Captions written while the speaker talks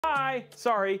hi,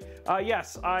 sorry.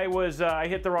 Yes, I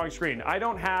hit the wrong screen.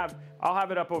 I'll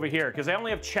have it up over here because I only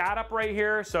have chat up right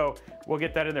here, so we'll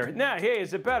get that in there. Nah, hey,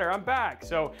 is it better? I'm back.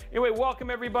 So anyway,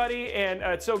 welcome everybody, and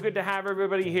it's so good to have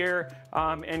everybody here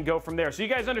and go from there. So you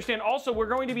guys understand, also, we're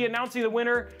going to be announcing the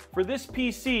winner for this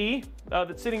PC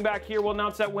that's sitting back here. We'll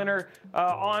announce that winner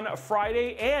on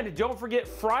Friday, and don't forget,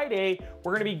 Friday,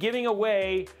 we're gonna be giving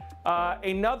away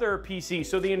another PC.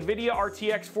 So the NVIDIA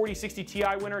RTX 4060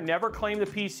 Ti winner never claimed the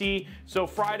PC. So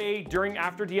Friday,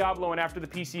 after Diablo and after the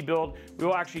PC build, we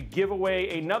will actually give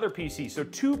away another PC. So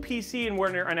 2 PC and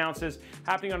winner announces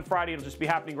happening on Friday. It'll just be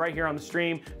happening right here on the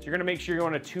stream. So you're gonna make sure you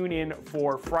wanna tune in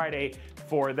for Friday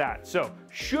for that. So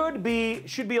should be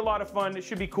a lot of fun. It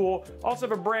should be cool. Also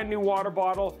have a brand new water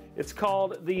bottle. It's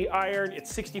called the Iron.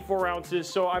 It's 64 ounces.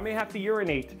 So I may have to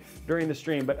urinate during the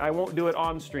stream, but I won't do it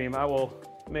on stream. I will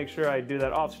make sure I do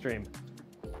that off stream.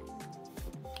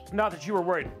 Not that you were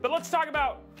worried, but let's talk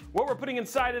about what we're putting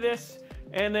inside of this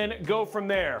and then go from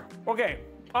there. Okay,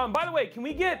 by the way, can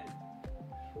we get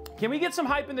some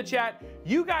hype in the chat?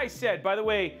 You guys said, by the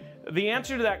way, the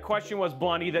answer to that question was,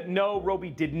 Blondie, that no, Robey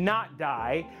did not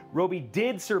die. Robey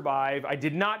did survive. I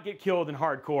did not get killed in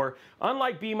hardcore.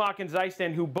 Unlike BMOC and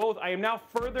Zystand, who both, I am now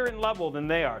further in level than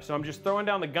they are. So I'm just throwing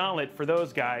down the gauntlet for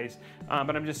those guys.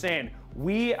 But I'm just saying,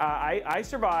 I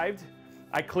survived.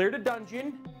 I cleared a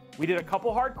dungeon. We did a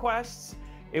couple hard quests.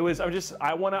 It was,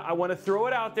 I wanna throw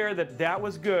it out there that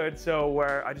was good. So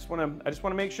I just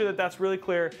wanna make sure that that's really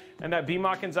clear, and that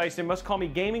BMOC and Zystand must call me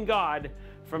Gaming God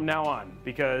from now on,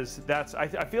 because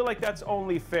I feel like that's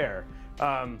only fair,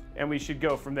 and we should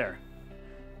go from there.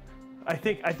 I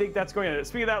think that's going on.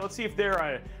 Speaking of that, let's see if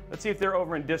they're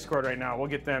over in Discord right now. We'll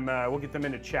get them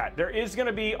into chat. There is going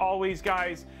to be always,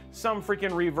 guys, some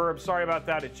freaking reverb. Sorry about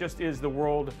that. It just is the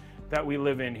world that we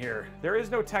live in here. There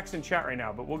is no text in chat right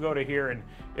now, but we'll go to here, and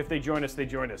if they join us, they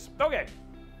join us. Okay.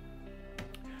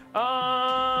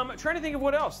 Trying to think of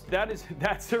what else.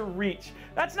 That's a reach.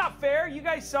 That's not fair. You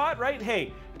guys saw it, right?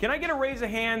 Hey, can I get a raise of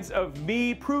hands of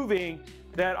me proving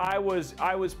that I was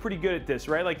pretty good at this,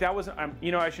 right? Like that was,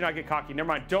 you know, I should not get cocky. Never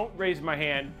mind. Don't raise my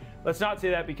hand. Let's not say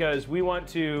that, because I want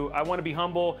to be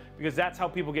humble, because that's how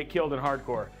people get killed in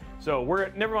hardcore. So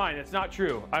never mind. It's not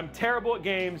true. I'm terrible at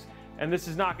games, and this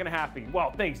is not going to happen.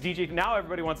 Well, thanks, DJ. Now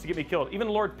everybody wants to get me killed. Even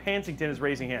Lord Pansington is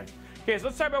raising hands. Okay, so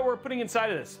let's talk about what we're putting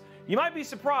inside of this. You might be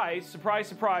surprised, surprise,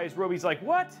 surprise. Robey's like,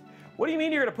 what? What do you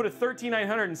mean you're gonna put a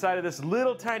 13900 inside of this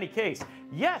little tiny case?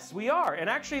 Yes, we are. And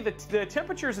actually the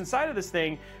temperatures inside of this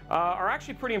thing are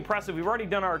actually pretty impressive. We've already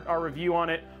done our review on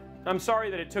it. I'm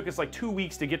sorry that it took us like 2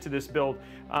 weeks to get to this build,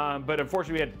 but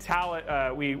unfortunately we had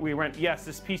talent. We ran, yes,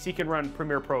 this PC can run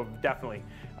Premiere Pro, definitely.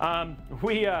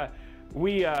 We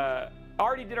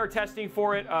already did our testing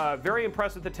for it. Very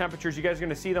impressed with the temperatures. You guys are going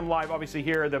to see them live, obviously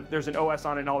here. There's an OS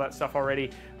on it and all that stuff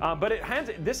already. But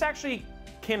this actually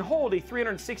can hold a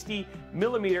 360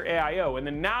 millimeter AIO. And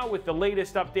then now with the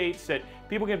latest updates that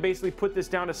people can basically put this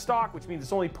down to stock, which means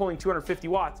it's only pulling 250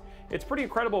 watts. It's pretty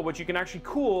incredible what you can actually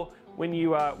cool when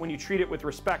you treat it with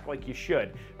respect like you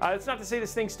should. It's not to say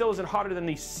this thing still isn't hotter than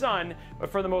the sun,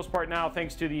 but for the most part now,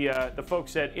 thanks to the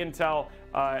folks at Intel,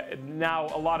 now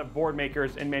a lot of board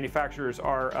makers and manufacturers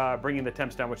are bringing the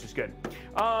temps down, which is good.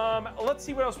 Let's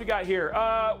see what else we got here.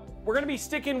 We're going to be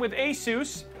sticking with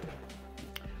ASUS.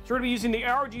 So we're going to be using the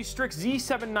ROG Strix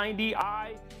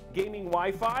Z790i gaming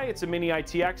Wi-Fi. It's a mini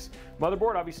ITX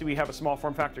motherboard. Obviously, we have a small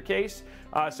form factor case.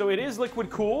 So it is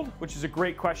liquid cooled, which is a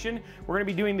great question. We're going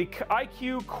to be doing the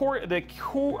IQ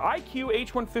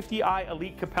H150i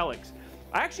Elite Capellix.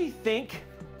 I actually think,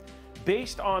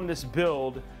 based on this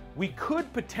build, we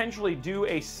could potentially do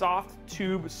a soft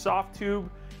tube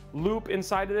loop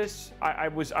inside of this. I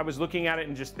was looking at it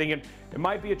and just thinking it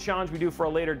might be a challenge we do for a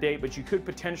later date, but you could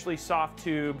potentially soft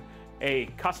tube a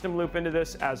custom loop into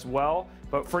this as well.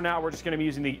 But for now, we're just going to be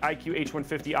using the IQ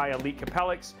H150i Elite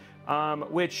Capellix,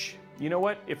 which, you know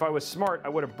what? If I was smart, I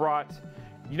would have brought,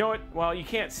 you know what? Well, you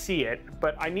can't see it,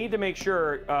 but I need to make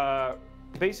sure,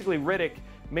 basically Riddick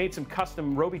made some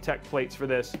custom Robeytech plates for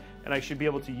this, and I should be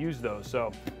able to use those.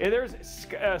 So there's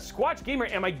Squatch Gamer.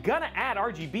 Am I gonna add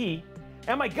RGB?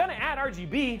 Am I gonna add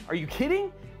RGB? Are you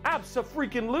kidding?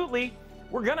 Abso-freaking-lutely.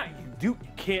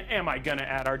 Am I gonna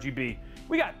add RGB?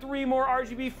 We got 3 more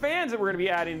RGB fans that we're gonna be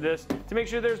adding to this to make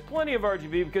sure there's plenty of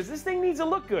RGB, because this thing needs to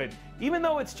look good. Even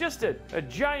though it's just a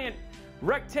giant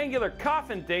rectangular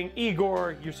coffin thing.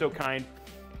 Igor, you're so kind.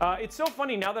 It's so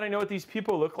funny now that I know what these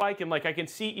people look like, and like I can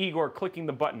see Igor clicking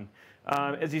the button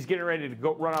as he's getting ready to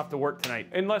go run off to work tonight,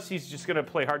 unless he's just gonna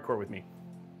play hardcore with me.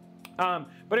 But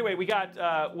anyway, we got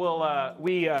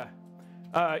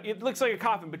It looks like a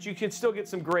coffin, but you can still get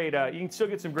some great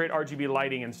RGB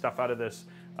lighting and stuff out of this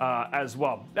as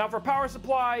well. Now for power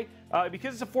supply,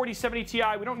 because it's a 4070 Ti,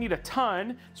 we don't need a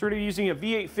ton. So we're going to be using a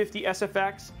V850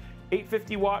 SFX,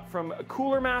 850 watt from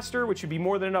Cooler Master, which would be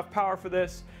more than enough power for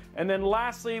this. And then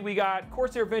lastly, we got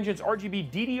Corsair Vengeance RGB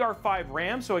DDR5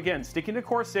 RAM. So again, sticking to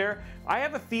Corsair. I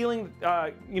have a feeling,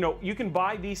 you can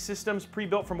buy these systems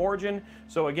pre-built from Origin.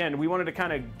 So again, we wanted to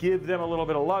kind of give them a little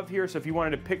bit of love here. So if you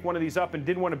wanted to pick one of these up and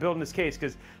didn't want to build in this case,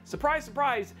 because surprise,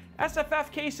 surprise,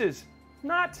 SFF cases,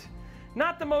 not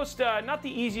the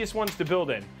easiest ones to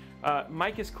build in.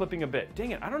 Mic is clipping a bit.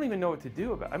 Dang it, I don't even know what to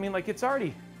do about it. I mean, like it's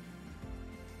already,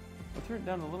 I'll turn it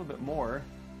down a little bit more.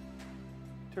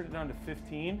 Turn it down to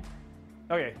 15.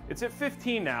 Okay, it's at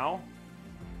 15 now.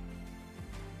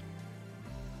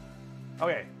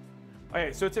 Okay,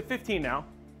 so it's at 15 now.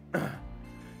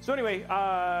 So anyway,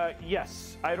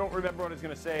 yes, I don't remember what I was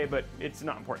gonna say, but it's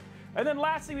not important. And then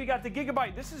lastly, we got the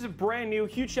Gigabyte. This is a brand new,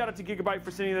 huge shout out to Gigabyte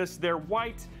for sending this. Their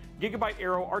white Gigabyte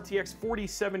Aero RTX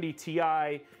 4070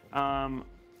 Ti.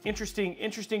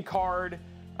 Interesting card.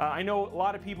 I know a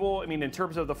lot of people, I mean, in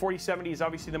terms of the 4070 is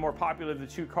obviously the more popular of the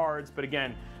two cards, but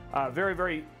again,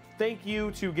 very thank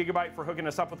you to Gigabyte for hooking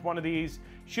us up with one of these.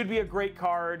 Should be a great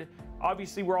card.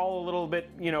 Obviously, we're all a little bit,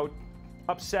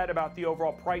 upset about the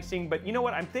overall pricing, but you know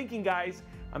what I'm thinking, guys?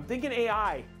 I'm thinking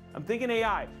AI.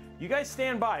 You guys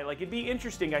stand by. Like, it'd be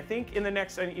interesting. I think in the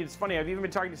next, it's funny, I've even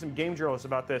been talking to some game journalists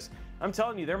about this. I'm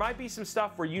telling you, there might be some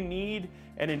stuff where you need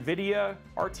an NVIDIA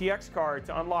RTX card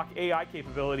to unlock AI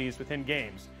capabilities within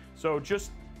games. So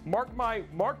just mark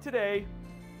today.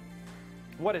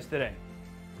 What is today?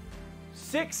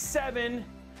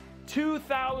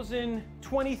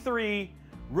 6/7/2023.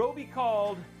 Robey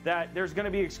called that there's going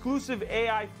to be exclusive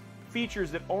AI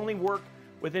features that only work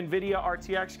with NVIDIA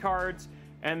RTX cards.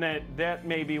 And that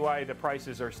may be why the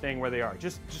prices are staying where they are.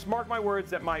 Just mark my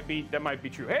words, that might be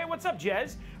true. Hey, what's up,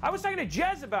 Jez? I was talking to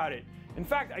Jez about it. In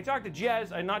fact, I talked to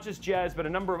Jez, and not just Jez, but a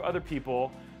number of other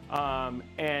people.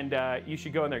 You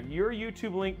should go in there. Your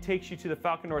YouTube link takes you to the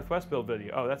Falcon Northwest build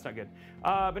video. Oh, that's not good.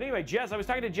 But anyway, Jez, I was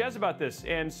talking to Jez about this,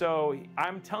 and so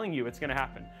I'm telling you, it's going to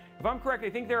happen. If I'm correct,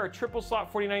 I think there are triple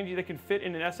slot 4090 that can fit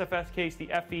in an SFF case, the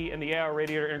FE, and the AR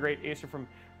radiator integrate Acer from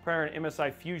Prayer and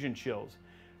MSI Fusion chills.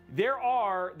 We're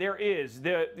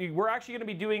actually going to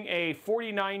be doing a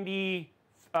 4090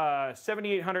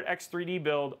 7800 X3D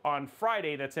build on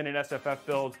Friday. That's in an SFF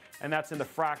build, and that's in the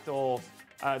Fractal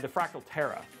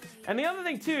Terra. And the other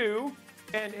thing too,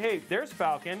 and hey, there's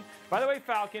Falcon. By the way,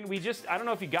 Falcon, I don't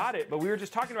know if you got it, but we were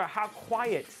just talking about how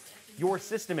quiet your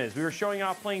system is. We were showing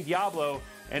off playing Diablo,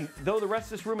 and though the rest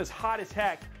of this room is hot as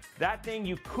heck, that thing,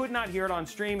 you could not hear it on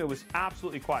stream. It was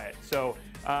absolutely quiet. So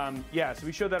yeah, so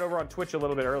we showed that over on Twitch a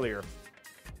little bit earlier.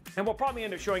 And we'll probably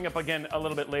end up showing up again a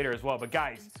little bit later as well. But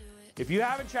guys, if you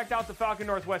haven't checked out the Falcon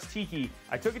Northwest Tiki,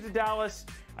 I took it to Dallas.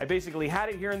 I basically had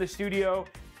it here in the studio,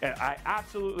 and I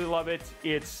absolutely love it.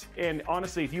 And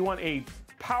honestly, if you want a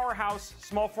powerhouse,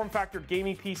 small form factor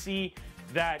gaming PC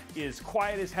that is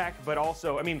quiet as heck, but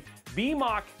also, I mean,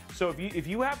 BMOC, so if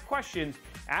you have questions,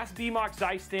 ask BMOC,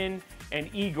 Zeiston, and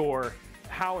Igor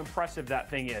how impressive that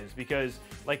thing is, because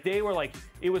like they were like,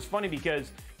 it was funny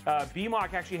because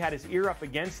BMOC actually had his ear up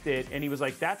against it, and he was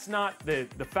like, that's not the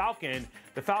Falcon.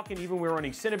 The Falcon, even we were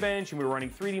running Cinebench and we were running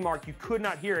 3D Mark, you could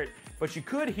not hear it, but you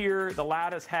could hear the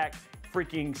loud as heck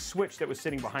freaking switch that was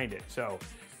sitting behind it. So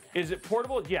is it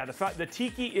portable? Yeah, the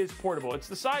Tiki is portable. It's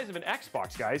the size of an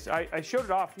Xbox, guys. I showed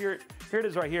it off. Here it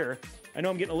is right here. I know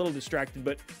I'm getting a little distracted,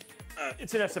 but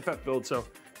it's an SFF build, so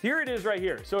here it is right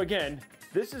here. So again,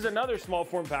 this is another small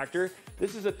form factor.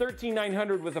 This is a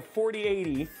 13900 with a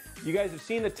 4080. You guys have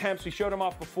seen the temps. We showed them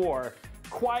off before.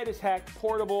 Quiet as heck,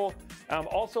 portable,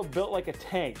 also built like a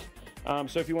tank.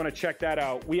 So if you want to check that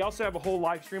out. We also have a whole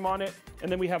live stream on it,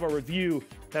 and then we have a review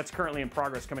that's currently in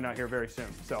progress coming out here very soon.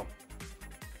 So,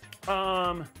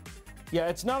 yeah,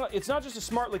 it's not just a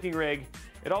smart looking rig.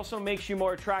 It also makes you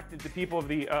more attracted to people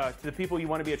to the people you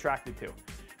want to be attracted to.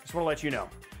 Just want to let you know.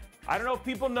 I don't know if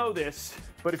people know this,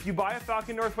 but if you buy a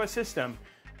Falcon Northwest system,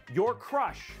 your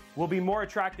crush will be more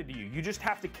attracted to you. You just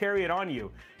have to carry it on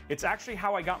you. It's actually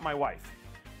how I got my wife.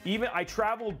 I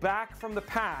traveled back from the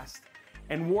past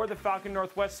and wore the Falcon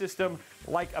Northwest system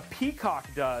like a peacock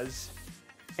does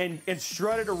and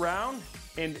strutted around,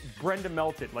 and Brenda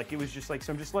melted. Like, it was just like,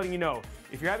 so I'm just letting you know,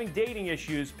 if you're having dating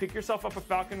issues, pick yourself up a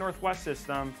Falcon Northwest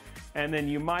system, and then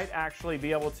you might actually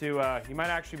be able to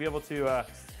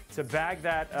bag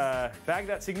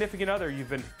that significant other you've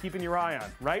been keeping your eye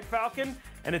on, right, Falcon?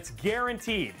 And it's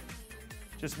guaranteed.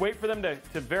 Just wait for them to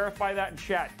verify that in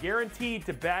chat. Guaranteed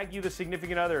to bag you the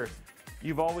significant other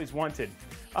you've always wanted.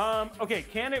 Okay,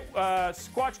 can it,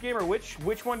 Squatch Gamer,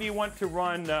 which one do you want to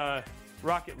run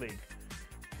Rocket League?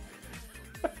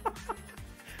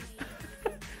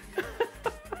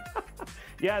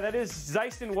 Yeah, that is,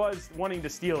 Zeiston was wanting to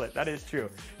steal it. That is true.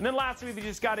 And then lastly, we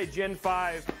just got a Gen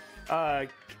 5,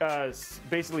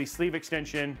 basically sleeve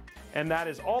extension, and that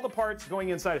is all the parts going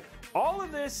inside. All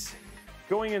of this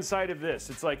going inside of this.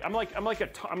 It's like I'm like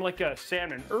a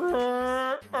salmon.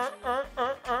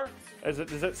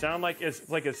 Does it sound like it's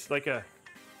like a?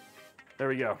 There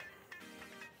we go.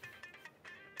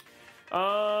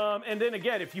 And then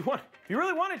again, if you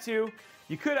really wanted to,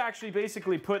 you could actually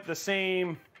basically put the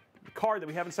same card that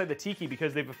we have inside the Tiki,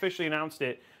 because they've officially announced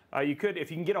it. You could, if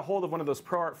you can get a hold of one of those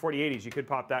ProArt 4080s, you could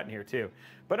pop that in here too.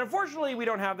 But unfortunately, we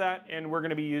don't have that, and we're going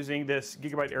to be using this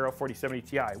Gigabyte Aero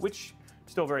 4070Ti, which I'm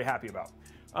still very happy about.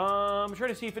 I'm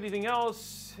trying to see if anything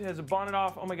else has a bonnet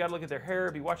off. Oh my God, look at their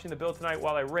hair. Be watching the build tonight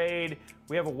while I raid.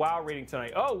 We have a WoW rating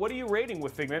tonight. Oh, what are you raiding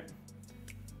with, Figment?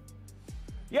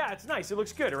 Yeah, it's nice. It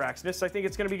looks good, Araxnus. I think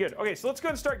it's going to be good. Okay, so let's go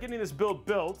ahead and start getting this build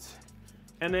built,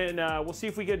 and then we'll see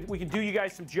if we can do you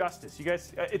guys some justice. You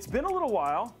guys, it's been a little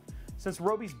while since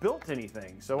Robey's built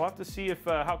anything, so we'll have to see if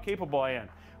how capable I am.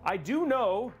 I do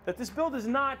know that this build is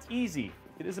not easy.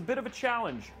 It is a bit of a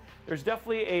challenge. There's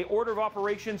definitely a order of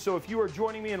operations, so if you are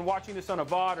joining me and watching this on a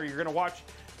VOD, or you're going to watch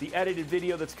the edited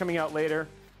video that's coming out later,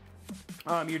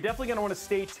 you're definitely going to want to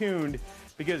stay tuned,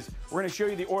 because we're going to show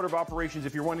you the order of operations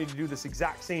if you're wanting to do this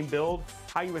exact same build,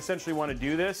 how you essentially want to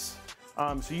do this,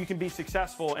 so you can be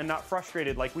successful and not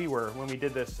frustrated like we were when we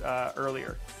did this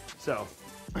earlier. So,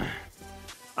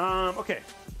 okay,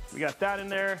 we got that in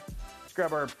there. Let's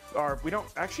grab our we don't,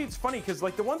 actually it's funny because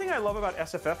like the one thing I love about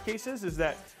SFF cases is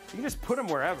that you can just put them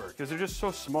wherever because they're just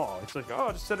so small. It's like, oh,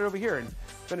 I'll just set it over here and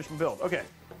finish my build. Okay.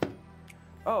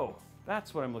 Oh,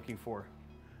 that's what I'm looking for.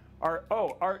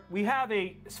 We have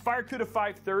a FireCuda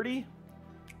 530.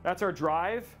 That's our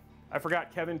drive. I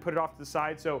forgot Kevin put it off to the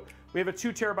side. So we have a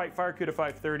 2 terabyte FireCuda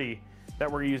 530 that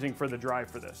we're using for the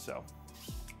drive for this. So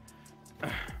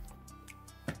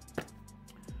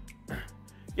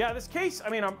yeah, this case, I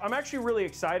mean, I'm actually really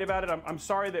excited about it. I'm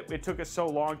sorry that it took us so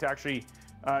long to actually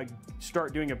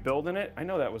start doing a build in it. I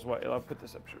know that was what, I'll put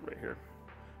this up right here,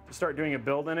 to start doing a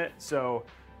build in it. So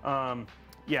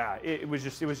yeah, it was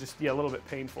just yeah, a little bit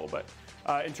painful, but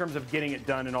in terms of getting it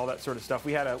done and all that sort of stuff,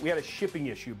 we had a shipping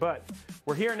issue, but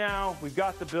we're here now. We've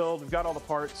got the build, we've got all the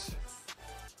parts.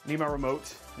 Need my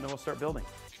remote, and then we'll start building.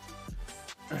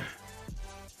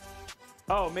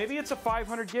 Oh, maybe it's a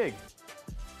 500 gig.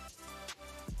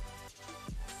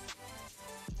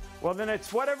 Well, then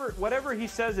it's whatever he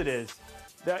says it is.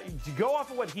 That, go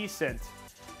off of what he sent.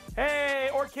 Hey,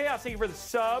 or Chaos, thank you for the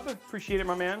sub. Appreciate it,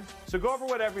 my man. So go over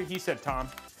whatever he said, Tom.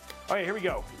 Okay, here we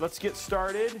go. Let's get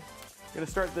started. I'm gonna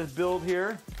start this build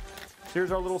here. So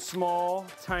here's our little small,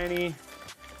 tiny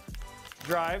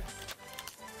drive.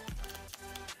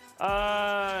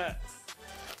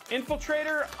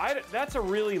 Infiltrator, that's a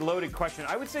really loaded question.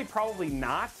 I would say probably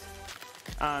not.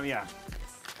 Yeah.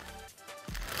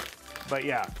 But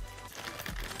yeah.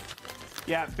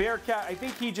 Yeah, Bearcat, I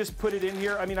think he just put it in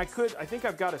here. I mean, I think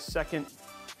I've got a second.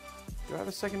 Do I have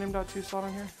a second M.2 slot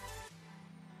on here?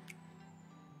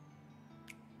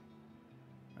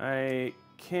 I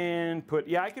can put,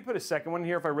 yeah, I could put a second one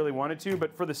here if I really wanted to,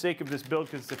 but for the sake of this build,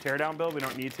 because it's a teardown build, we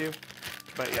don't need to.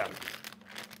 But yeah.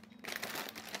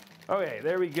 Okay,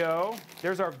 there we go.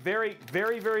 There's our very,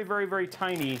 very, very, very, very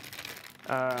tiny.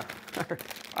 I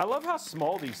love how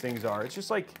small these things are. It's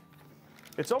just like,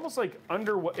 it's almost like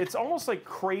it's almost like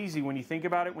crazy when you think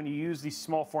about it. When you use these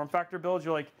small form factor builds,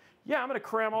 you're like, yeah, I'm gonna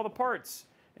cram all the parts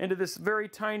into this very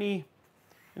tiny,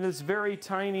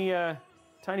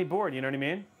 tiny board. You know what I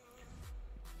mean?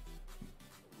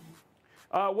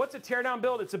 What's a teardown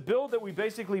build? It's a build that we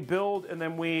basically build, and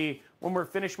then when we're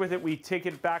finished with it, we take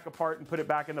it back apart and put it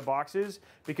back in the boxes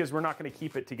because we're not going to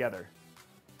keep it together.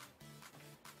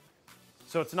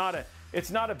 So it's not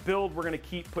a build we're going to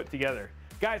keep put together.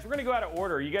 Guys, we're going to go out of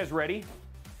order. Are you guys ready?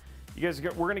 We're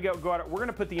going to go out. We're going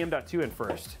to put the M.2 in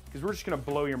first because we're just going to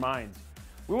blow your minds.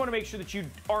 We want to make sure that you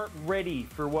aren't ready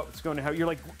for what's going to happen.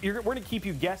 We're going to keep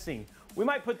you guessing. We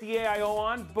might put the AIO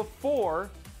on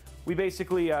before we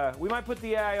basically. We might put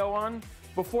the AIO on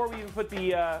before we even put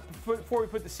the before we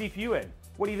put the CPU in.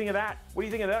 What do you think of that? What do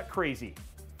you think of that crazy?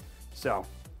 So,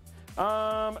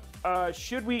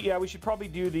 should we? Yeah, we should probably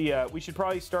do the. We should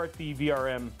probably start the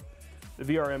VRM.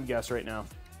 The VRM guess right now.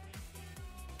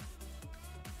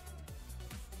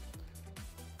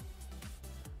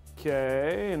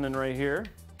 Okay, and then right here.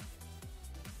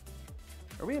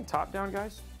 Are we in top down,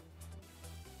 guys?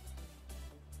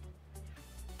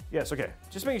 Yes, okay.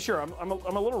 Just making sure. I'm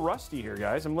a little rusty here,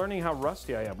 guys. I'm learning how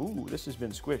rusty I am. Ooh, this has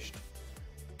been squished.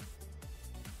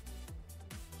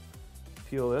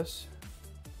 Peel this.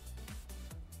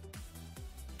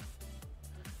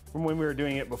 From when we were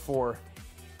doing it before.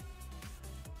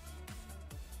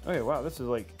 Okay, wow, this is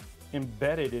like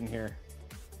embedded in here.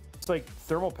 It's like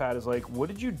thermal pad is like, what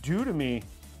did you do to me?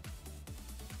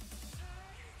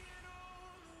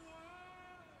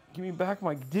 Give me back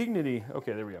my dignity.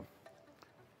 Okay, there we go.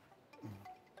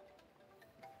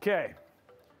 Okay,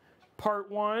 part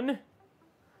 1,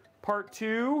 part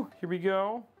 2, here we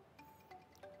go.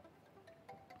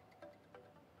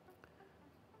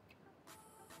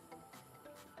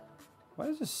 Why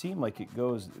does this seem like it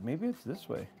goes, maybe it's this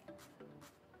way.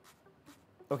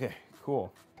 Okay,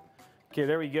 cool. Okay,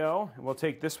 there we go. We'll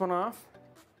take this one off.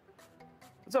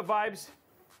 What's up, vibes?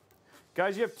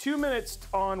 Guys, you have 2 minutes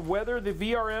on whether the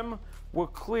VRM will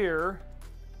clear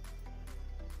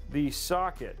the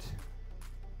socket.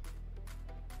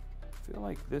 I feel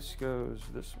like this goes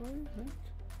this way, I think.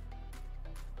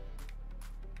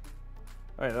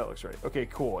 Oh yeah, that looks right. Okay,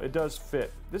 cool. It does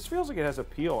fit. This feels like it has a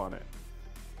peel on it.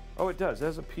 Oh, it does. It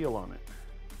has a peel on it.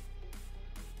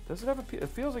 Does it have a peel? It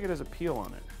feels like it has a peel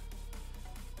on it.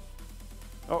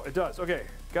 Oh, it does. Okay,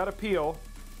 got a peel.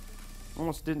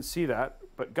 Almost didn't see that,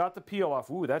 but got the peel off.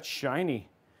 Ooh, that's shiny.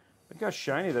 Look how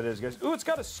shiny that is, guys. Ooh, it's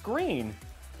got a screen.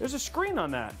 There's a screen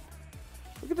on that.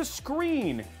 Look at the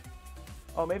screen.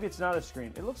 Oh, maybe it's not a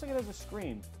screen. It looks like it has a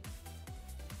screen.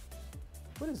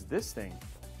 What is this thing?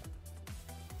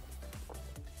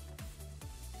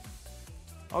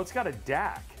 Oh, it's got a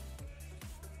DAC.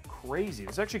 Crazy.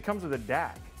 This actually comes with a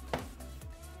DAC.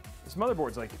 This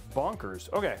motherboard's like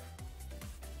bonkers. Okay.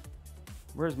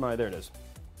 Where's my, there it is.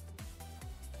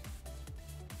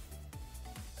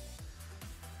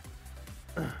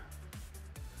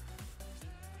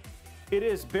 It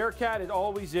is, Bearcat, it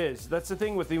always is. That's the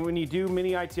thing with the, when you do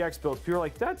mini ITX builds, people are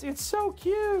like, it's so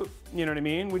cute. You know what I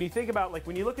mean? When you think about, like,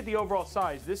 when you look at the overall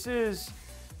size, this is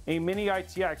a mini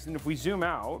ITX, and if we zoom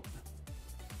out,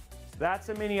 that's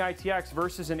a mini ITX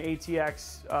versus an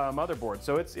ATX motherboard.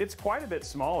 So it's quite a bit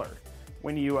smaller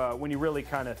when you really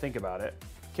kind of think about it.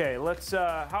 Okay, let's,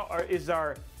 is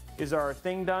our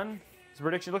thing done? Is the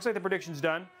prediction, looks like the prediction's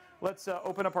done. Let's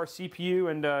open up our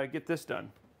CPU and get this done.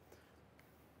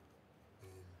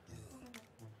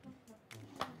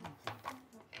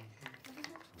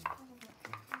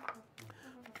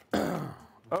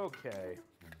 Okay.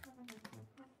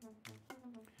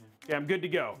 Yeah, I'm good to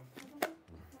go.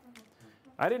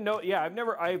 I didn't know, yeah,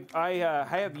 I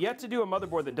have yet to do a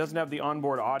motherboard that doesn't have the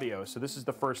onboard audio, so this is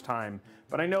the first time.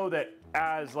 But I know that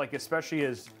as, like, especially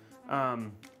as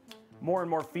more and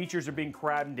more features are being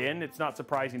crammed in, it's not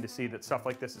surprising to see that stuff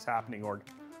like this is happening, Org.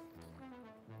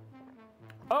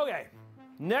 Okay,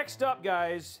 next up,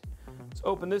 guys, let's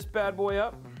open this bad boy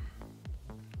up.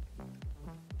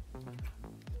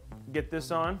 Get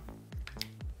this on.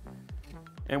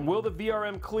 And will the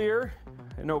VRM clear?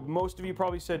 I know most of you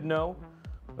probably said no,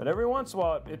 but every once in a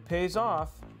while it pays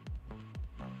off.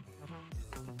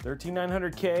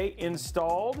 13900K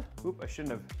installed. Oop, I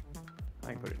shouldn't have. I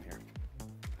can put it in here.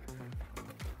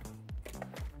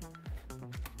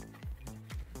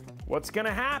 What's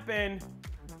gonna happen?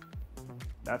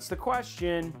 That's the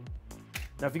question.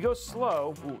 Now if you go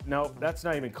slow, ooh, no, that's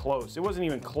not even close. It wasn't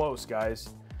even close, guys.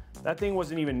 That thing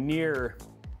wasn't even near.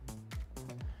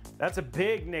 That's a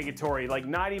big negatory, like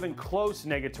not even close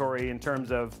negatory in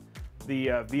terms of the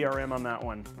VRM on that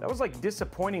one. That was like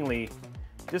disappointingly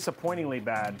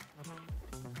bad.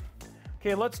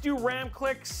 Okay, let's do RAM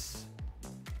clicks.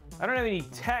 I don't have any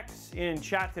techs in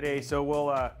chat today, so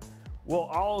we'll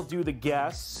all do the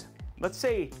guess. Let's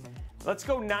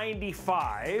go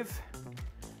 95.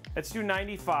 Let's do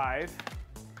 95.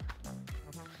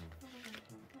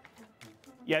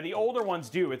 Yeah, the older ones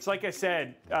do. It's like I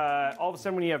said, all of a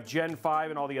sudden when you have Gen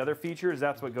 5 and all the other features,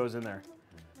 that's what goes in there.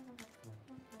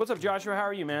 What's up, Joshua? How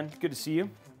are you, man? Good to see you.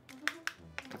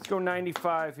 Let's go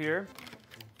 95 here.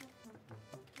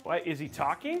 What, is he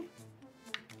talking?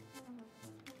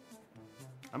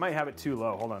 I might have it too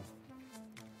low. Hold on.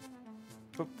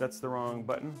 Oop, that's the wrong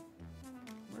button.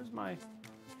 Where's my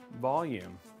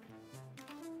volume?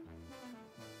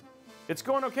 It's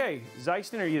going okay.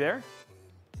 Zeiston, are you there?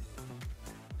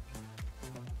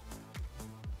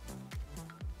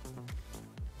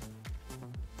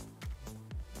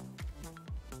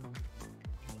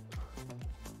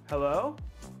 Hello?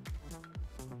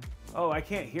 Oh, I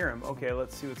can't hear him. Okay,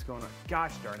 let's see what's going on.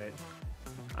 Gosh darn it.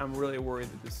 I'm really worried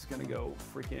that this is gonna go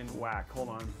freaking whack. Hold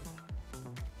on.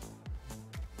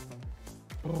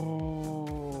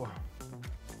 Oh.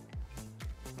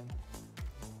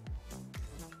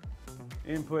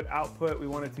 Input, output, we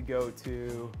want it to go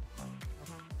to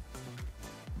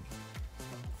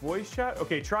voice chat.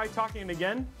 Okay, try talking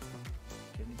again.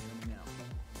 Can you hear me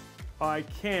now? I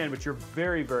can, but you're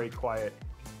very, very quiet.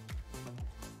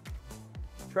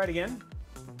 Try it again.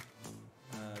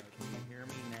 Can you hear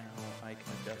me now? I can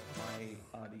adjust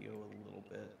my audio a little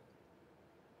bit.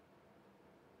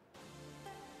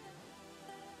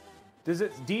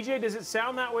 DJ, does it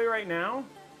sound that way right now?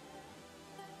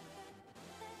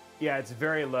 Yeah, it's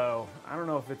very low. I don't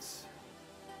know if it's...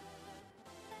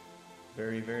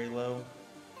 Very, very low.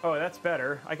 Oh, that's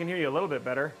better. I can hear you a little bit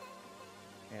better.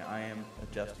 Yeah, I am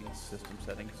adjusting system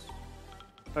settings.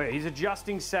 Okay, he's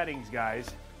adjusting settings, guys.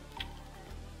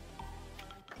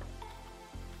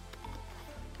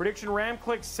 Prediction, RAM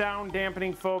click sound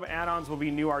dampening foam add-ons will be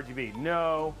new RGB.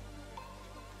 No.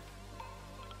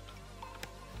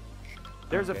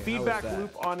 There's a feedback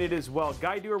loop on it as well.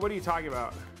 Guy Doer, what are you talking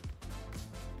about?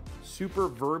 Super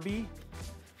Verby?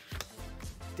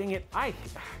 Dang it,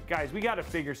 guys, we gotta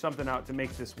figure something out to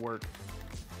make this work.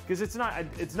 Because it's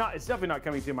definitely not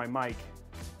coming through my mic.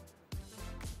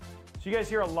 So you guys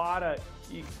hear a lot of,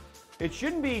 it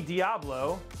shouldn't be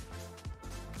Diablo.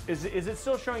 Is it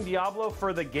still showing Diablo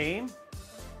for the game?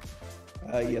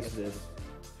 Yes, it is.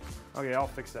 Okay, I'll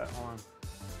fix that, hold on.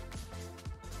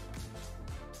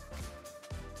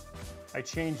 I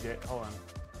changed it, hold on.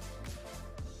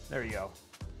 There you go.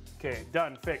 Okay,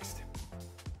 done, fixed.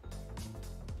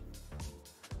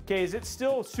 Okay, is it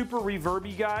still super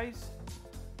reverby, guys?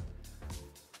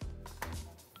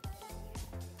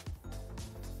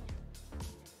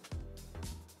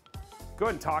 Go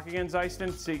ahead and talk again,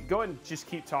 Zeiston. See, go ahead and just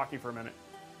keep talking for a minute.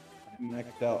 I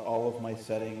maxed out all of my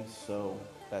settings, so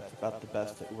that's about the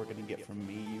best that we're going to get from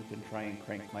me. You can try and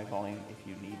crank my volume if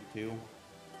you need to.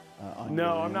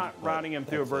 No, I'm not routing him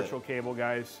through a virtual cable,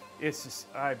 guys. It's just,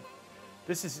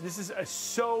 this is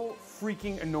so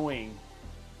freaking annoying.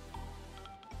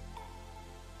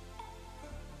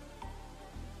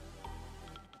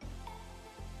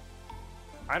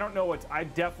 I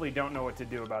definitely don't know what to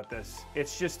do about this.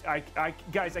 It's just,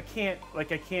 guys, I can't,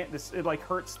 it like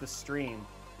hurts the stream.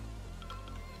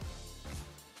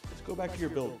 Let's go back to your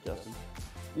build, Justin.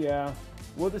 Yeah,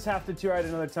 we'll just have to try it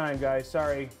another time, guys.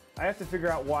 Sorry. I have to figure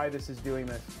out why this is doing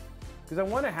this. Because I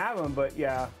want to have them, but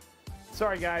yeah.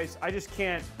 Sorry, guys. I just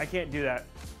can't, I can't do that.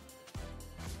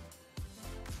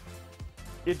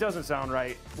 It doesn't sound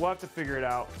right. We'll have to figure it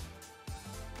out.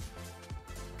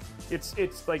 It's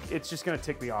just gonna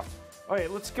tick me off. Okay,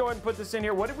 let's go ahead and put this in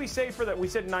here. What did we say for that? We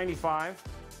said 95.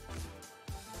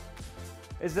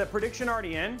 Is that prediction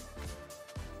already in?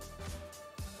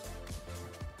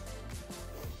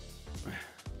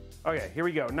 Okay, here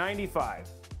we go, 95.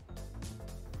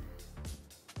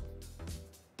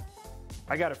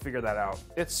 I gotta figure that out.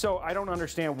 It's so, I don't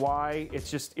understand why. It's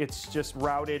just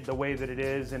routed the way that it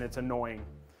is, and it's annoying.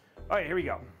 Okay, here we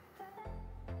go.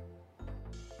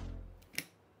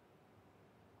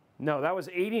 No, that was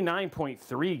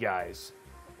 89.3, guys.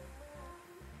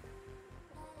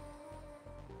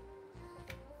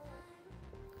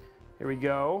 Here we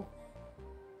go.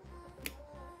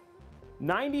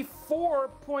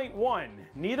 94.1.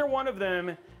 Neither one of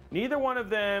them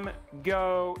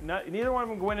go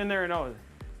in there and oh.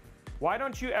 Why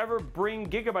don't you ever bring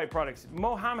Gigabyte products?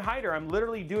 Moham Haider, I'm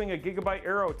literally doing a Gigabyte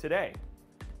Aero today.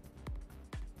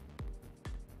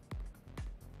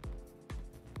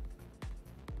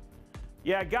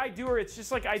 Yeah, Guy Doer, it's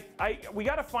just like we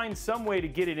got to find some way to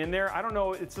get it in there. I don't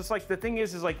know. It's just like the thing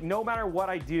is like no matter what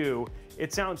I do,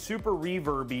 it sounds super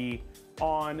reverby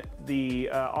on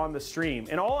the stream.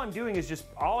 And all I'm doing is just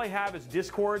all I have is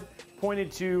Discord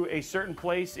pointed to a certain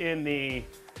place in the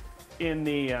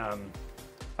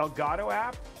Elgato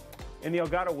app, in the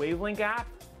Elgato Wavelink app,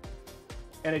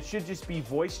 and it should just be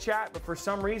voice chat. But for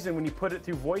some reason, when you put it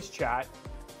through voice chat,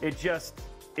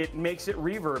 it makes it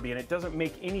reverby, and it doesn't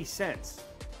make any sense.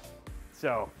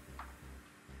 So,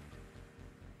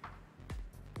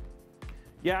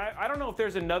 yeah, I don't know if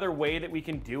there's another way that we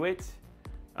can do it.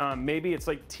 Maybe it's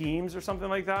like Teams or something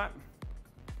like that.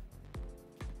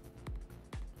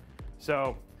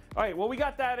 So, all right, well, we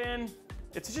got that in.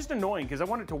 It's just annoying because I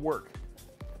want it to work.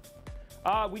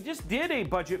 We just did a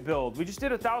budget build. We just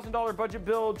did a $1,000 budget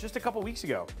build just a couple weeks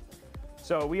ago.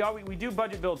 So we do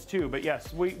budget builds too, but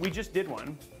yes, we just did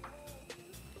one.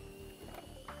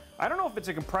 I don't know if it's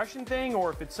a compression thing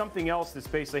or if it's something else that's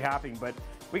basically happening, but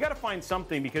we got to find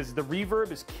something because the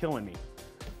reverb is killing me.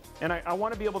 And I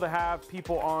want to be able to have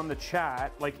people on the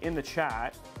chat, like in the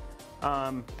chat,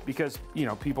 because, you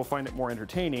know, people find it more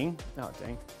entertaining. Oh,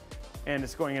 dang. And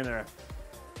it's going in there.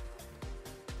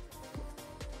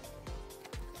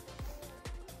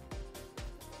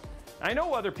 I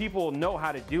know other people know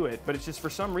how to do it, but it's just for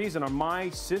some reason on my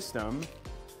system,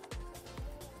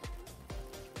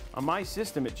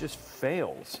 it just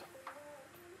fails.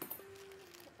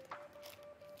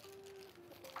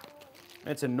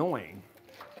 It's annoying.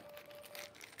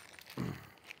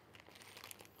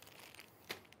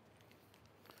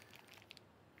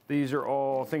 These are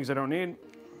all things I don't need.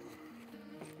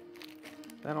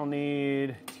 I don't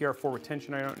need TR4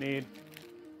 retention. I don't need.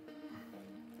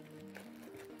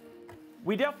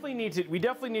 We definitely need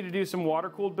to do some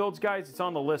water-cooled builds, guys. It's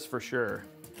on the list for sure.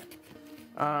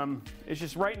 It's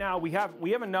just right now we have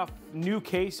enough new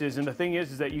cases, and the thing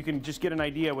is that you can just get an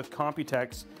idea with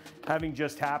Computex having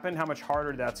just happened how much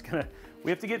harder that's gonna. We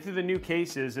have to get through the new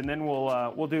cases, and then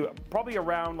we'll do probably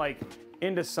around like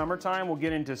into summertime. We'll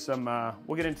get into some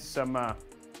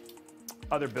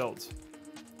other builds.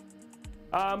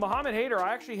 Mohammed Hader,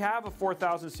 I actually have a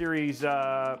 4000 series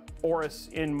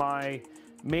Aorus in my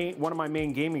one of my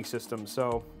main gaming systems,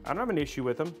 so I don't have an issue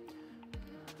with them.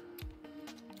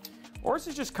 Aorus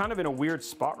is just kind of in a weird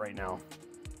spot right now.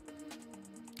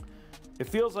 It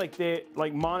feels like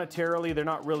monetarily they're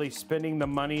not really spending the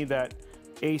money that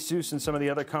Asus and some of the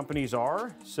other companies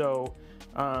are. So,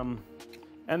 and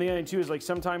the other thing too is like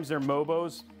sometimes their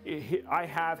Mobos, I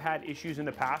have had issues in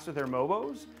the past with their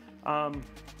Mobos.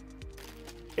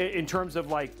 In terms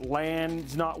of like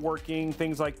LAN's not working,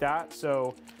 things like that.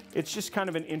 So it's just kind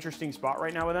of an interesting spot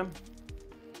right now with them.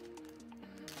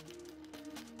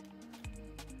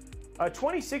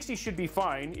 2060 should be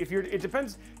fine. It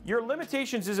depends. Your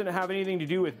limitations doesn't have anything to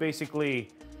do with basically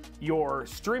your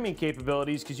streaming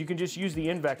capabilities, because you can just use the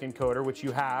INVEC encoder, which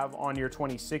you have on your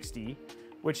 2060,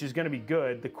 which is going to be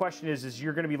good. The question is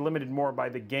you're going to be limited more by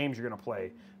the games you're going to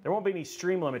play. There won't be any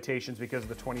stream limitations because of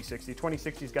the 2060.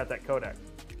 2060's got that codec.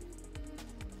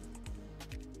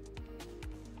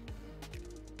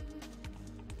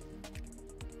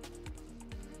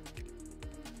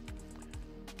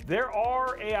 There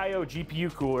are AIO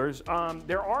GPU coolers.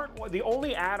 There aren't. The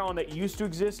only add-on that used to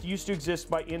exist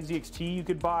by NZXT. You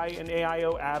could buy an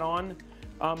AIO add-on.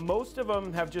 Most of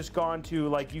them have just gone to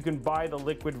like you can buy the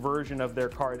liquid version of their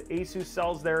card. Asus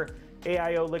sells their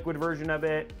AIO liquid version of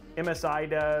it. MSI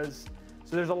does.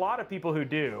 So there's a lot of people who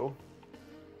do.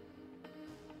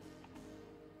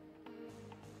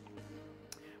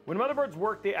 When motherboards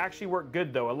work, they actually work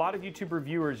good though. A lot of YouTube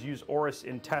reviewers use Aorus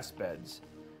in test beds.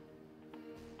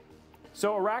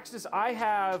 So Araxis, I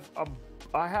have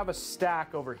a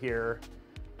stack over here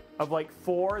of like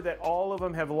 4 that all of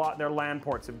them have their LAN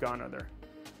ports have gone under.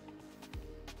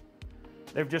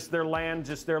 They've just their LAN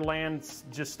just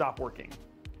stopped working.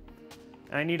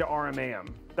 And I need to RMA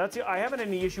them. I haven't had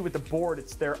any issue with the board.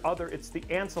 It's the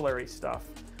ancillary stuff.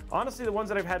 Honestly, the ones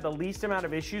that I've had the least amount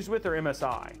of issues with are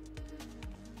MSI.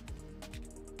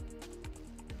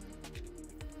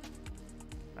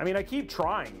 I mean, I keep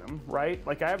trying them, right?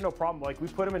 Like I have no problem. Like we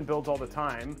put them in builds all the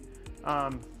time,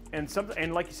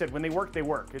 and like you said, when they work, they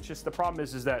work. It's just the problem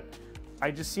is that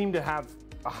I just seem to have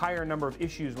a higher number of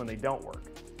issues when they don't work.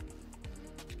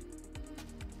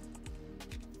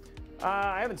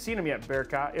 I haven't seen them yet,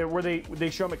 Bearcat. Were they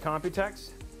show them at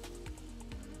Computex?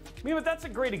 I mean, but that's a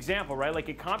great example, right? Like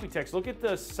at Computex, look at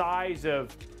the size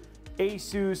of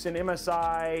Asus and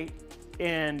MSI,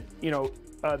 and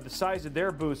the size of their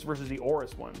boost versus the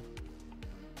Aorus one.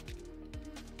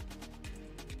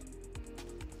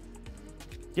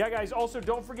 Yeah, guys, also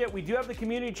don't forget, we do have the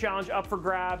community challenge up for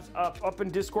grabs, up in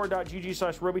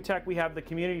discord.gg/Robeytech. We have the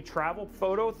community travel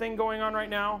photo thing going on right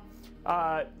now.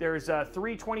 There's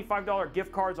 3 $25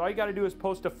 gift cards. All you got to do is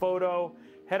post a photo.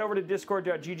 Head over to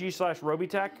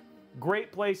discord.gg/Robeytech.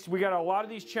 Great place. We got a lot of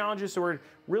these challenges, so we're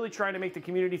really trying to make the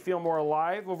community feel more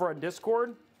alive over on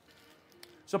Discord.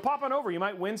 So pop on over, you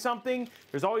might win something.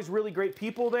 There's always really great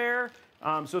people there.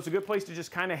 So it's a good place to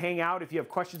just kind of hang out if you have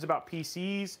questions about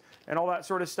PCs and all that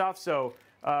sort of stuff. So,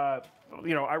 a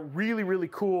really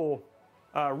cool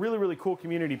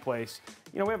community place.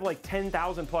 We have like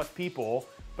 10,000 plus people,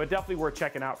 but definitely worth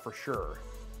checking out for sure.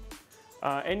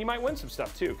 And you might win some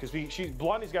stuff too, because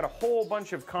Blondie's got a whole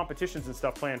bunch of competitions and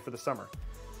stuff planned for the summer.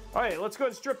 All right, let's go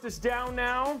ahead and strip this down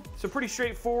now. So pretty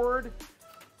straightforward.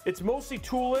 It's mostly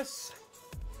toolless.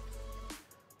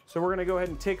 So we're gonna go ahead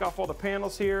and take off all the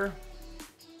panels here.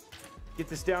 Get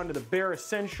this down to the bare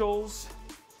essentials.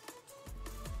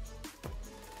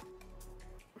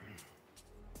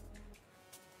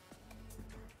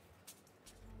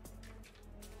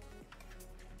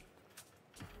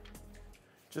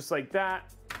 Just like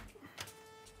that.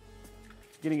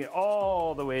 Getting it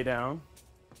all the way down.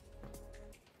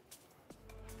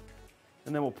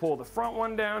 And then we'll pull the front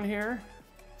one down here.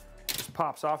 Just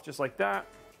pops off just like that.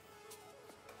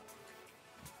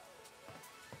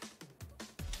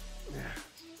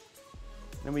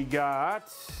 Then we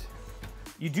got,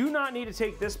 you do not need to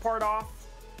take this part off.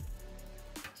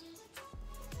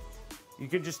 You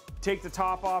could just take the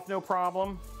top off, no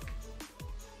problem.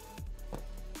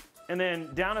 And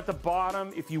then down at the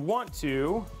bottom, if you want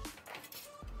to,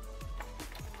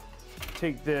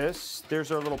 take this.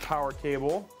 There's our little power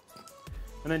cable.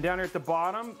 And then down here at the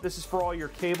bottom, this is for all your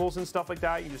cables and stuff like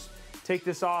that. You just take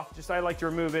this off. I like to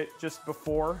remove it just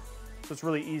before, so it's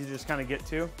really easy to just kind of get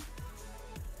to.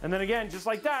 And then again, just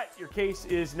like that, your case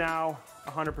is now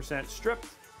 100% stripped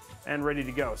and ready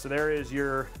to go. So there's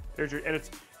your, and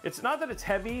it's not that it's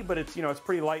heavy, but it's, you know, it's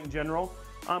pretty light in general.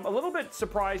 A little bit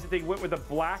surprised that they went with a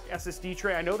black SSD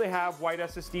tray. I know they have white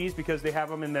SSDs because they have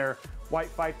them in their white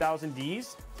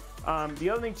 5000Ds. The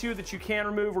other thing too that you can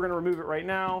remove, we're gonna remove it right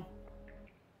now,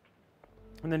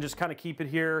 and then just kind of keep it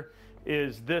here,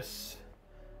 is this,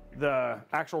 the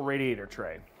actual radiator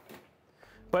tray.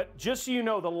 But just so you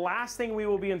know, the last thing we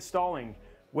will be installing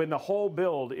when the whole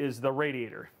build is the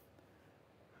radiator.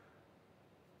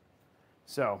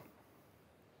 So.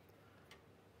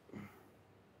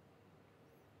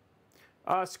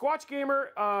 Squatch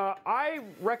Gamer, I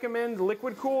recommend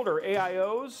liquid cooled or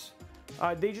AIOs.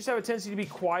 They just have a tendency to be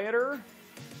quieter.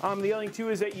 The other thing too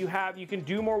is that you can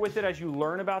do more with it as you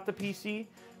learn about the PC.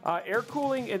 Air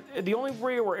cooling, the only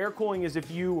way where air cooling is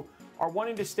if you are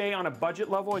wanting to stay on a budget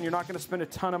level and you're not going to spend a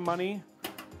ton of money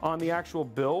on the actual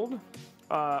build,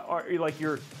 or like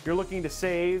you're looking to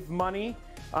save money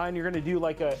and you're going to do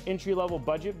like a entry-level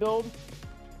budget build.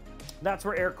 That's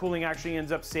where air cooling actually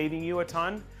ends up saving you a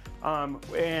ton.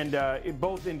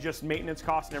 Both in just maintenance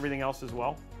costs and everything else as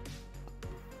well.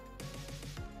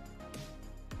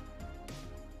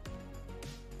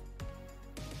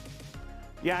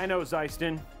 Yeah, I know,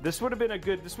 Zeiston. This would have been a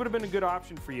good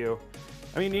option for you.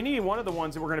 I mean, any one of the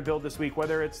ones that we're going to build this week,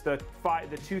 whether it's the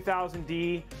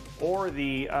 2000D or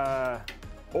the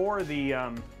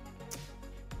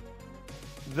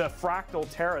Fractal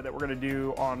Terra that we're going to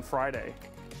do on Friday.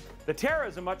 The Terra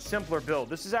is a much simpler build.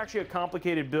 This is actually a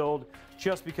complicated build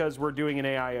just because we're doing an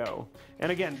AIO.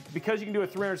 And again, because you can do a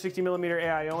 360mm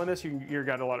AIO in this, you've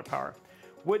got a lot of power.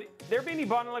 Would there be any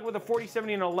bottleneck with a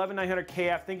 4070 and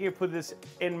 11900KF? Thinking of putting this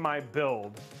in my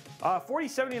build.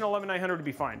 4070 and 11900 would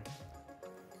be fine.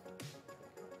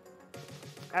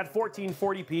 At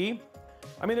 1440p.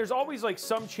 I mean, there's always like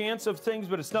some chance of things,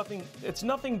 but it's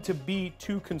nothing to be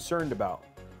too concerned about.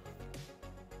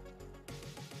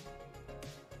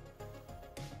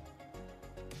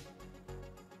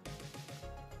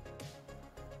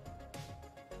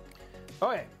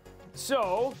 Okay,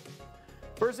 so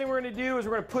first thing we're going to do is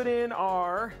we're going to put in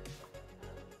our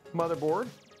motherboard.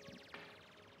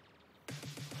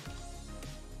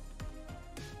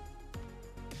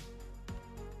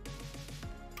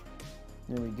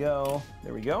 There we go.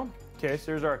 There we go. Okay, so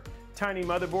there's our tiny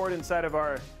motherboard inside of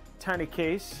our tiny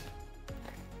case.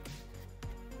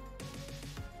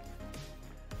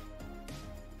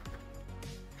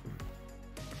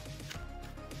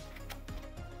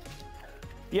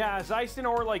 Yeah, Zeiston,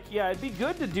 or like, yeah, it'd be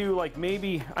good to do like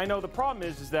maybe, I know the problem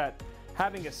is that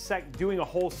having doing a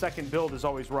whole second build is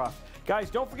always rough. Guys,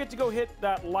 don't forget to go hit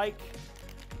that like.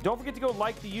 Don't forget to go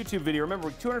like the YouTube video.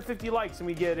 Remember, 250 likes and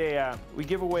we get a, we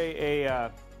give away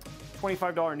a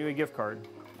 $25 Newegg gift card.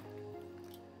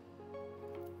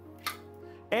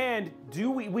 And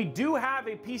we do have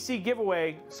a PC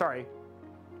giveaway. Sorry,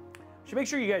 should make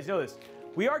sure you guys know this.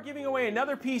 We are giving away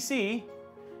another PC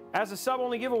as a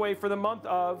sub-only giveaway for the month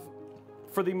of,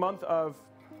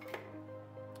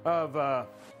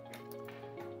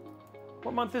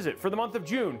 what month is it? For the month of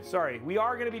June, sorry. We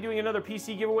are gonna be doing another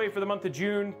PC giveaway for the month of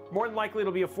June. More than likely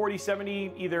it'll be a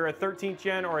 4070, either a 13th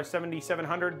gen or a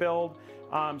 7700 build.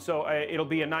 It'll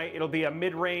be a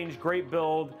mid-range, great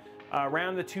build,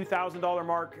 around the $2,000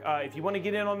 mark. If you wanna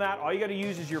get in on that, all you gotta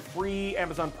use is your free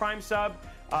Amazon Prime sub.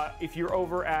 If you're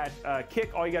over at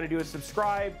Kick, all you gotta do is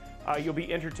subscribe. You'll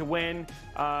be entered to win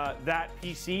that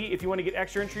PC. If you want to get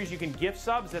extra entries, you can gift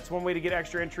subs. That's one way to get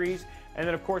extra entries. And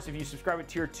then, of course, if you subscribe at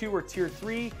Tier 2 or Tier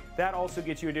 3, that also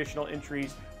gets you additional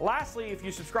entries. Lastly, if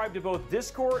you subscribe to both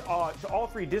Discord, to all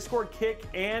three, Discord, Kick,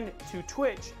 and to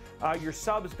Twitch, your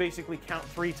subs basically count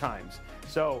 3 times.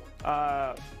 So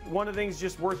one of the things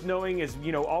just worth knowing is,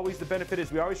 you know, always the benefit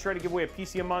is we always try to give away a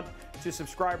PC a month to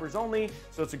subscribers only.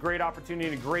 So it's a great opportunity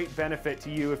and a great benefit to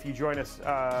you if you join us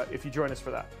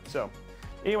for that. So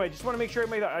anyway, just want to make sure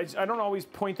I don't always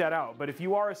point that out, but if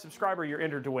you are a subscriber, you're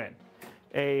entered to win.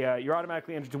 You're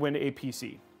automatically entered to win a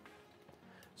PC.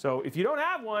 So if you don't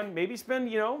have one, maybe spend,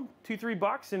 you know,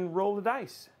 $2-3 and roll the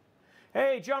dice.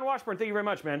 Hey, John Washburn, thank you very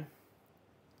much, man.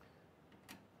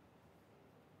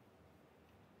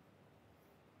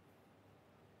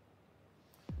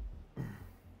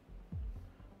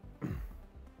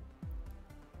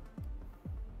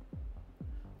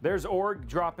 There's Org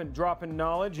dropping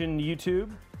knowledge in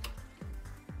YouTube.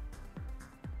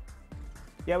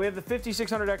 Yeah, we have the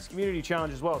 5600X community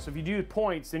challenge as well. So if you do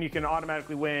points, then you can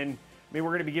automatically win. I mean,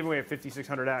 we're going to be giving away a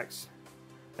 5600X.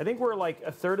 I think we're like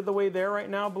a third of the way there right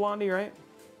now, Blondie, right?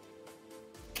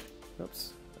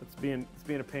 Oops, it's being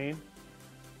a pain.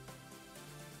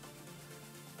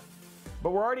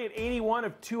 But we're already at 81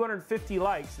 of 250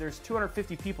 likes. There's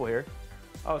 250 people here.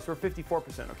 Oh, so we're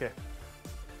 54%, okay.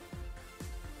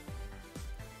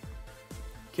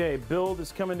 Okay, build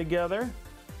is coming together.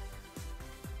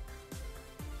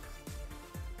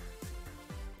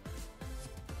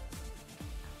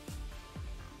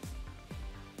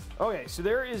 Okay, so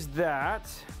there is that.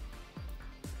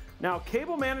 Now,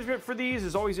 cable management for these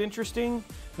is always interesting.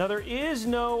 Now, there is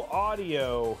no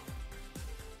audio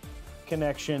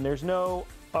connection. There's no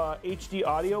HD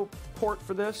audio port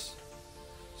for this.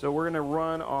 So we're gonna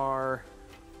run our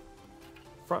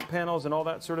front panels and all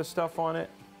that sort of stuff on it.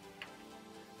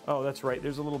 Oh, that's right,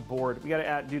 there's a little board. We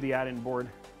gotta do the add-in board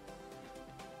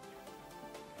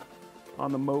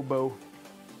on the Mobo.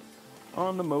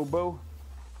 On the Mobo.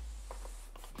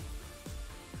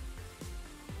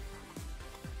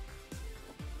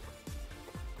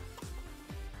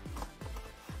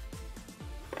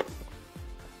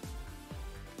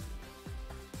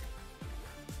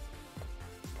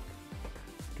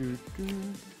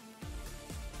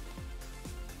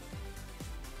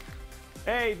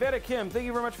 Hey, Veta Kim, thank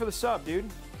you very much for the sub, dude.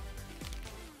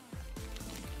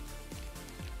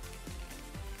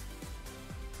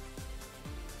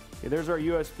 Okay, there's our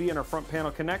USB and our front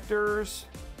panel connectors.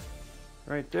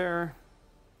 Right there.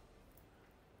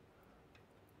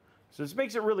 So this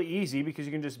makes it really easy because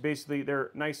you can just basically,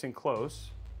 they're nice and close.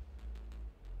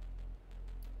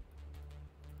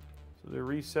 So the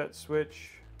reset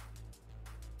switch.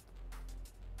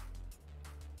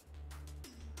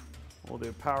 We'll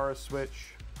do power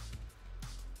switch.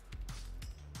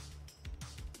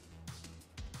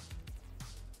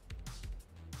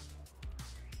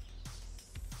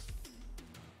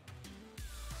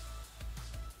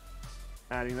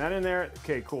 Adding that in there.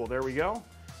 Okay, cool. There we go.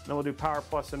 Then we'll do power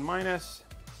plus and minus.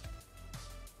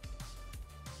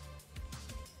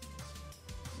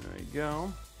 There you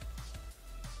go.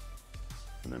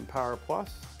 And then power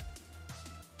plus.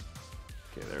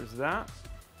 Okay, there's that.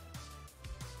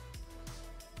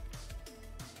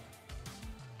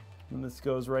 And this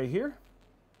goes right here.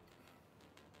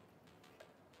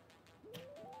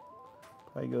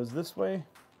 Probably goes this way.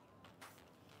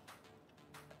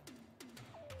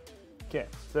 Okay,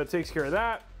 so that takes care of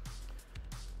that.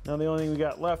 Now the only thing we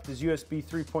got left is USB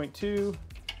 3.2.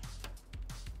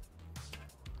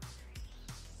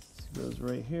 This goes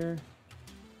right here.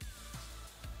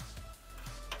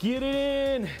 Get it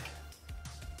in!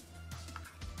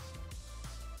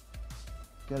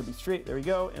 Gotta be straight, there we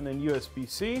go. And then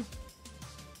USB-C.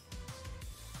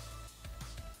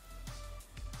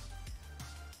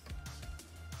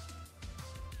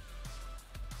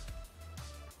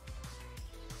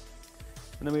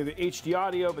 And then we have HD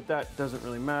audio, but that doesn't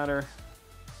really matter.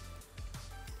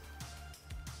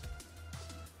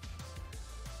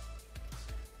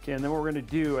 Okay, and then what we're gonna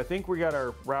do, I think we got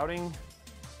our routing.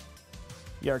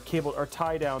 Yeah, our cable, our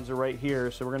tie downs are right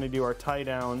here. So we're gonna do our tie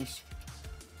downs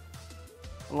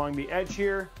along the edge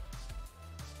here.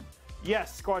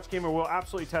 Yes, Squatch Gamer will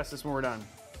absolutely test this when we're done.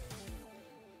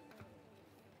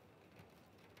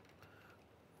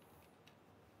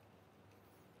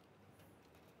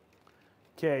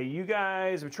 Okay, you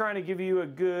guys, I'm trying to give you a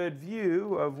good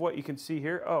view of what you can see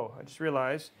here. Oh, I just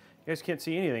realized you guys can't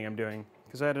see anything I'm doing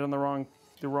because I had it on the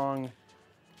wrong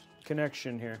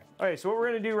connection here. Okay, so what we're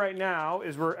gonna do right now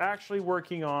is we're actually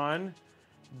working on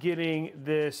getting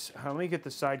this, let me get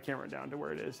the side camera down to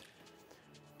where it is.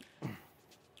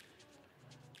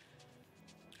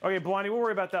 Okay, Blondie, we'll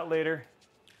worry about that later.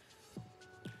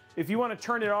 If you want to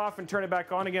turn it off and turn it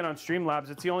back on again on Streamlabs,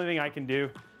 it's the only thing I can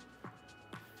do.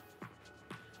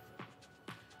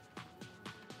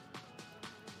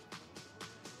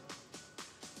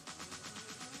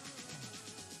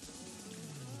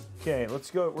 Okay, let's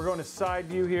go. We're going to side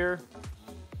view here.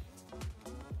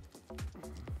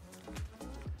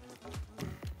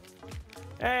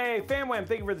 Hey, FamWham,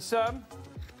 thank you for the sub.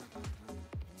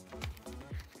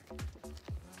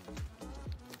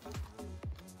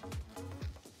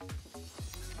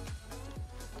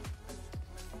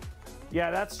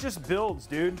 Yeah, that's just builds,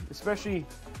 dude. Especially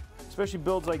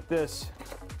builds like this.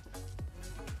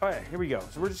 All right, here we go.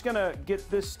 So we're just gonna get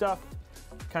this stuff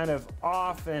kind of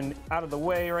off and out of the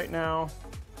way right now.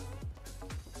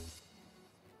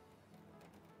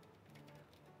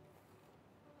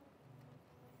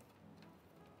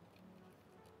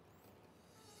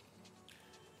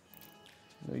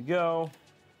 There you go.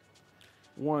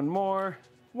 One more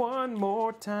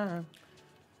time.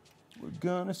 We're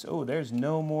gonna, oh, there's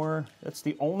no more. That's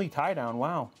the only tie down,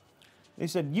 wow. They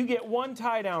said, you get one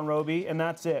tie down, Robey, and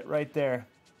that's it right there.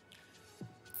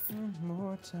 One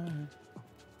more time.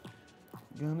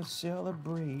 Gonna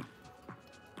celebrate.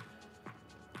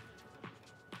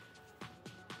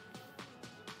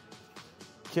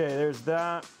 Okay, there's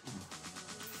that.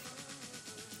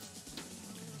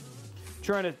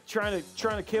 Trying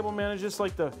to cable manage this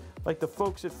like the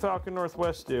folks at Falcon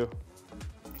Northwest do.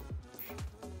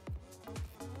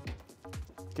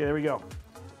 Okay, there we go.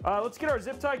 Let's get our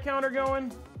zip tie counter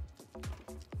going.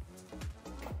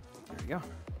 There we go.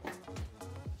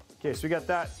 Okay, so we got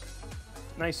that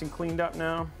nice and cleaned up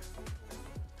now.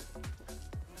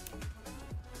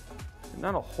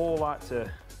 Not a whole lot to.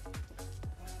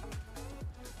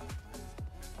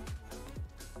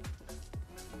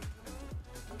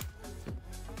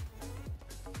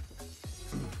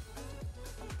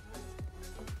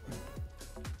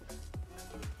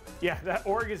 Yeah, that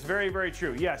org is very, very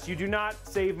true. Yes, you do not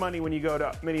save money when you go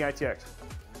to Mini ITX.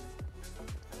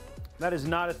 That is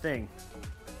not a thing.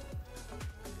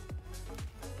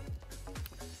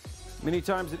 Many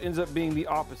times it ends up being the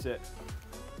opposite.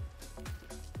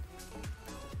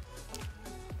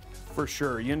 For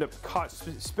sure, you end up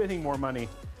spending more money.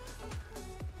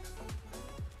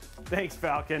 Thanks,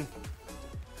 Falcon.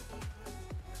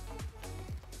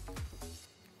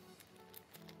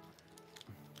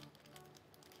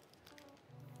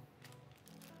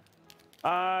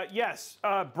 Yes,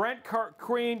 Brent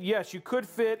Queen, yes, you could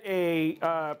fit a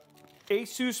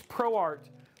Asus ProArt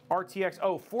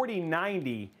RTX,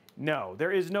 4090. No,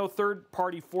 there is no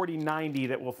third-party 4090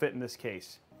 that will fit in this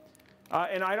case.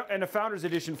 And a Founders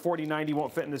Edition 4090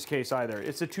 won't fit in this case either.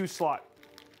 It's a 2-slot.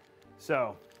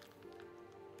 So,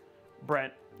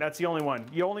 Brent, that's the only one.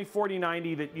 The only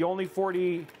 4090 that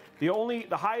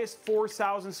the highest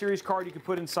 4000 series card you could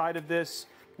put inside of this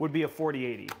would be a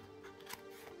 4080.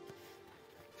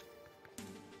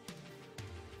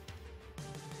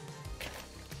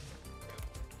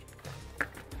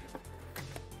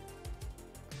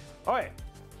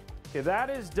 Okay, that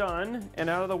is done and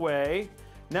out of the way.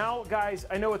 Now, guys,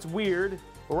 I know it's weird,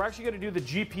 but we're actually going to do the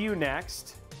GPU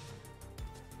next.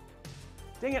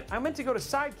 Dang it, I meant to go to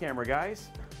side camera, guys.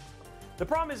 The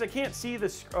problem is I can't see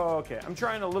this. Oh, okay, I'm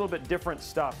trying a little bit different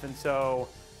stuff, and so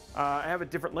I have a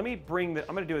different. Let me bring the.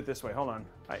 I'm going to do it this way. Hold on.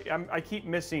 I keep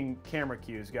missing camera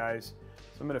cues, guys.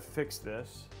 So I'm going to fix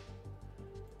this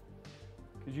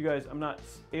because you guys, I'm not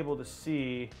able to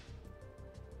see.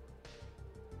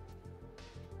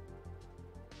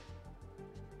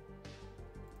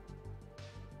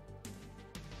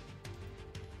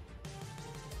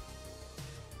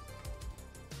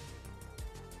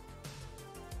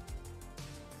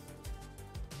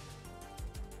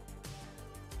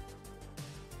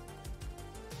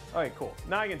 All right, cool.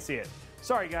 Now I can see it.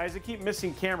 Sorry, guys, I keep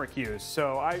missing camera cues,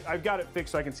 so I've got it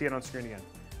fixed so I can see it on screen again.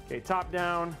 Okay, top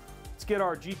down. Let's get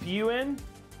our GPU in.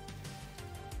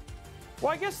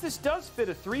 Well, I guess this does fit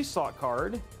a 3-slot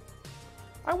card.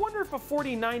 I wonder if a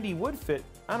 4090 would fit.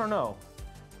 I don't know.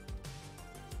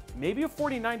 Maybe a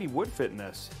 4090 would fit in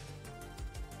this.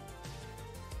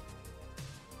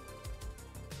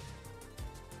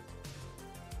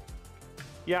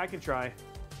 Yeah, I can try.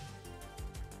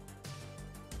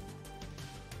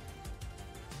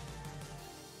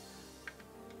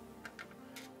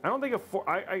 I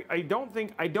don't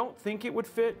think I don't think it would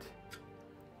fit.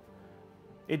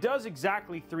 It does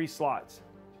exactly 3 slots.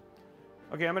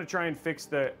 Okay, I'm gonna try and fix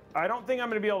the. I don't think I'm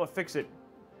gonna be able to fix it,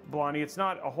 Blondie. It's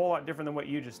not a whole lot different than what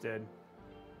you just did.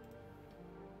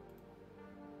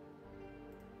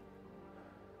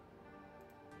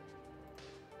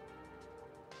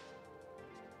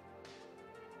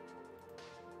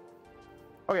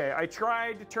 Okay, I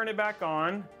tried to turn it back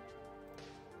on.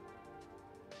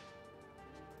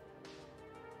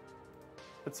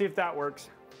 Let's see if that works.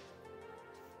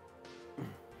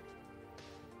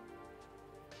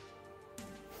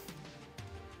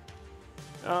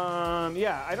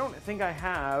 Yeah, I don't think I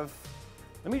have.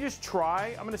 Let me just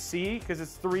try. I'm gonna see because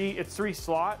it's 3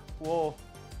 slot. We'll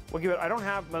give it. I don't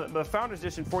have the Founders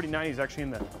Edition 4090 is actually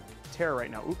in the tear right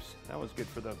now. Oops, that was good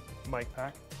for the mic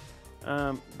pack.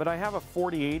 But I have a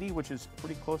 4080, which is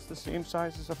pretty close to the same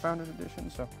size as a Founders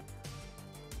Edition. So.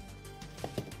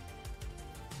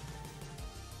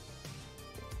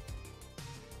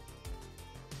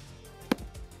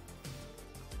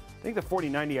 I think the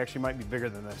 4090 actually might be bigger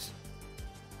than this.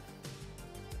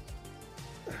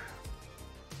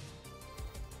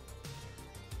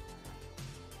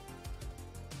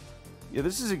 Yeah,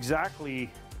 this is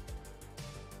exactly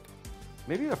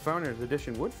Maybe a Founders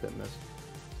Edition would fit in this.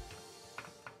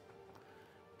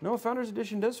 No, a Founders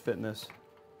Edition does fit in this.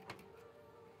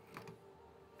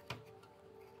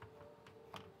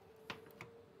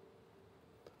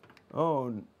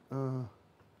 Oh,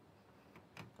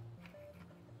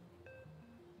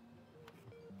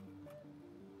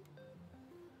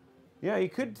 yeah, you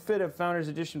could fit a Founders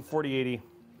Edition 4080.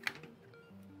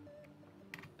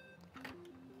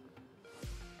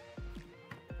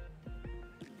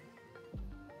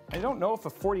 I don't know if a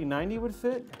 4090 would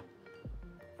fit.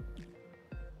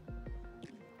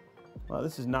 Well,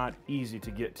 this is not easy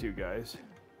to get to, guys.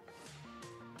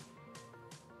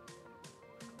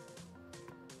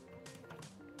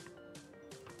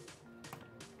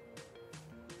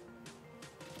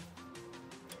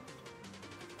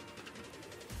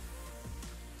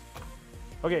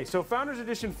 Okay, so Founders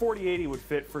Edition 4080 would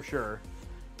fit for sure,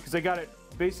 because I got it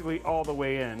basically all the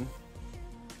way in.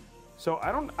 So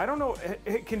I don't know.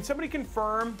 Can somebody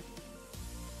confirm?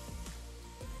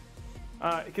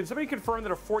 Can somebody confirm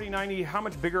that a 4090, how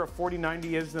much bigger a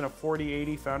 4090 is than a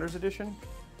 4080 Founders Edition?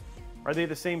 Are they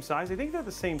the same size? I think they're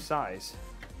the same size.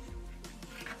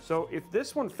 So if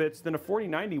this one fits, then a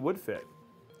 4090 would fit.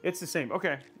 It's the same.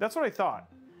 Okay, that's what I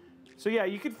thought. So yeah,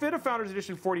 you could fit a Founders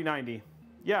Edition 4090.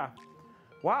 Yeah.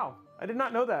 Wow, I did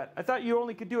not know that. I thought you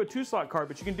only could do a 2-slot card,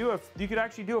 but you could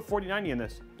actually do a 4090 in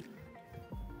this.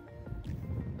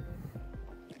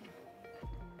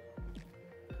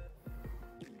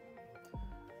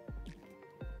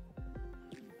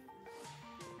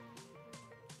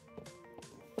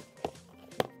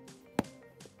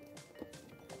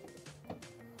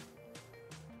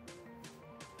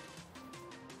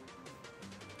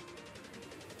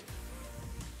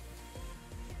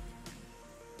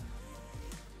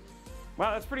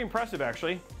 Wow, that's pretty impressive,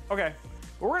 actually. Okay,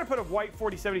 well, we're gonna put a white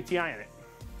 4070 Ti in it.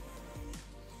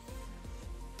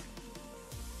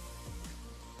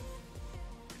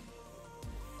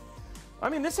 I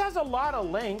mean, this has a lot of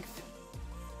length.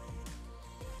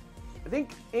 I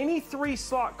think any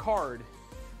 3-slot card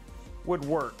would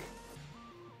work.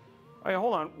 Okay,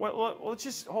 hold on. Let's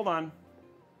just hold on.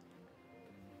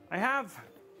 I have.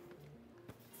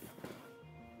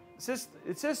 It says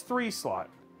 3-slot,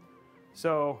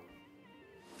 so.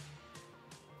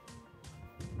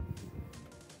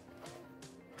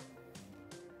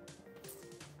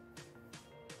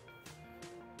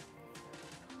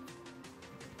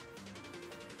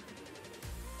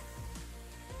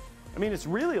 I mean, it's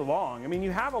really long. I mean, you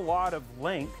have a lot of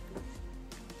length.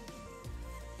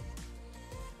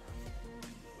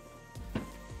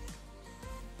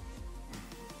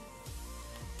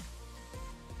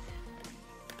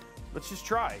 Let's just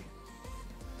try.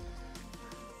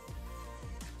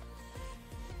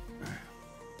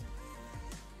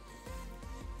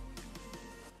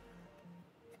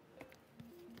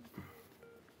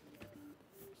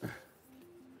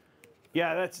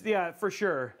 Yeah, for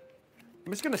sure.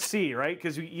 I'm just gonna see, right?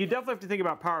 Because you definitely have to think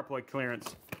about power plug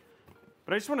clearance.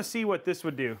 But I just want to see what this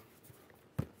would do.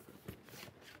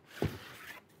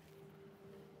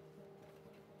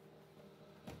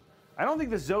 I don't think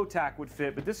the Zotac would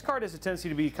fit, but this card has a tendency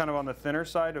to be kind of on the thinner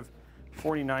side of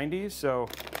 4090s, so.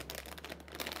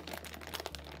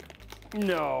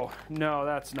 No,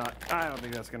 that's not. I don't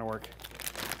think that's gonna work.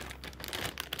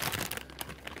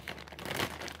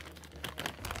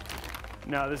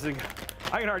 No, this is.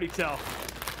 I can already tell.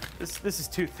 This is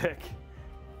too thick.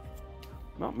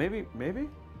 Well, maybe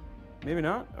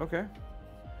not. Okay.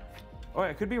 Oh,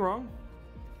 I could be wrong.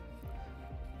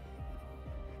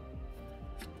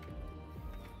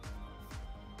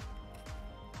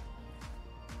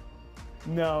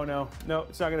 No,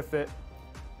 it's not gonna fit.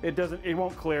 It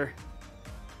won't clear.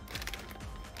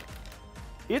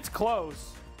 It's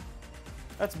close.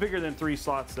 That's bigger than 3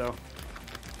 slots though.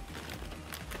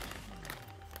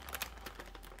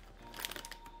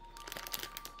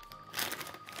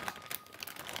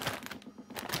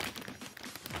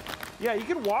 Yeah, you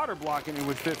could water block it and it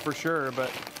would fit for sure,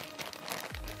 but.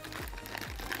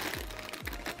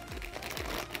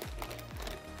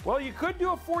 Well, you could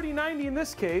do a 4090 in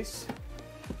this case.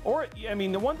 Or, I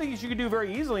mean, the one thing you could do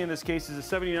very easily in this case is a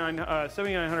 7900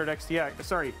 XTX.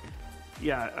 Sorry.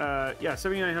 Yeah,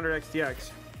 7900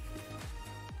 XTX.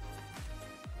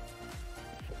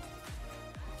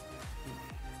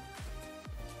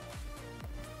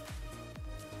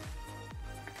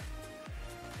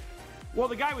 Well,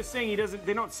 the guy was saying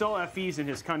they don't sell FEs in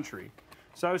his country.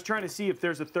 So I was trying to see if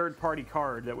there's a third-party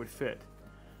card that would fit.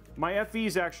 My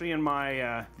FE's actually in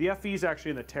my, the FE's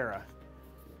actually in the Terra.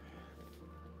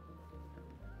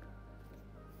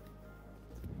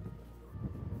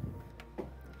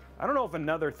 I don't know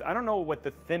if I don't know what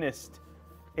the thinnest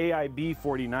AIB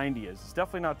 4090 is. It's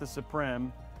definitely not the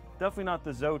Supreme, definitely not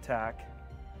the Zotac.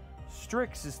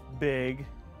 Strix is big.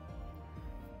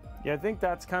 Yeah, I think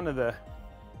that's kind of the...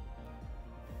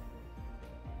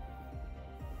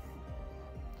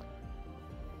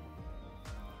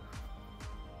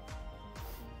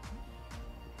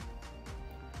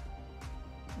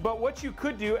 But what you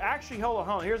could do, actually, hold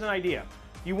on, here's an idea.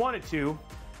 If you wanted to,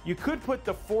 you could put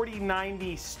the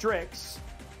 4090 Strix,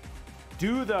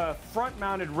 do the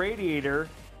front-mounted radiator,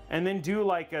 and then do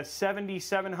like a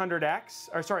 7700X,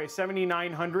 or sorry, a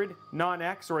 7900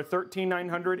 non-X or a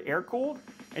 13900 air-cooled,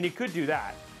 and you could do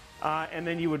that. And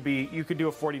then you could do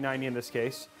a 4090 in this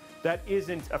case. That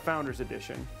isn't a Founders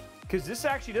Edition. Because this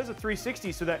actually does a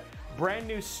 360, so that brand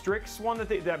new Strix one,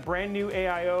 that brand new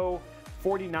AIO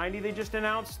 4090 they just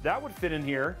announced, that would fit in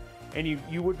here, and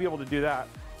you would be able to do that.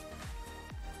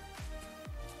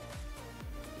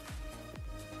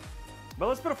 But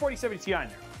let's put a 4070 Ti in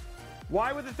there.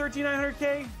 Why with the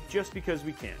 13900K? Just because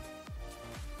we can.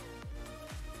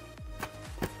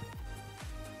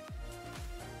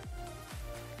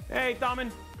 Hey,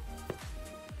 Thaman.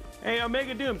 Hey,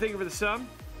 Omega Doom, thank you for the sub.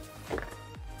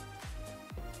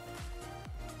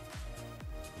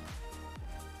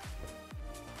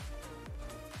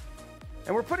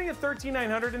 And we're putting a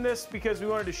 13900 in this because we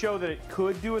wanted to show that it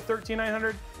could do a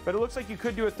 13900, but it looks like you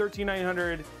could do a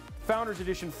 13900 Founders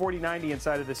Edition 4090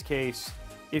 inside of this case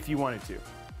if you wanted to.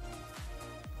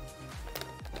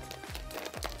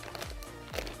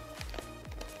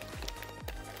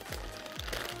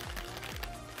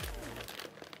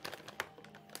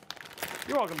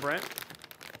 You're welcome, Brent.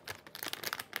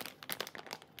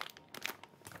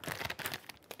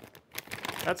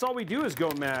 That's all we do is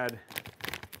go mad.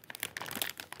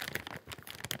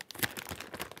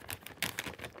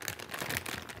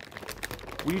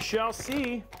 We shall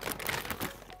see.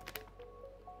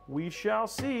 We shall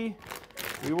see.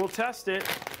 We will test it.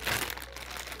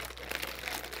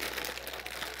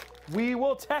 We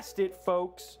will test it,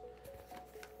 folks.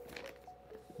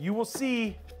 You will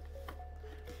see.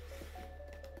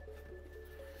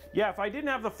 Yeah, if I didn't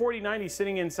have the 4090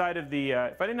 sitting inside of the,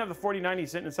 if I didn't have the 4090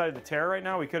 sitting inside of the Terra right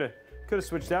now, we could have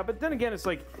switched out. But then again, it's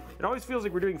like, it always feels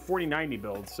like we're doing 4090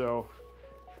 builds, so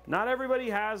not everybody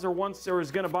has or wants or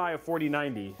is going to buy a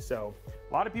 4090. So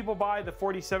a lot of people buy the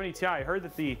 4070 Ti. I heard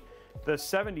that the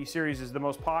 70 series is the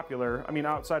most popular. I mean,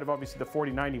 outside of obviously the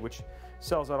 4090, which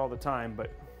sells out all the time.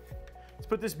 But let's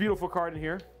put this beautiful card in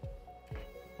here.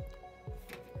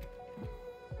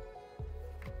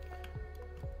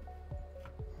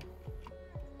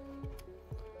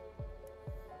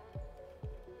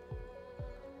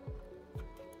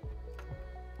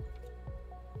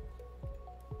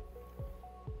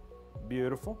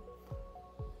 Beautiful.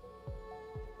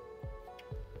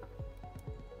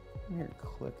 Here,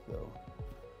 click though.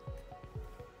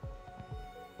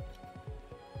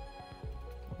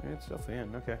 It's still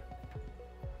in. Okay.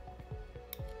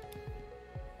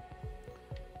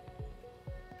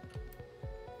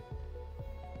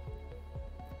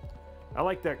 I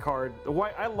like that card. The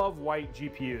white. I love white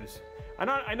GPUs.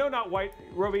 I know not white,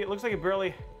 Robey. It looks like it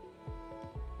barely.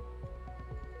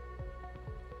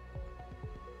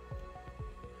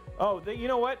 Oh, you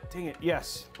know what? Dang it.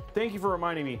 Yes. Thank you for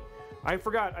reminding me. I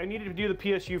forgot. I needed to do the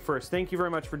PSU first. Thank you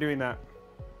very much for doing that.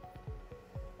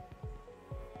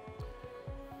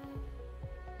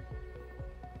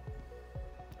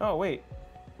 Oh, wait.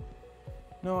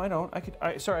 No, I don't.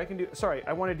 Sorry, I can do... Sorry,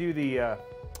 I want to do the...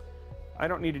 I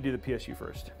don't need to do the PSU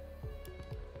first.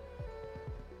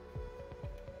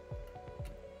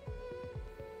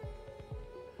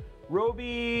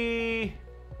 Robey...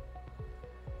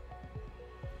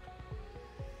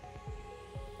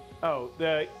 Oh,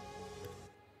 the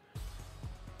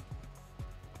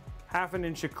half an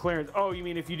inch of clearance. Oh, you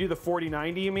mean if you do the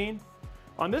 4090, you mean?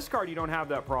 On this card, you don't have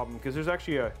that problem because there's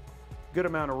actually a good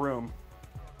amount of room.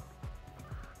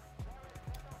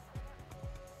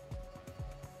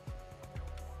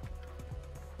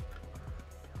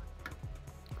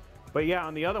 But yeah,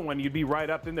 on the other one, you'd be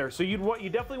right up in there. So you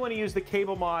definitely want to use the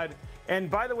cable mod. And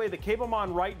by the way, the cable mod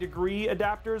right degree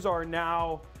adapters are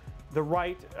now the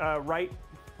right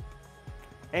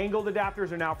angled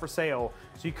adapters are now for sale.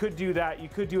 So you could do that. You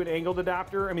could do an angled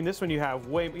adapter. I mean, this one you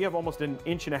have almost an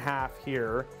inch and a half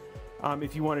here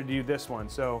if you want to do this one.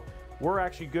 So we're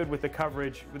actually good with the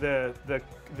coverage,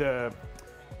 the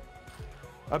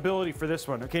ability for this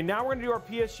one. Okay, now we're gonna do our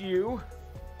PSU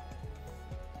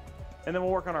and then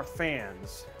we'll work on our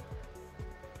fans.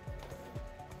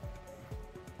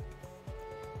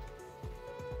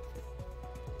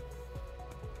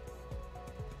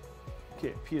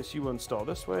 Okay, PSU will install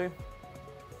this way.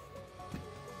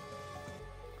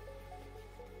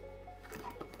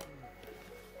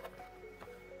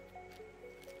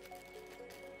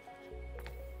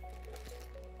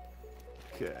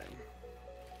 Okay.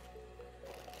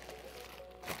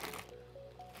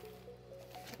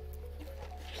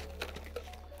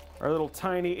 Our little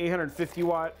tiny 850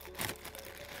 watt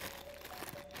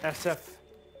SFX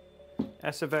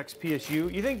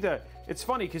PSU. You think that it's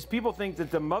funny because people think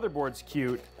that the motherboard's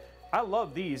cute. I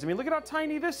love these. I mean, look at how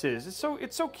tiny this is. It's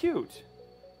so cute.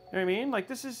 You know what I mean? Like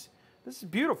this is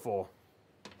beautiful.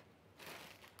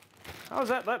 How is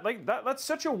that? That's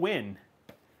such a win.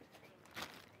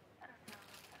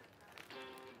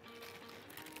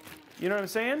 You know what I'm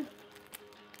saying?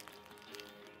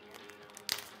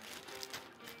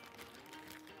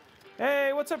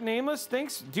 Hey, what's up, Nameless?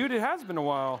 Thanks, dude. It has been a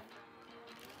while.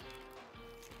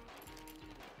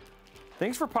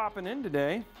 Thanks for popping in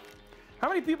today. How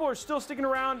many people are still sticking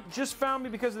around? Just found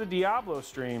me because of the Diablo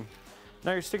stream.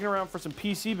 Now you're sticking around for some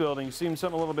PC building, seeing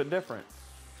something a little bit different.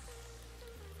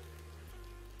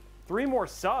 3 more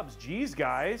subs. Jeez,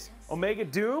 guys. Omega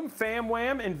Doom, Fam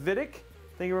Wham, and Vidic.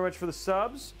 Thank you very much for the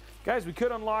subs. Guys, we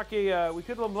could unlock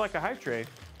a hype tray.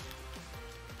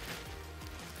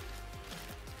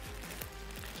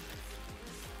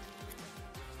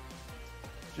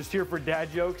 Just here for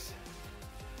dad jokes.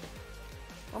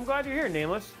 I'm glad you're here,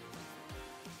 Nameless.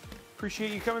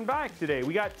 Appreciate you coming back today.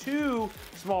 We got 2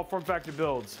 small form factor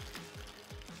builds.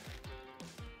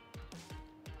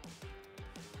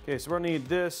 Okay, so we'll need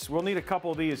this. We'll need a couple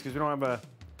of these because we don't have a...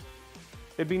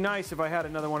 It'd be nice if I had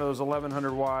another one of those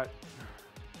 1100 watt.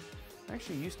 I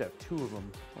actually used to have 2 of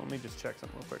them. Let me just check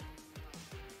something real quick.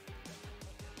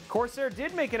 Corsair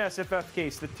did make an SFF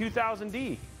case, the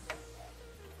 2000D.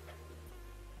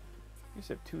 I used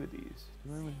to have 2 of these.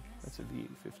 That's a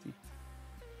V850.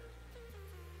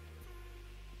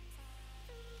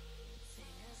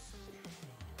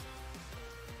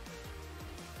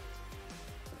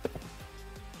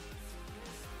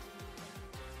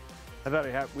 I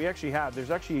thought we actually have.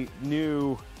 There's actually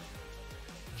new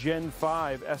Gen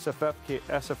 5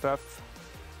 SFF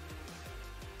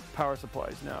power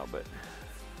supplies now, but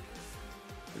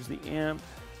there's the amp,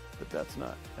 but that's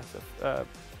not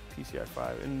PCI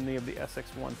 5, and they have the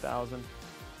SX1000,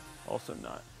 also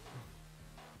not.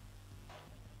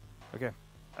 Okay,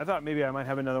 I thought maybe I might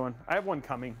have another one. I have one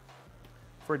coming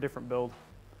for a different build.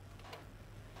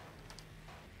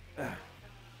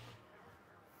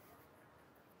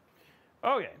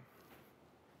 Okay.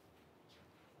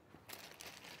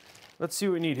 Let's see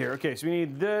what we need here. Okay, so we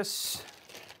need this.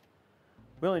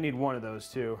 We only need one of those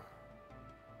too.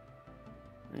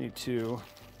 We need 2.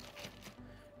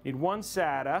 Need 1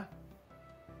 SATA.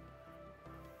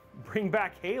 Bring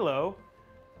back Halo.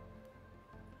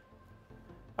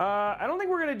 I don't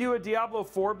think we're gonna do a Diablo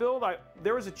 4 build.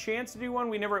 There was a chance to do one.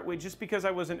 We just because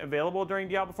I wasn't available during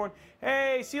Diablo 4.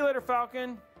 Hey, see you later,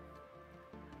 Falcon.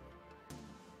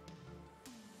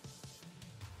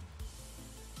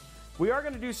 We are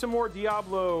going to do some more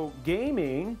Diablo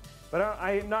gaming, but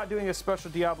I am not doing a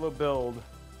special Diablo build.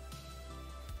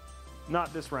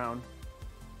 Not this round.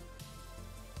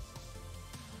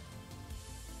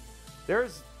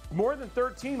 There's more than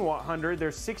 1300.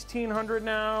 There's 1600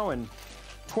 now and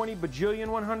 20 bajillion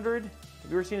 100. Have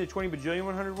you ever seen the 20 bajillion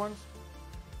 100 ones?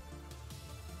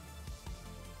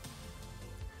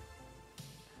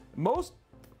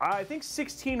 I think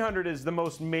 1600 is the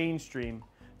most mainstream.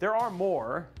 There are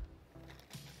more.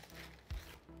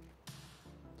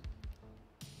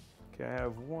 Okay, I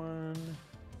have one.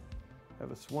 I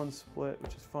have a 1 split,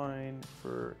 which is fine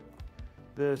for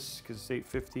this because it's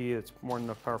 850. It's more than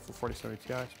enough power for 4070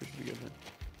 Ti, so we should be good then.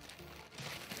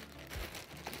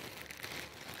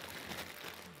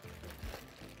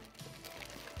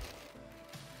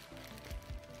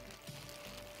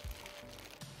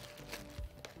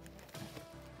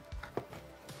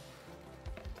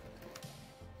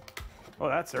 Oh,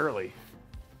 that's early.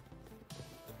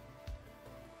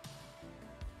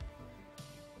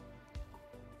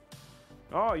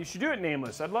 Oh, you should do it,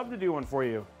 Nameless. I'd love to do one for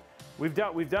you. We've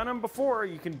done them before.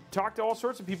 You can talk to all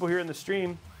sorts of people here in the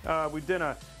stream. We did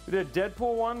a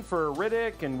Deadpool one for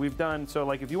Riddick, and we've done so.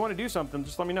 Like, if you want to do something,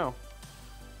 just let me know.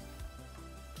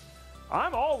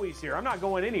 I'm always here. I'm not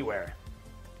going anywhere.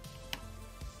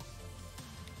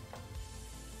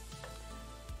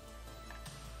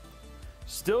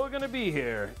 Still gonna be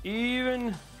here.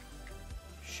 Even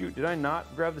shoot, did I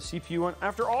not grab the CPU one?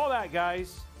 After all that,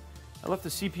 guys. I left the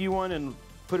CPU one and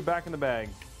put it back in the bag.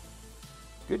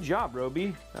 Good job,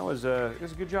 Robey. That was a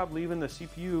good job leaving the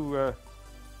CPU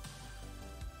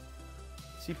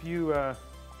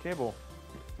cable,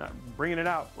 not bringing it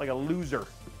out like a loser.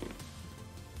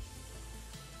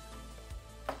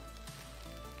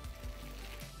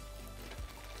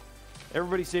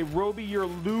 Everybody say, Robey, you're a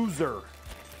loser.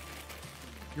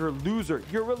 You're a loser.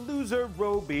 You're a loser,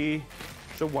 Robey.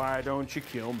 So why don't you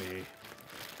kill me?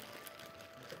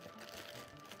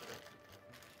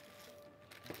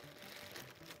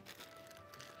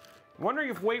 Wondering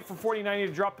if wait for 4090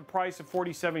 to drop the price of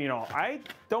 4070 and all. I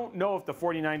don't know if the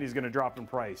 4090 is going to drop in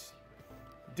price.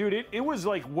 Dude, it was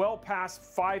like well past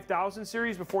 5,000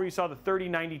 series before you saw the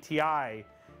 3090 Ti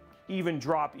even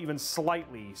drop even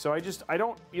slightly. So I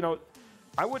don't, you know,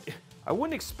 I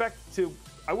wouldn't expect to,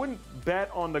 I wouldn't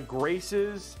bet on the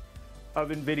graces of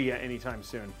NVIDIA anytime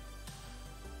soon.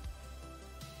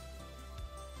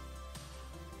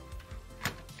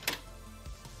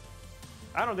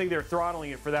 I don't think they're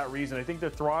throttling it for that reason. I think they're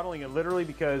throttling it literally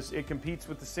because it competes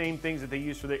with the same things that they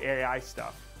use for the AI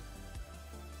stuff.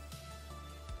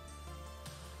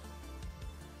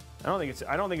 I don't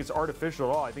think it's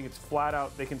artificial at all. I think it's flat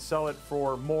out they can sell it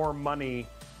for more money,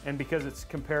 and because it's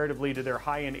comparatively to their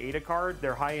high-end Ada card,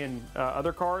 their high-end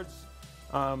other cards,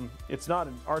 it's not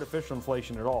an artificial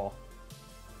inflation at all.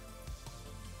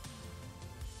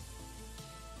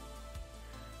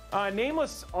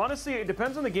 Nameless, honestly, it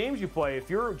depends on the games you play.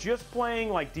 If you're just playing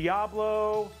like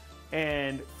Diablo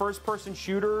and first-person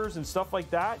shooters and stuff like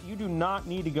that, you do not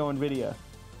need to go NVIDIA.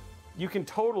 You can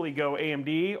totally go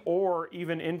AMD or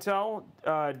even Intel,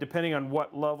 depending on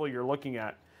what level you're looking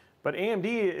at. But AMD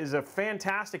is a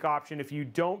fantastic option if you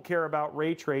don't care about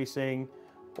ray tracing,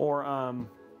 or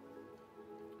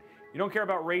you don't care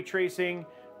about ray tracing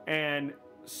and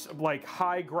like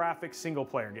high graphics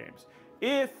single-player games.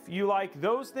 If you like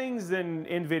those things, then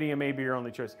NVIDIA may be your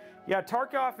only choice. Yeah,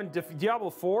 Tarkov and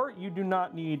Diablo 4, you do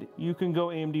not need, you can go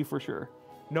AMD for sure.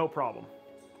 No problem.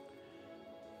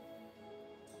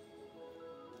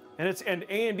 And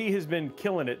AMD has been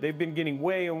killing it. They've been getting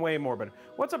way and way more better.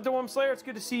 What's up, Dome Slayer? It's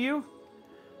good to see you.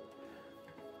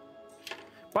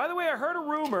 By the way, I heard a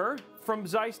rumor from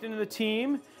Zeist and the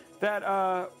team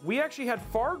that we actually had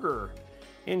Farger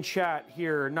in chat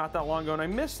here not that long ago, and I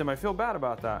missed him. I feel bad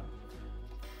about that.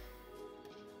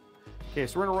 Okay,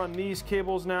 so we're gonna run these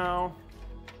cables now.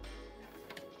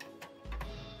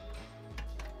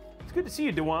 It's good to see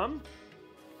you, Dewam.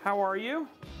 How are you?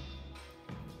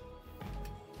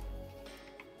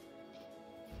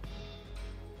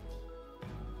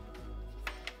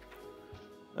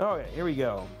 Okay, here we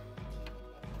go.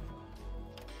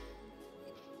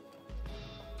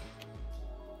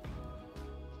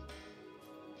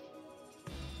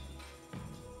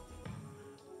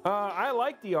 I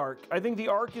like the Arc. I think the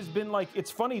Arc has been like,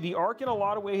 it's funny, the Arc in a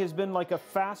lot of ways has been like a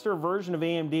faster version of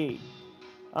AMD.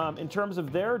 In terms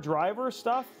of their driver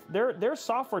stuff, their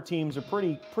software teams are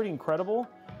pretty incredible.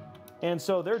 And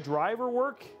so their driver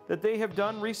work that they have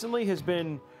done recently has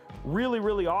been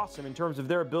really awesome in terms of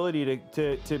their ability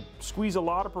to squeeze a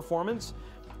lot of performance.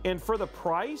 And for the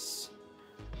price,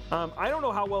 I don't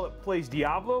know how well it plays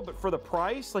Diablo, but for the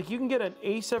price, like you can get an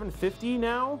A750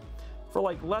 now for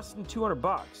like less than 200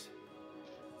 bucks,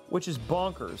 which is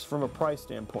bonkers from a price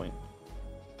standpoint.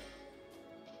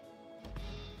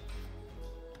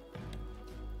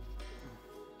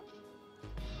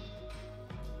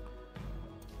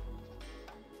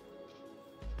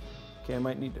 Okay, I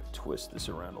might need to twist this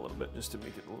around a little bit just to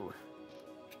make it a little...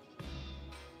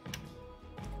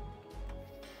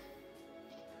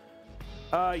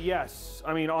 Yes.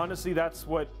 I mean, honestly, that's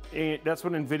what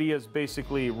NVIDIA is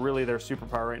basically really their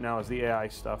superpower right now, is the AI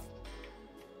stuff.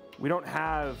 We don't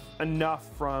have enough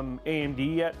from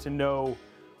AMD yet to know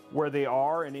where they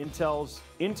are, and Intel's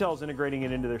integrating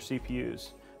it into their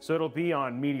CPUs. So it'll be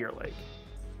on Meteor Lake.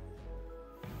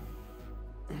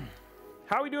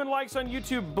 How are we doing likes on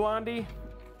YouTube, Blondie?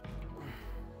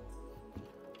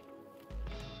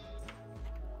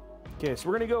 Okay, so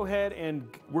we're gonna go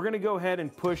ahead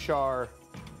and push our...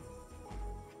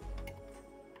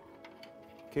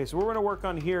 Okay, so what we're gonna work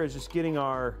on here is just getting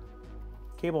our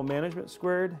cable management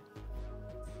squared.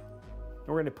 And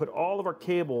we're gonna put all of our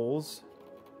cables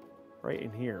right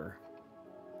in here.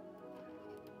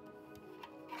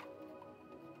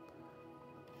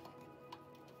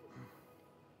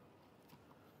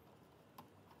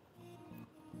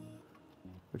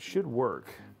 Which should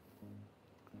work.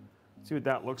 See what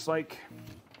that looks like.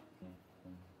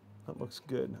 That looks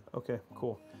good. Okay,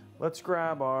 cool. Let's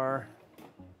grab our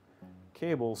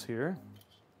cables here.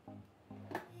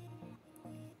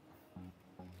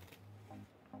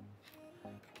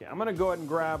 Okay, I'm gonna go ahead and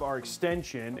grab our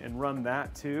extension and run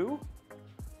that too,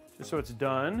 just so it's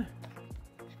done.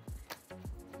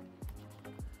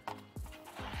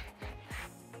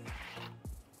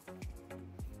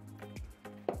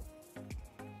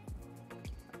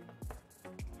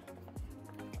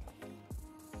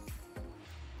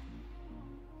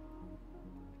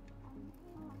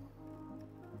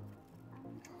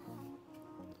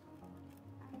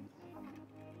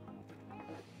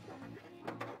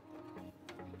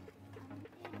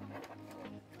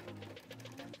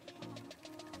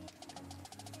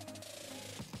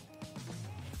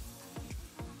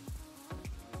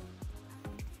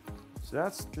 So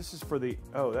this is for the,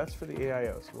 oh, that's for the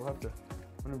AIO. So we'll have to,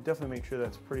 I'm gonna definitely make sure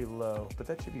that's pretty low, but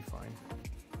that should be fine.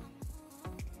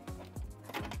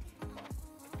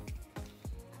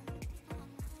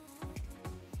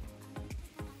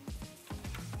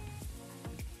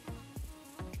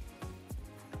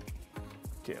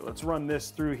 Okay, let's run this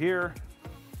through here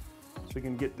so we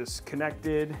can get this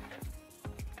connected.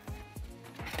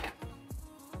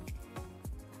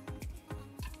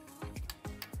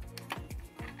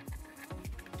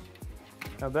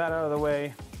 Have that out of the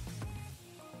way.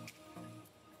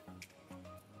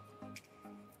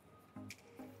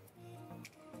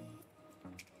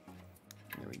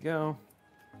 There we go.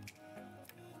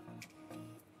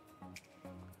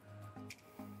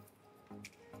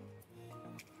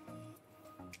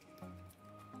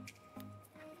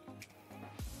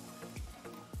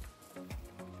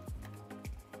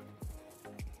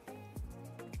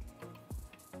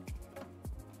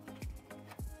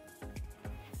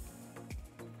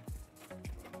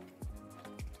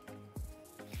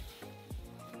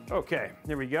 Okay,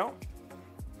 there we go.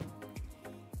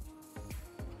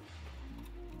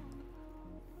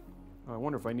 Oh, I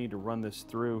wonder if I need to run this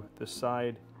through the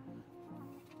side.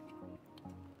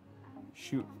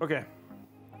 Shoot, okay.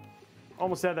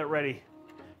 Almost had that ready.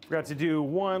 Forgot to do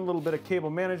one little bit of cable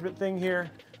management thing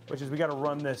here, which is we gotta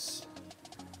run this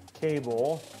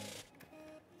cable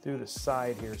through the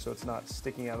side here so it's not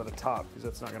sticking out of the top, because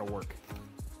that's not gonna work.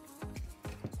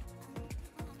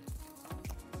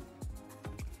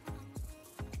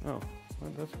 Oh,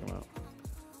 where did this come out?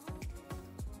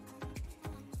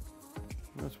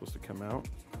 That's supposed to come out.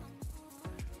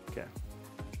 Okay.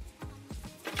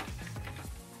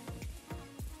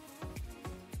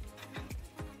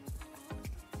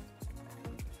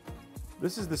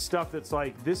 This is the stuff that's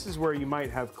like, this is where you might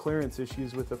have clearance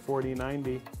issues with the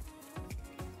 4090.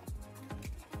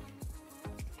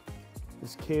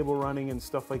 This cable running and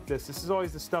stuff like this. This is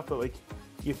always the stuff that like,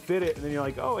 you fit it and then you're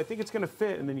like, oh, I think it's gonna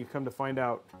fit, and then you come to find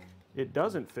out it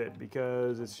doesn't fit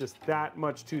because it's just that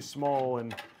much too small,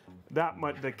 and that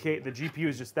much, the GPU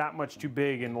is just that much too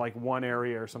big in like one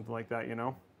area or something like that, you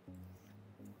know?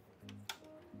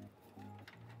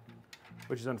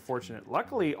 Which is unfortunate.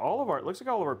 Luckily, all of our, it looks like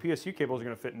all of our PSU cables are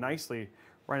gonna fit nicely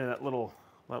right in that little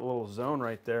zone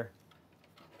right there.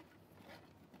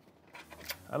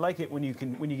 I like it when you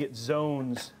get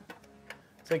zones.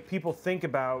 It's like people think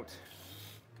about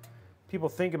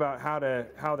how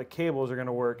the cables are going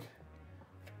to work.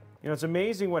 You know, it's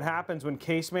amazing what happens when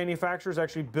case manufacturers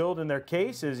actually build in their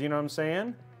cases, you know what I'm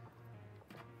saying?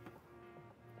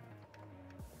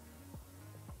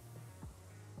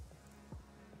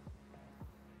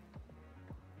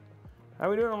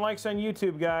 How we doing on likes on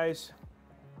YouTube, guys?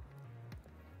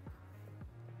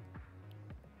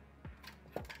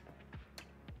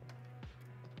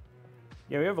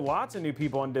 Yeah, we have lots of new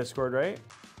people on Discord, right?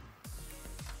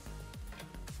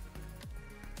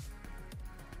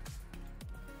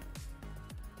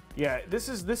 Yeah, this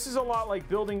is a lot like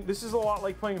building, this is a lot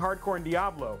like playing hardcore in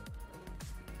Diablo.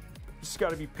 Just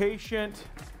gotta be patient.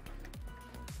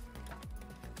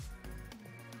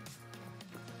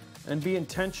 And be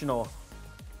intentional.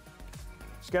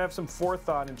 Just gotta have some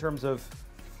forethought in terms of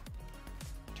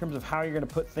how you're gonna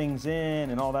put things in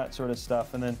and all that sort of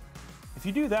stuff. And then if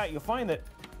you do that, you'll find that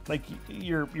like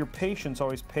your patience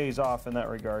always pays off in that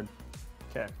regard.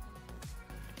 Okay.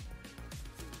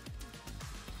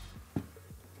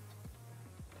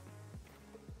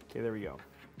 Okay, there we go.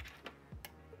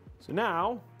 So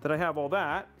now that I have all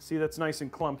that, see that's nice and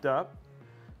clumped up.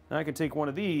 Now I can take one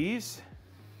of these.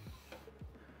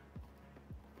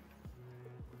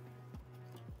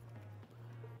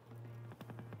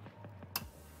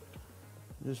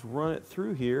 Just run it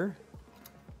through here.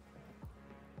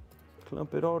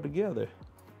 Clump it all together.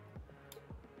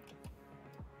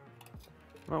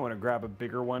 I want to grab a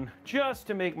bigger one just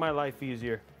to make my life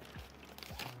easier.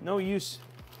 No use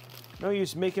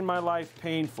making my life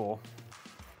painful.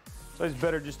 It's always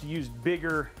better just to use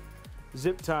bigger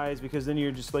zip ties, because then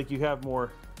you're just like, you have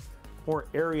more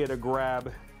area to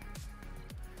grab.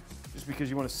 Just because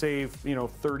you want to save, you know,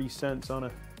 30 cents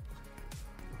on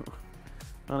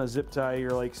a zip tie,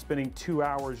 you're like spending 2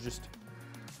 hours just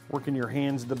working your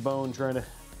hands to the bone trying to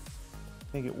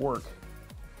make it work.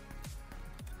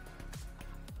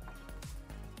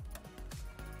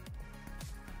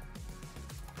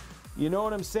 You know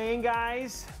what I'm saying,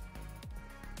 guys?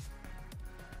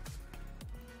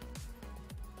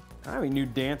 I have any new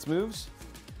dance moves.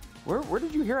 Where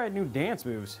did you hear I had new dance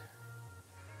moves?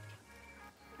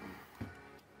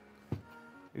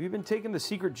 Have you been taking the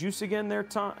secret juice again there,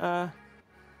 Tom?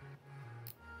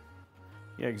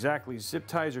 Yeah, exactly. Zip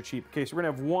ties are cheap. Okay, so we're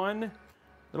gonna have one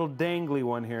little dangly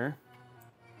one here.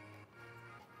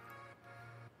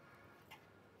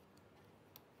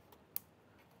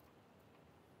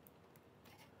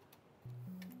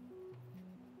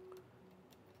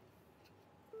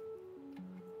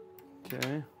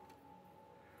 Okay.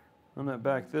 Run that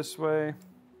back this way.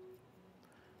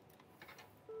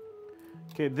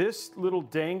 Okay, this little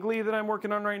dangly that I'm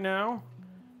working on right now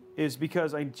is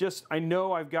because I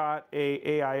know I've got a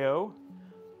AIO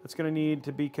that's going to need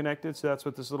to be connected, so that's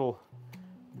what this little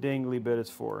dangly bit is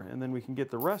for. And then we can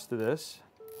get the rest of this.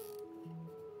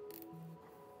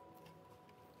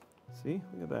 See,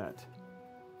 look at that.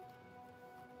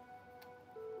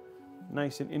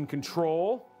 Nice and in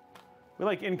control. We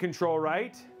like in control,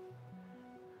 right?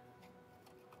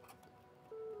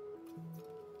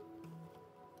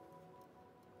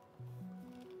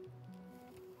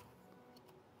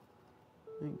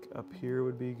 I think up here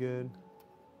would be good.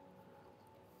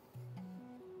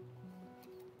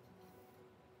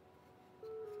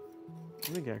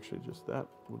 I think actually just that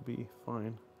would be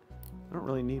fine. I don't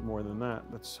really need more than that.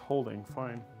 That's holding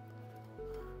fine.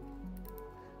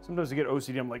 Sometimes I get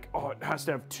OCD, I'm like, oh, it has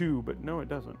to have two, but no, it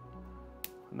doesn't.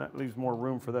 And that leaves more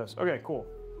room for this. Okay, cool.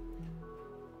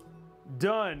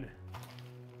 Done.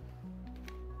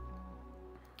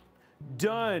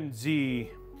 Done,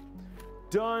 Z.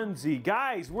 Done, Z.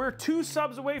 Guys, we're 2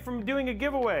 subs away from doing a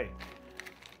giveaway.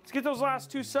 Let's get those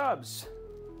last 2 subs.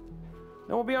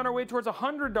 Then we'll be on our way towards a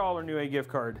 $100 Newegg gift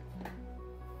card.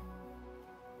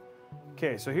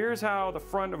 Okay, so here's how the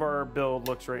front of our build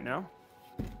looks right now.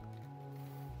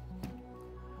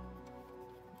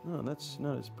 Oh, that's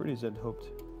not as pretty as I'd hoped.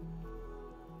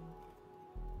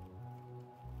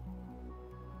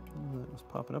 Oh, that was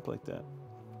popping up like that.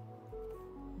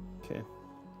 Okay.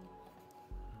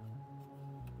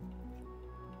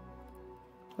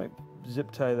 Might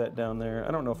zip tie that down there.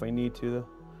 I don't know if I need to though.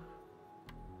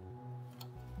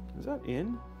 Is that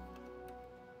in?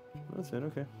 That's in,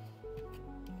 okay.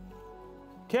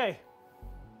 Okay.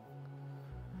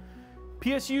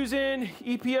 PSU's in,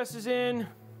 EPS is in.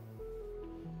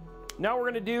 Now what we're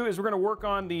gonna do is we're gonna work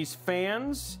on these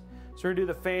fans. So we're gonna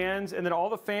do the fans, and then all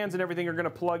the fans and everything are gonna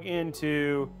plug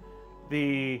into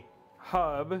the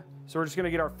hub. So we're just gonna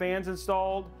get our fans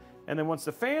installed, and then once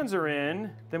the fans are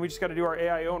in, then we just gotta do our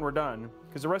AIO and we're done.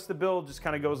 Because the rest of the build just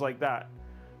kind of goes like that.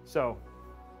 So,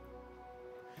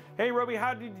 hey Robey,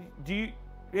 how do you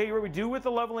do with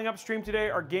the leveling up stream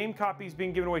today? Are game copies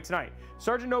being given away tonight?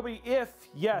 Sergeant Nobody, if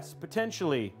yes,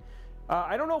 potentially.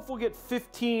 I don't know if we'll get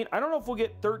 15, I don't know if we'll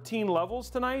get 13 levels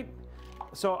tonight.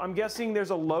 So I'm guessing there's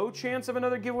a low chance of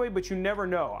another giveaway, but you never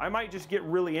know. I might just get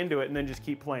really into it and then just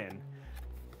keep playing.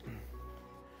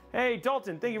 Hey,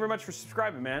 Dalton, thank you very much for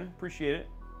subscribing, man. Appreciate it.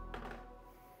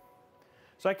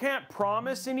 So I can't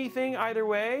promise anything either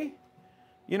way,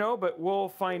 you know, but we'll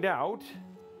find out.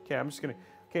 Okay, I'm just gonna,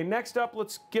 okay, next up,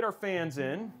 let's get our fans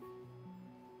in.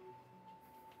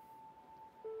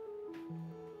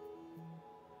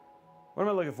 What am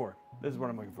I looking for? This is what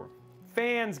I'm looking for.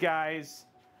 Fans, guys.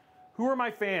 Who are my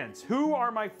fans? Who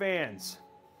are my fans?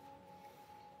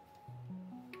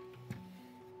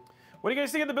 What do you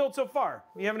guys think of the build so far?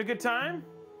 You having a good time?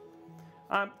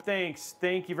 Thanks.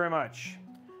 Thank you very much.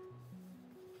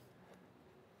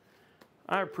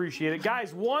 I appreciate it.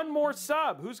 Guys, one more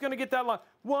sub. Who's going to get that long?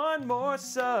 One more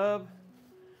sub.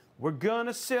 We're going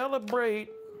to celebrate.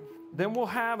 Then we'll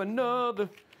have another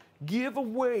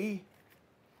giveaway.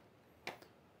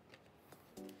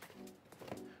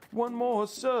 One more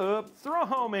sub. Throw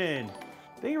home in.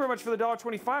 Thank you very much for the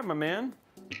 $1.25, my man.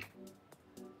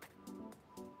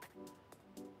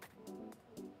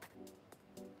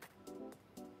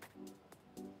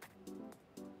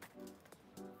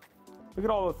 Look at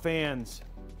all the fans.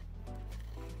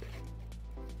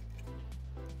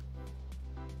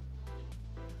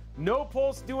 No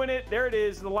Pulse doing it. There it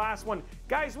is, the last one.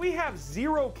 Guys, we have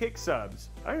 0 Kick subs.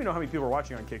 I don't even know how many people are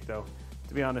watching on Kick, though,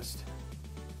 to be honest.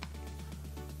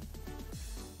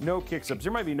 No Kick subs.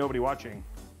 There might be nobody watching.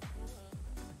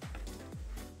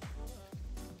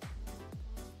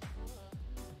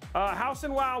 House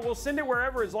and Wow, we'll send it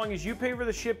wherever as long as you pay for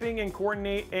the shipping and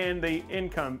coordinate and the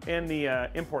income and the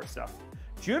import stuff.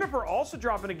 Juniper also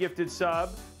dropping a gifted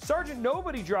sub. Sergeant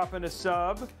Nobody dropping a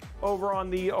sub over on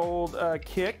the old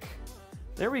Kick.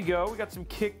 There we go. We got some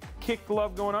Kick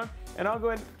love going on. And I'll go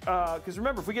ahead, because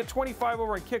remember, if we get 25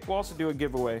 over on Kick, we'll also do a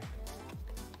giveaway.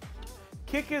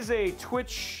 Kick is a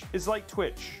Twitch, is like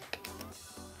Twitch.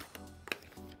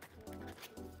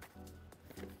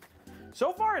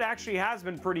 So far, it actually has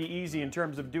been pretty easy in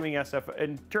terms of doing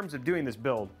in terms of doing this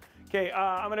build. Okay,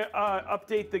 I'm gonna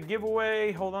update the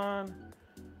giveaway. Hold on.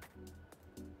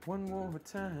 One more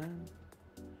time.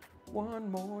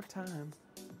 One more time.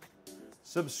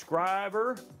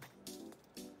 Subscriber.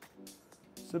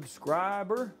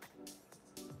 Subscriber.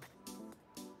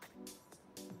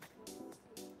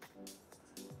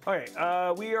 Okay,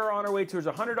 we are on our way towards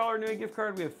a $100 Newegg gift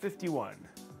card. We have 51.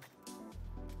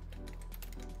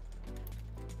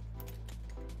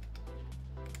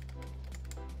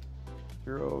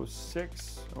 Zero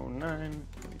 0609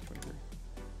 2023.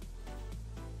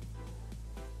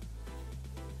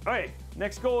 Okay,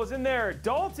 next goal is in there.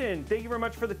 Dalton, thank you very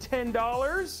much for the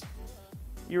 $10.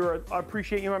 I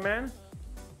appreciate you, my man.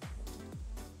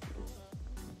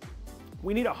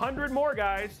 We need 100 more,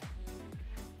 guys.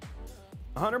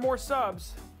 100 more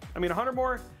subs. I mean, 100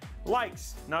 more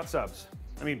likes, not subs.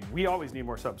 I mean, we always need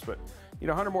more subs, but you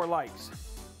know, 100 more likes.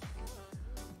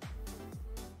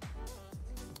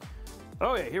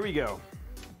 Okay, here we go.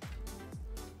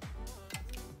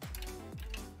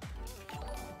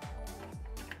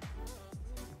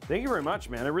 Thank you very much,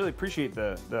 man. I really appreciate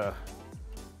the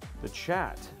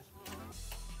chat.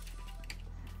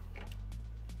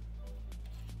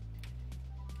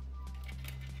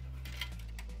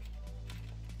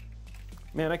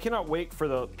 Man, I cannot wait for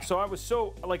the. So I was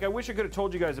so like, I wish I could have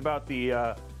told you guys about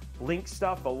the Link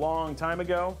stuff a long time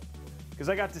ago, because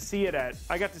I got to see it at.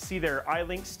 I got to see their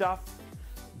iLink stuff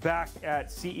back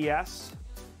at CES.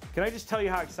 Can I just tell you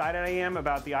how excited I am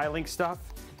about the iLink stuff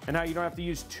and how you don't have to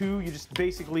use two? You just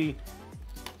basically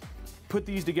put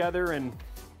these together and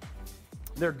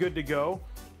they're good to go.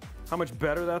 How much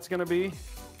better that's going to be?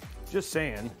 Just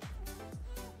saying.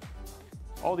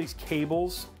 All these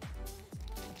cables.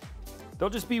 They'll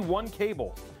just be one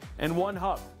cable and one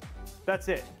hub. That's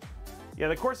it. Yeah,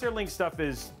 the Corsair Link stuff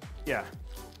is, yeah.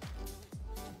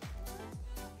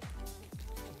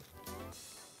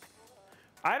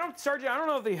 Sergeant, I don't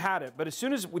know if they had it, but as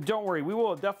soon as, don't worry, we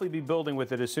will definitely be building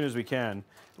with it as soon as we can.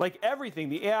 Like everything,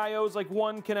 the AIO is like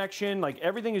one connection, like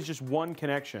everything is just one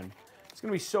connection. It's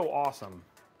gonna be so awesome.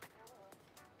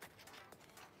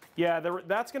 Yeah,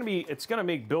 that's gonna be, it's gonna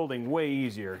make building way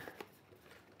easier.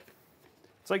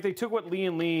 It's like they took what Lee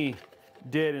and Lee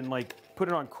did and like put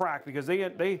it on crack, because they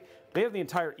have the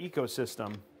entire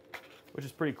ecosystem, which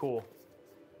is pretty cool.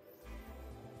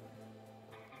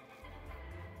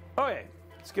 Okay,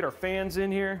 let's get our fans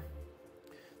in here.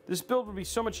 This build would be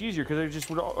so much easier because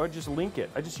I just link it.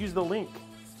 I just use the link.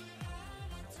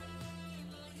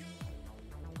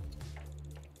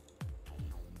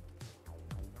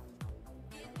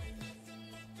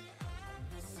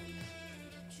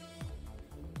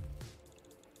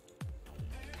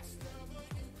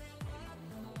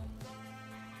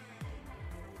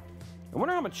 I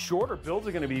wonder how much shorter builds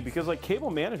are going to be, because like cable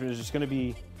management is just going to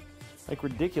be like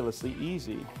ridiculously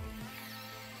easy.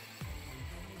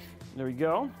 There we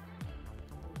go.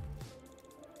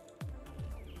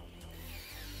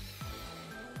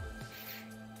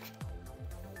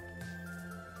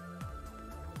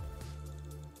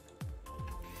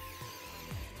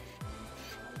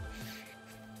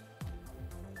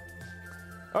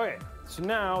 Okay, so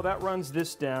now that runs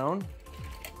this down.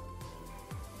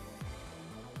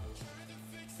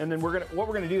 And then what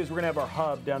we're gonna do is we're gonna have our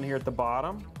hub down here at the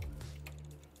bottom.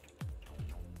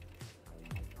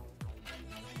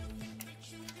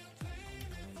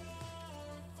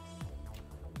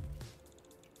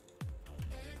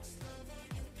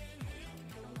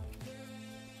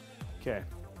 Okay,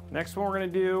 next one we're gonna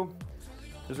do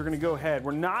is we're gonna go ahead.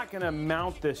 We're not gonna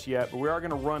mount this yet, but we are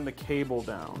gonna run the cable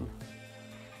down.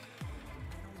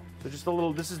 So just a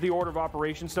little, this is the order of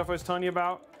operation stuff I was telling you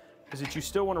about, is that you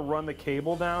still wanna run the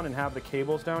cable down and have the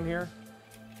cables down here.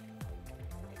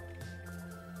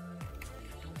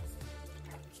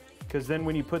 Because then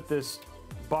when you put this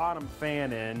bottom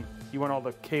fan in, you want all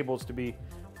the cables to be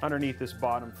underneath this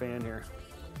bottom fan here.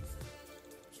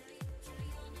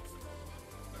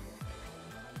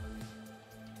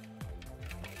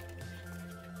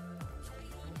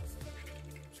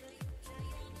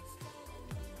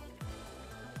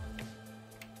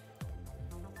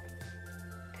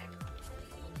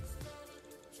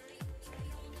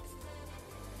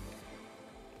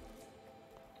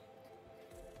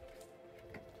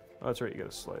 Oh, that's right, you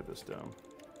gotta slide this down.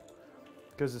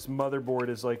 Because this motherboard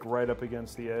is like right up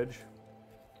against the edge.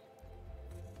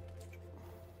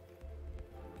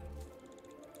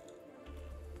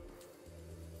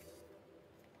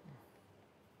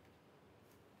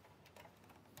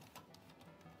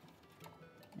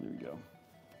 There we go.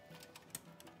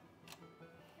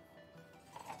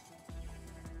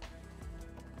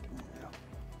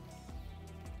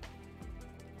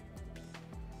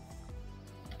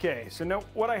 Okay, so now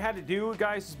what I had to do,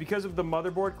 guys, is because of the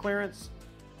motherboard clearance,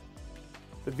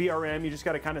 the VRM, you just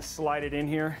got to kind of slide it in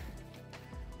here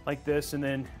like this, and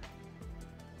then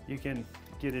you can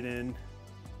get it in.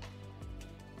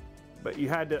 But you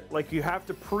have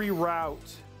to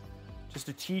pre-route, just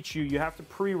to teach you, you have to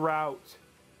pre-route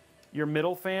your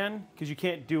middle fan, because you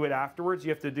can't do it afterwards. You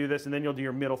have to do this, and then you'll do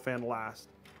your middle fan last.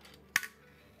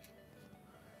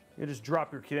 You just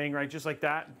drop your thing right just like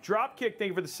that. Drop kick, thank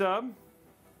you for the sub.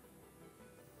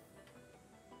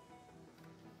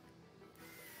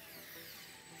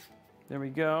 There we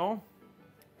go.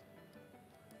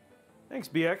 Thanks,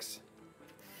 BX.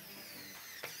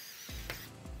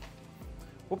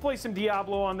 We'll play some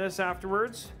Diablo on this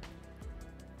afterwards.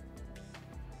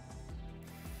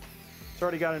 It's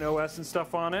already got an OS and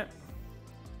stuff on it.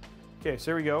 Okay, so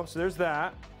there we go. So there's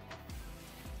that.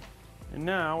 And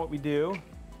now what we do,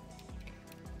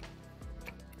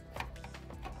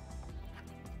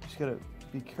 just gotta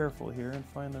be careful here and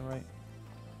find the right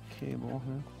cable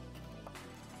here.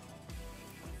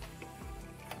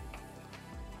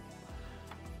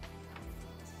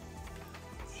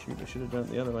 Shoot, I should have done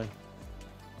it the other way.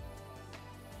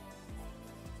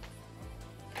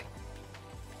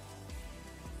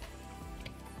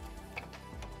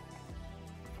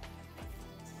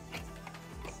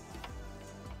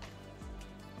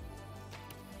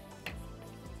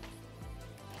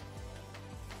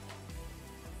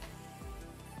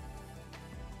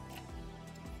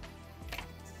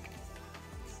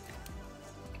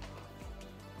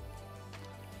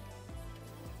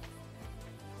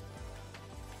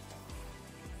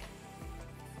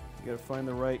 You gotta find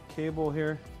the right cable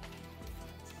here.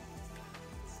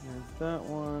 There's that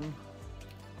one.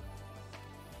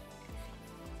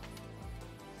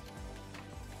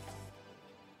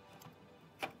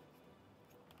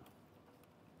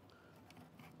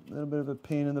 A little bit of a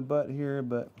pain in the butt here,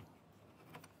 but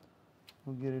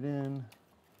we'll get it in.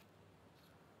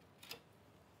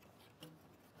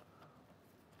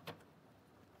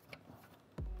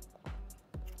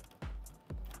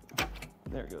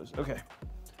 There it goes. Okay.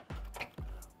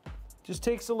 Just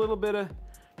takes a little bit of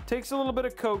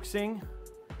coaxing,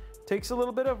 takes a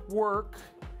little bit of work,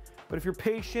 but if you're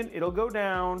patient, it'll go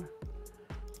down.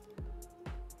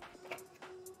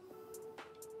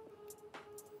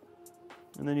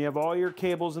 And then you have all your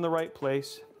cables in the right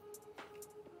place.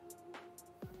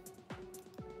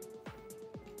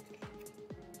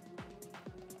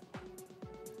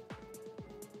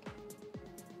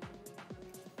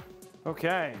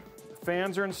 Okay,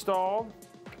 fans are installed.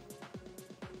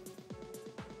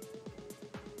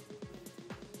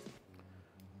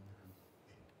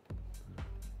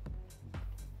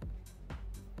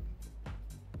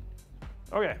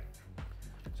 Okay,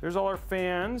 so here's all our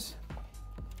fans.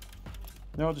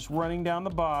 They're all just running down the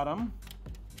bottom.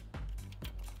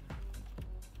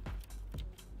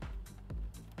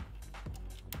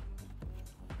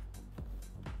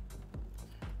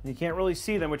 You can't really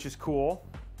see them, which is cool.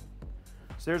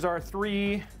 So there's our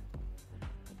 3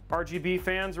 RGB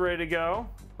fans ready to go,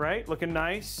 right? Looking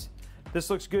nice. This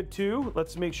looks good too.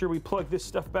 Let's make sure we plug this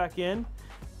stuff back in.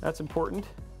 That's important.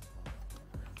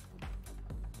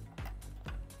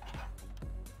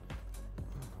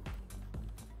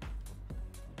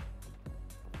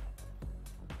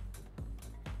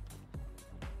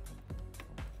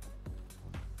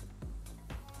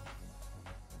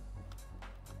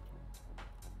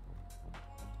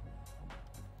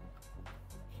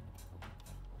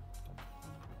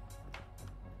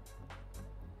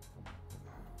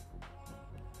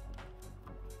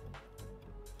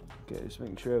 Okay, just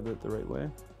making sure I have it the right way.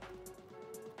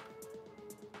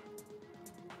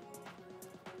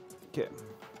 Okay.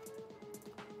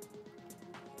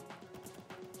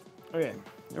 Okay,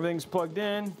 everything's plugged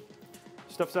in,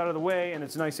 stuff's out of the way, and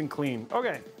it's nice and clean.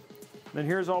 Okay, then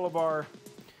here's all of our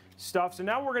stuff. So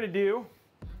now what we're gonna do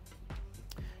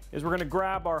is we're gonna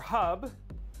grab our hub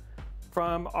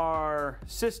from our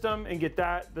system and get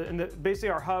that,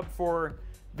 basically our hub for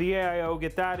the AIO,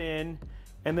 get that in,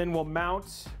 and then we'll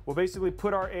basically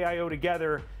put our AIO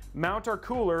together, mount our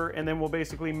cooler, and then we'll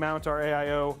basically mount our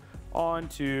AIO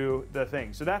onto the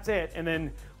thing. So that's it, and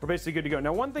then we're basically good to go.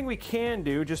 Now, one thing we can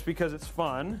do, just because it's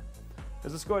fun,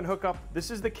 is let's go ahead and hook up.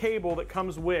 This is the cable that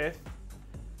comes with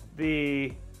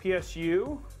the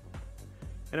PSU,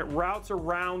 and it routes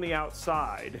around the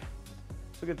outside.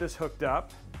 Let's get this hooked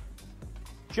up,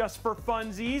 just for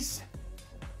funsies.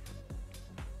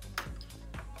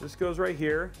 This goes right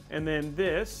here, and then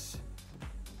this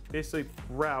basically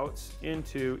routes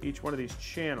into each one of these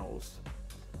channels.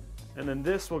 And then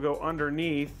this will go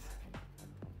underneath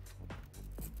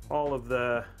all of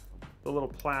the little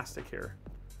plastic here.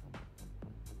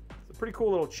 It's a pretty cool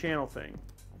little channel thing.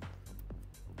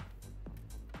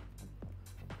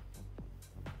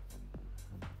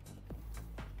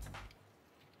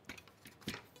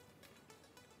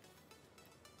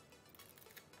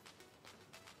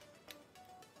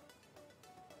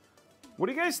 What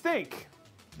do you guys think?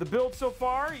 The build so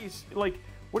far? Like,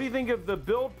 what do you think of the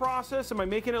build process? Am I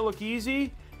making it look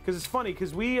easy? Because it's funny,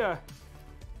 because we had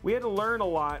to learn a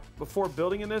lot before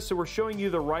building in this, so we're showing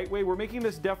you the right way. We're making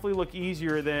this definitely look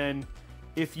easier than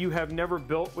if you have never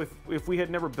built if we had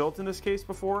never built in this case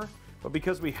before. But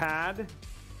because we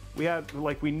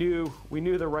like we knew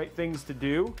the right things to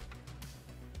do.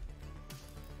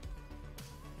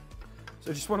 So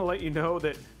I just want to let you know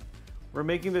that we're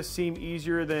making this seem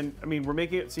easier than, we're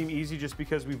making it seem easy just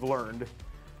because we've learned.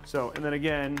 So, and then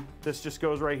again, this just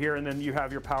goes right here, and then you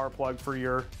have your power plug for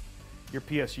your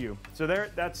PSU.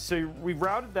 So so we've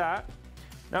routed that.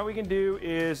 Now what we can do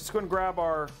is, let's go and grab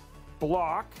our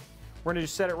block. We're gonna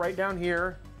just set it right down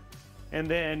here, and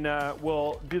then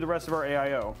we'll do the rest of our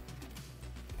AIO.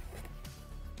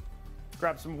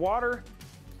 Grab some water.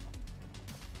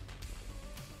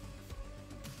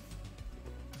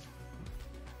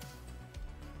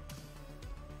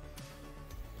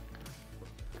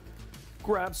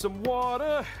 Grab some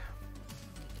water.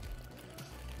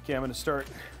 Okay, I'm gonna start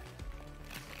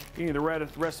getting the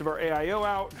rest of our AIO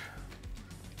out.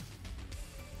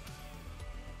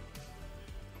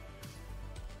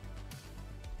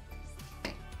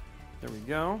 There we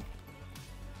go.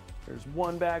 There's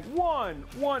one bag,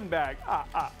 one bag.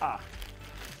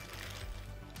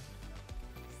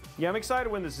 Yeah, I'm excited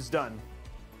when this is done.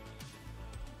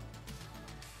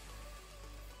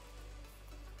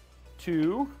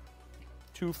 Two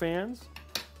fans.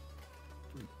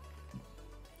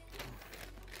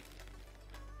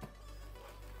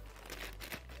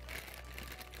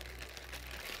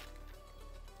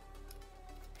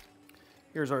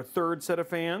 Here's our third set of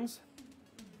fans.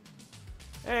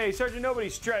 Hey, Sergeant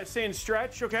Nobody's saying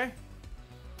stretch, okay?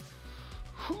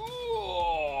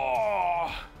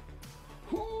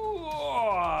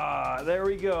 There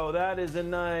we go. That is a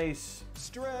nice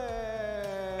stretch.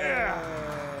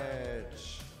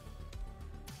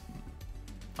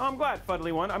 I'm glad,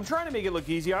 Fuddly One. I'm trying to make it look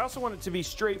easy. I also want it to be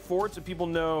straightforward so people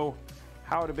know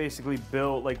how to basically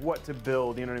build, like what to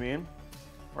build, you know what I mean?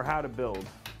 Or how to build.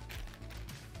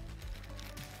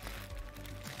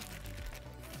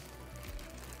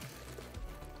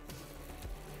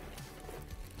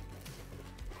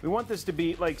 We want this to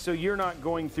be like, so you're not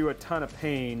going through a ton of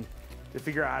pain to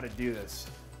figure out how to do this.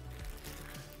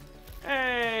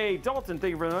 Hey, Dalton, thank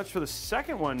you very much for the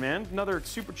second one, man. Another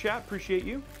super chat, appreciate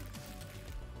you.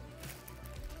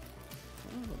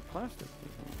 Oh, plastic.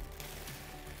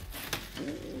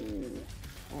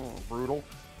 Oh, brutal.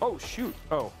 Oh, shoot.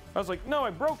 Oh, I was like, no, I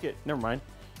broke it. Never mind.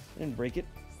 I didn't break it.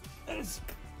 I just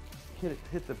hit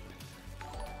the...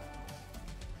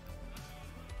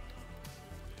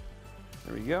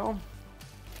 There we go.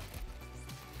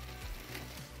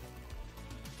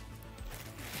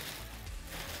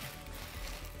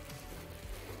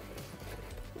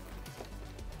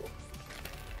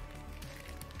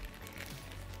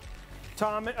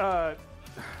 Tom,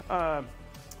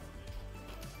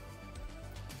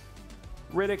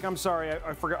 Riddick, I'm sorry,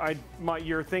 I forgot.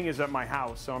 Your thing is at my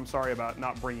house, so I'm sorry about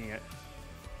not bringing it.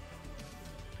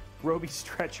 Robey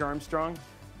Stretch Armstrong,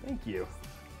 thank you.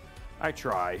 I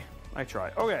try.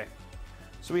 Okay,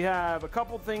 so we have a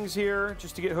couple things here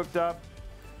just to get hooked up.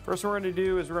 First what we're going to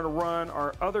do is we're going to run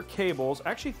our other cables.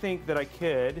 I actually think that I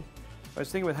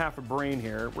was thinking with half a brain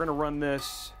here. We're going to run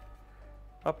this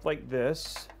up like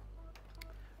this.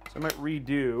 So I might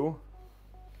redo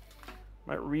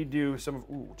some of,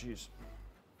 ooh, geez.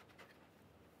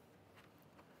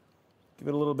 Give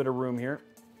it a little bit of room here.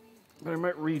 But I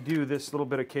might redo this little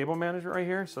bit of cable management right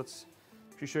here. So let's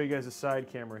show you guys a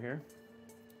side camera here.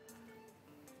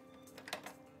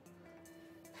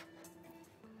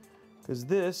 Because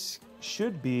this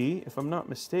should be, if I'm not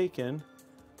mistaken,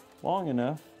 long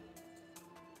enough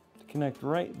to connect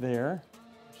right there,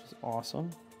 which is awesome.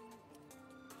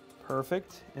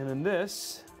 Perfect. And then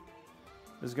this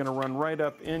is going to run right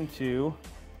up into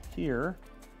here.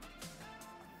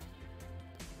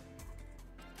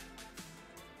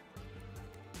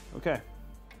 Okay.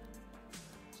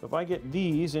 So if I get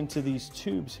these into these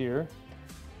tubes here,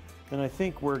 then I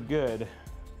think we're good.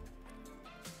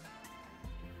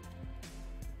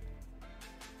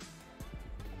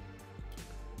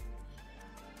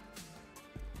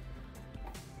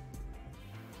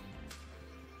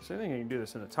 So I think I can do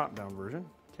this in a top-down version.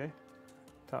 Okay,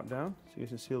 top-down, so you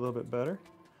can see a little bit better.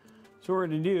 So what we're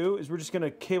going to do is we're just going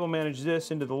to cable manage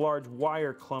this into the large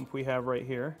wire clump we have right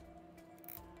here.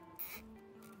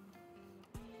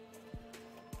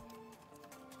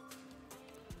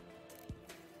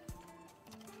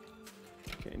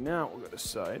 Okay, now we'll go to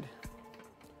side.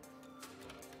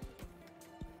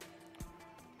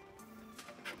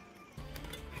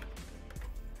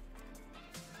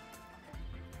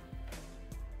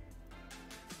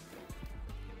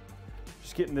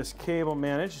 Just getting this cable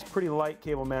managed. It's pretty light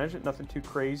cable management, nothing too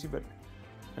crazy, but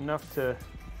enough to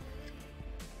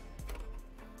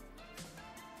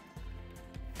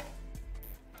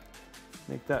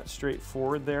make that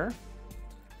straightforward there.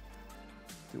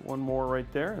 Do one more right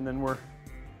there, and then our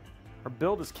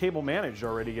build is cable managed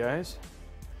already, guys.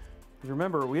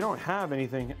 Remember, we don't have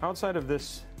anything outside of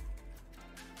this.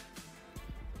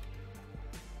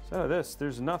 Outside of this,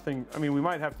 there's nothing. I mean, we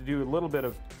might have to do a little bit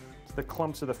of the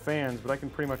clumps of the fans, but I can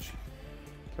pretty much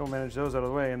cable manage those out of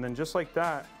the way. And then just like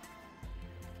that,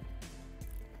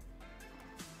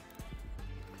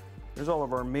 there's all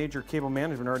of our major cable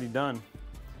management already done.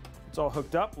 It's all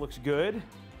hooked up, looks good.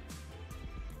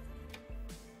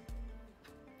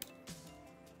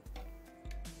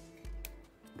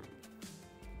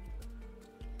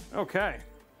 Okay.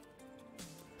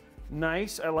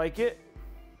 Nice, I like it.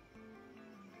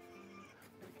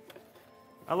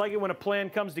 I like it when a plan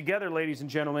comes together, ladies and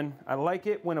gentlemen. I like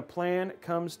it when a plan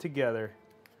comes together.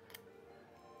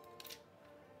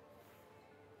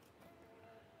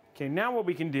 Okay, now what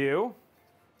we can do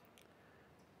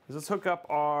is let's hook up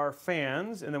our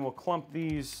fans, and then we'll clump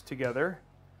these together.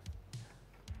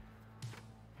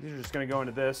 These are just going to go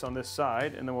into this on this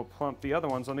side, and then we'll clump the other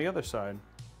ones on the other side.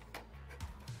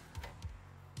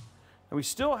 And we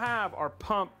still have our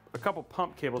pump, a couple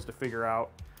pump cables to figure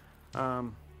out,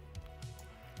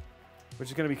 which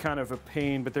is going to be kind of a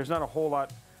pain, but there's not a whole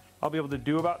lot I'll be able to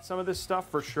do about some of this stuff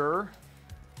for sure,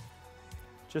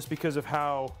 just because of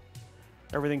how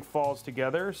everything falls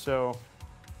together. So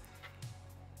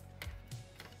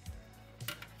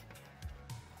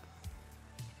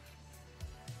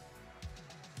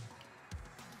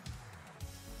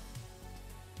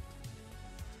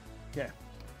okay.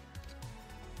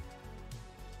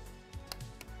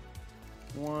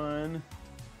 One.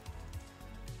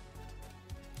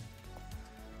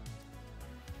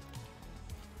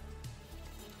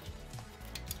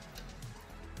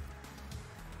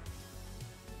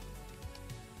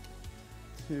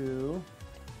 Two.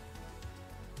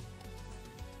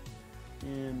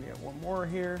 And we got one more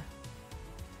here.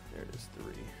 There it is,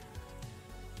 3.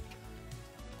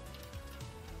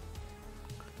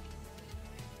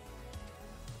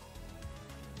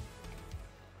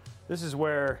 This is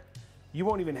where you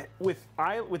won't even, with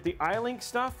the iLink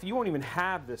stuff, you won't even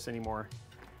have this anymore.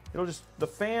 It'll just, the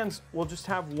fans will just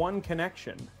have one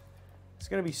connection. It's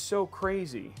gonna be so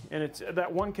crazy. And it's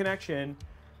that one connection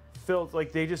filled,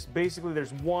 like they just, basically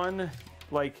there's one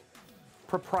like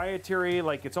proprietary,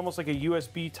 like it's almost like a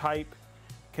USB type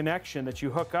connection that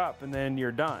you hook up and then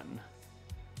you're done.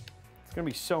 It's gonna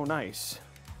be so nice.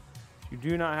 You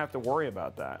do not have to worry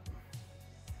about that.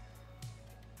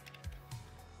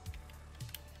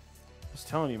 Just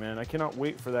telling you, man, I cannot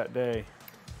wait for that day.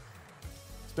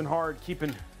 It's been hard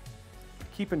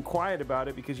keeping quiet about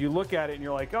it because you look at it and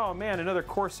you're like, oh man, another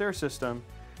Corsair system.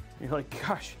 And you're like,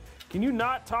 gosh, can you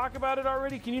not talk about it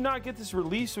already? Can you not get this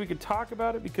released so we can talk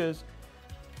about it? Because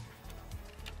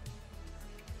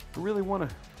I really want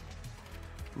to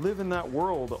live in that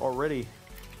world already.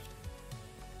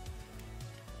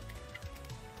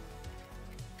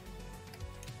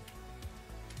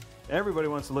 Everybody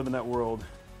wants to live in that world.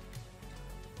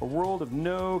 A world of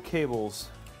no cables.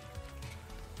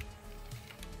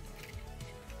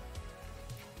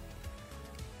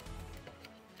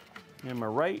 Am I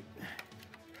right?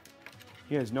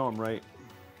 You guys know I'm right.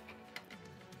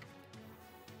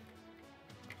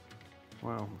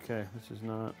 Wow, okay, this is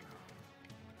not.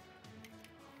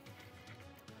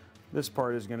 This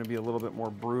part is going to be a little bit more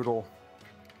brutal.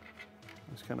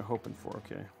 I was kind of hoping for,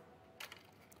 okay.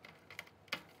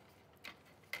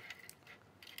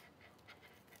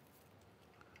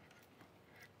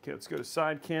 Okay, let's go to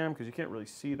side cam because you can't really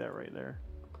see that right there.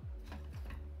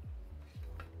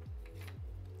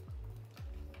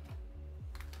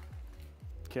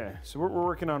 Okay, so what we're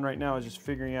working on right now is just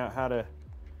figuring out how to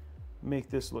make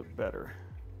this look better.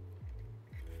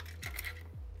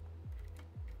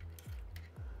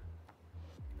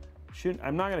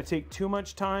 I'm not going to take too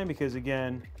much time because,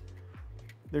 again,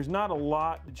 there's not a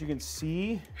lot that you can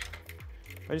see.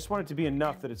 I just want it to be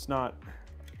enough that it's not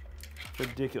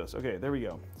ridiculous. Okay, there we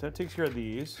go. So that takes care of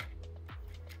these.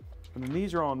 And then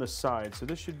these are all on this side, so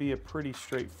this should be a pretty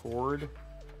straightforward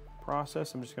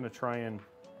process. I'm just going to try and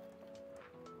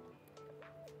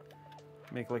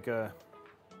make like a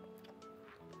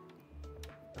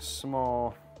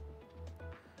small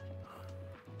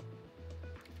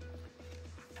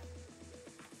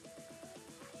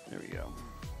there we go.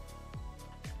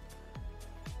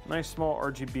 Nice small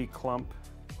RGB clump.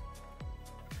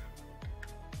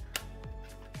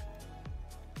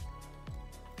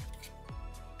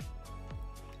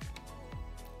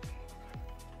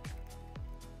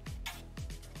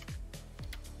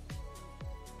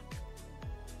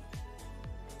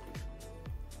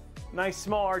 nice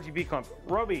small RGB clump.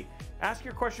 Robey, ask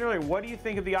your question earlier. What do you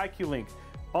think of the IQ Link?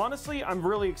 Honestly, I'm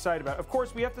really excited about it. Of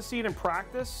course, we have to see it in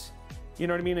practice, you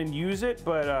know what I mean, and use it,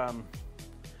 but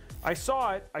I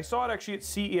saw it actually at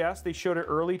CES. They showed it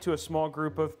early to a small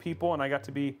group of people, and I got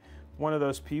to be one of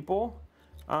those people.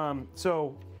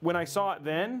 So when I saw it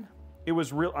then, I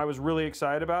was really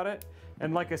excited about it.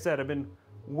 And like I said, I've been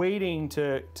waiting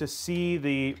to see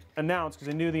the announce,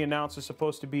 because I knew the announce was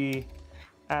supposed to be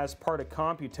as part of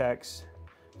Computex.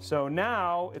 So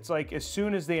now it's like, as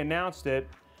soon as they announced it,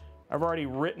 I've already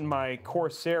written my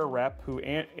Corsair rep,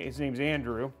 his name's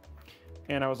Andrew,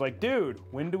 and I was like, dude,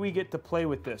 when do we get to play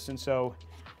with this? And so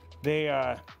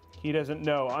he doesn't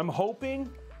know. I'm hoping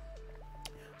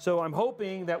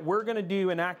that we're gonna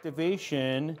do an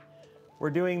activation. We're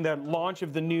doing the launch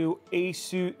of the new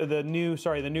the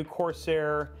new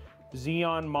Corsair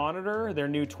Xeon monitor, their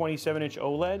new 27-inch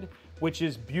OLED, which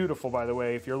is beautiful, by the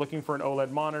way. If you're looking for an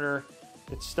OLED monitor,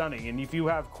 it's stunning. And if you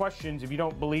have questions, if you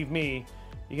don't believe me,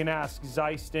 you can ask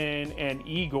Zeiston and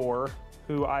Igor,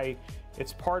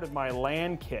 it's part of my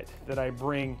LAN kit that I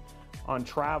bring on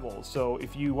travels. So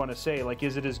if you want to say, like,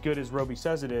 is it as good as Robey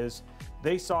says it is?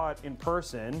 They saw it in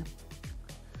person.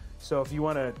 So if you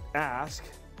want to ask,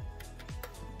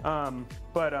 I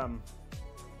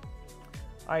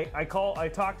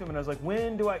talked to him and I was like,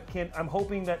 when do I'm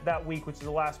hoping that week, which is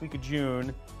the last week of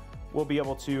June, we'll be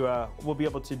able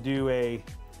to do a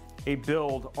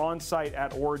build on site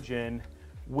at Origin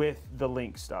with the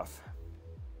Link stuff.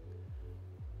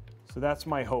 So that's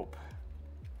my hope.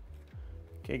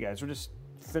 Okay guys, we're just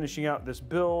finishing out this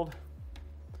build.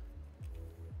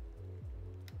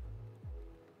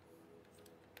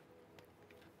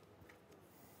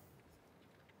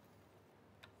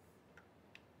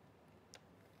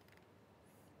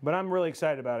 But I'm really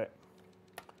excited about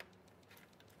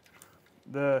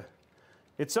it.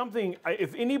 It's something,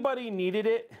 if anybody needed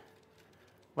it,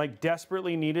 like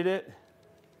desperately needed it,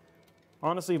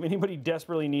 honestly, if anybody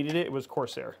desperately needed it, it was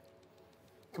Corsair.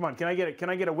 Come on, can I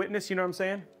get a witness, you know what I'm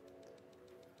saying?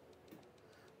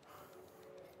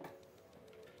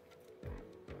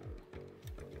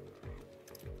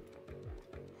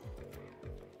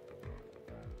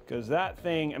 Because that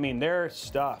thing, I mean, their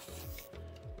stuff.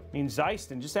 I mean,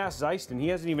 Zeiston, just ask Zeiston. He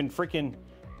hasn't even freaking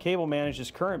cable managed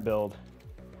his current build.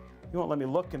 He won't let me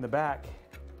look in the back.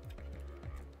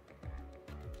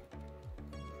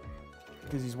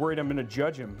 Because he's worried I'm gonna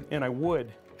judge him, and I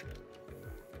would.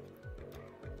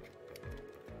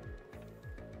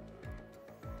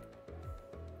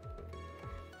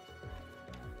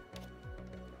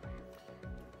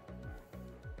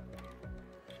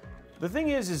 The thing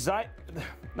is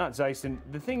not Zeiston,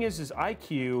 the thing is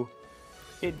IQ,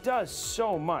 it does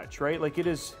so much, right? Like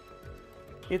it's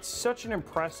such an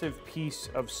impressive piece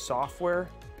of software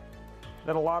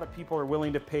that a lot of people are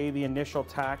willing to pay the initial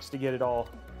tax to get it all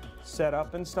set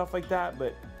up and stuff like that,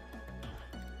 but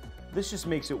this just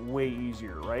makes it way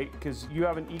easier, right? Because you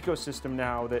have an ecosystem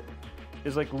now that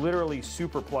is like literally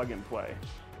super plug and play.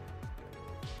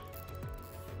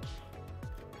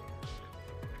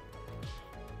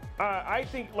 I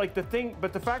think like the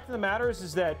fact of the matter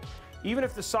is that even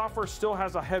if the software still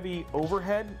has a heavy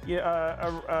overhead,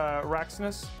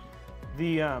 Raxness,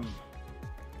 the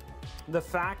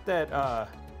fact that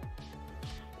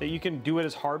you can do it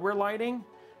as hardware lighting,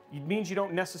 it means you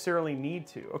don't necessarily need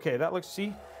to. Okay, that looks,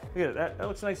 see, look at it, that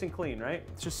looks nice and clean, right?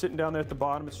 It's just sitting down there at the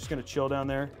bottom. It's just gonna chill down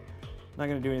there. Not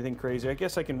gonna do anything crazy. I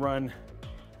guess I can run,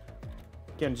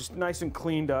 again, just nice and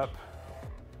cleaned up.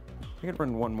 I could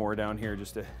run one more down here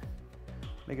just to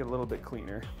make it a little bit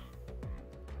cleaner.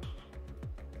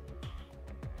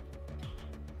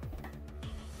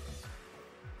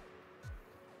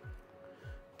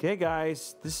 Okay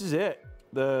guys, this is it.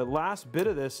 The last bit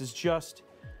of this is just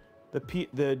the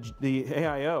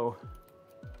AIO.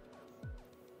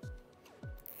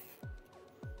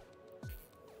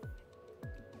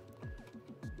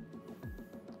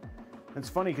 It's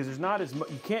funny because there's not as much,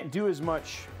 you can't do as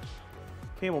much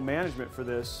cable management for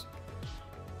this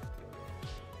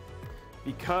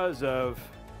because of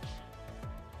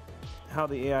how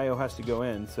the AIO has to go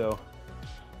in. So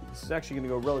this is actually going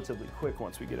to go relatively quick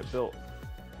once we get it built.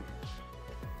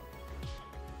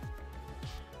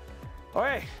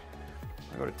 Okay,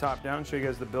 I'll go to top down, show you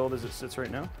guys the build as it sits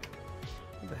right now.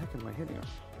 What the heck am I hitting on?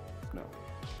 No.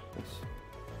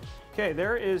 Okay,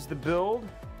 there is the build.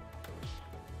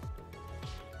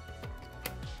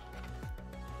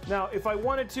 Now, if I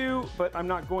wanted to, but I'm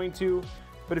not going to,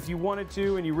 but if you wanted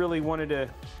to and you really wanted to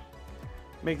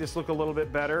make this look a little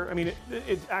bit better, I mean,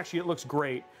 it looks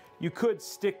great. You could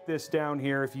stick this down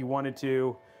here if you wanted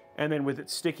to, and then with it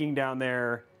sticking down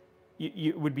there,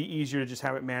 it would be easier to just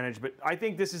have it managed. But I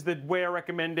think this is the way I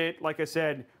recommend it. Like I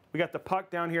said, we got the puck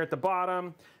down here at the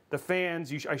bottom, the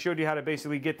fans, I showed you how to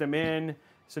basically get them in.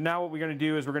 So now what we're going to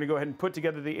do is we're going to go ahead and put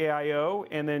together the AIO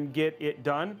and then get it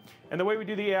done. And the way we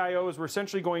do the AIO is we're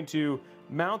essentially going to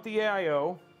mount the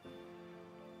AIO,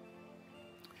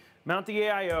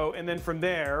 and then from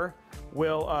there,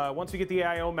 we'll once we get the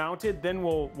AIO mounted, then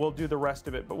we'll do the rest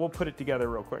of it. But we'll put it together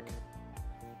real quick.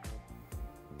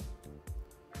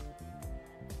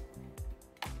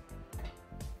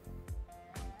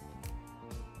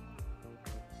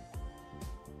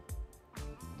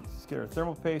 Let's get our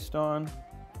thermal paste on.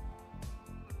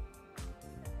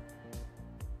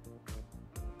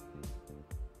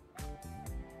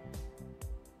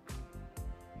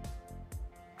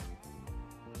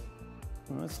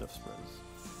 That stuff spreads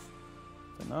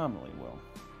phenomenally well.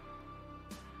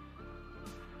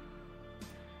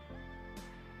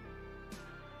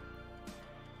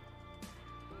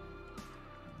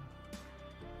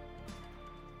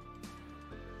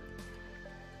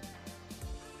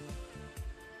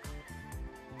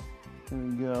 There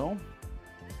we go.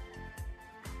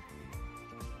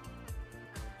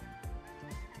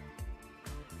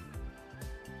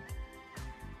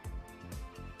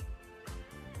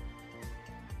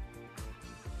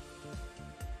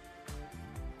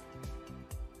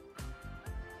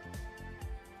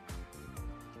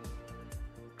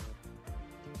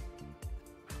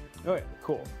 Oh yeah,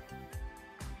 cool.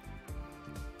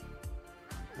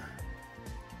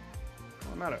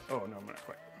 Well, I'm out of, oh no, I'm not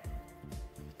quite.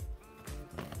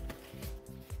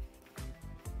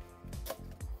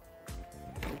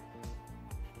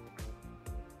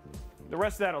 The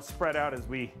rest of that will spread out as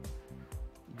we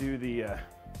do the,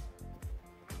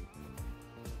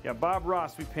 yeah, Bob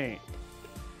Ross we paint.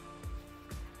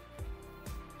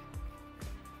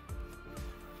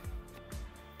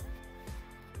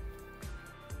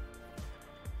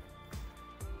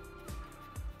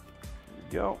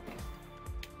 Go.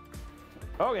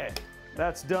 Okay,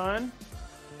 that's done.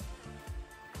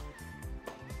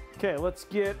 Okay, let's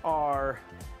get our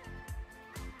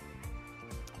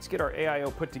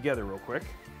AIO put together real quick.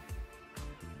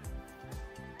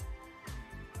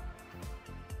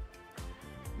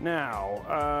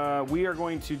 Now, we are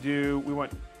going to do, we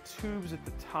want tubes at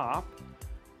the top.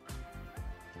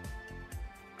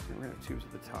 We're gonna have tubes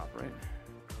at the top, right?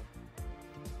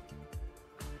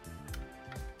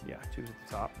 Yeah, tubes at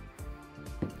the top.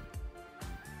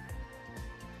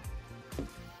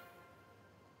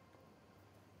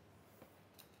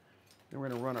 Then we're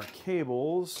going to run our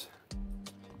cables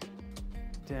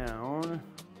down.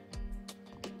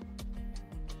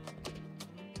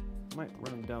 Might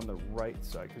run them down the right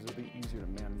side because it'll be easier to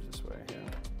manage this way. Yeah.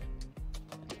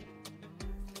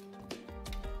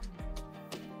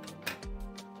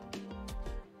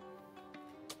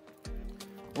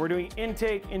 We're doing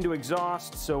intake into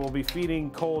exhaust, so we'll be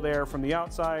feeding cold air from the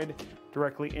outside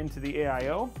directly into the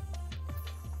AIO.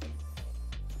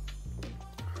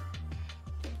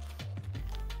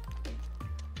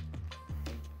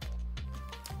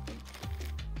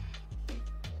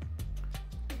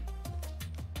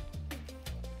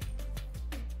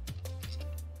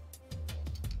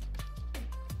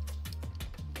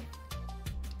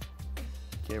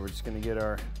 Okay, we're just going to get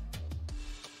our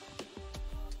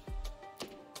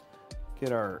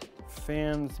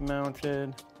fans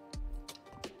mounted.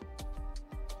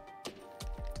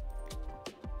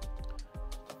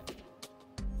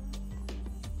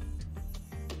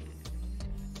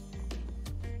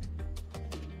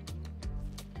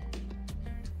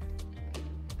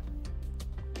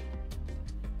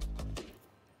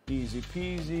 Easy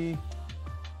peasy.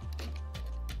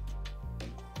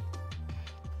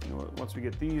 Once we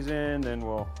get these in, then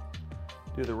we'll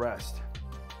do the rest.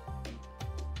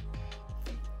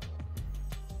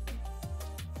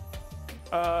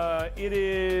 It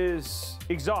is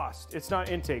exhaust. It's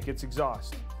not intake, it's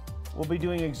exhaust. We'll be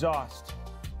doing exhaust.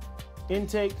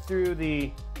 Intake through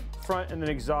the front and then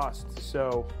exhaust.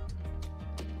 So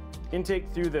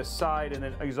intake through the side and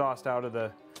then exhaust out of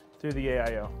through the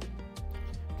AIO.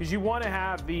 Because you want to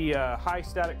have the high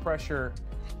static pressure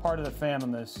part of the fan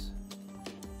on this.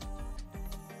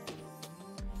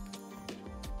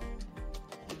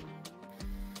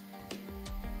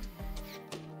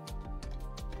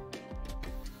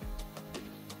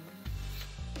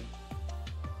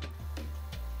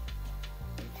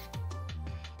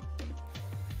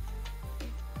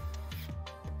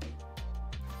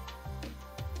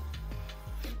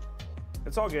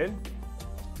 It's all good.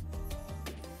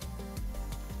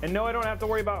 And no, I don't have to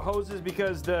worry about hoses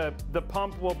because the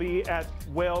pump will be at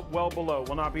well below.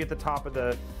 Will not be at the top of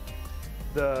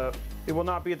the it will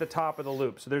not be at the top of the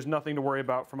loop. So there's nothing to worry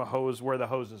about from a hose where the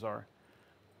hoses are.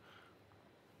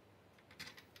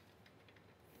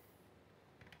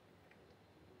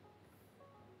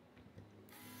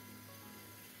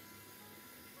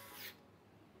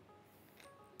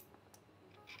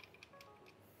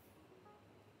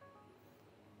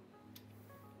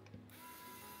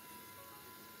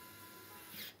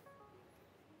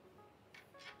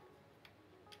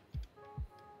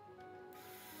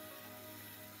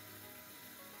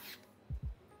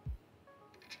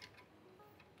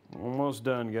 Almost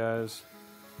done, guys.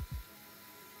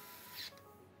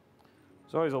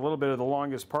 It's always a little bit of the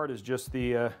longest part is just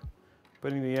the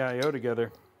putting the I/O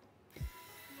together.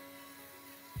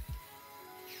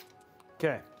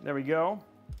 Okay, there we go.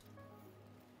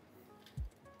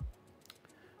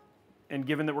 And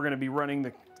given that we're going to be running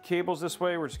the cables this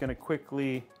way, we're just going to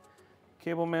quickly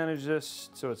cable manage this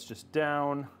so it's just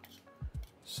down.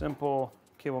 Simple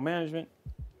cable management.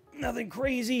 Nothing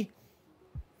crazy.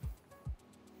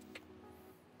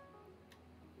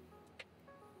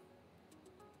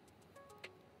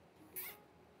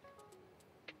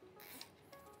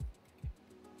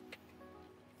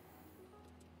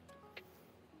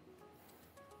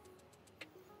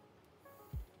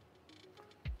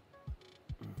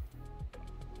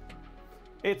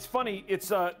 It's funny,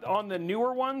 it's on the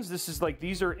newer ones, this is like,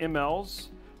 these are MLs.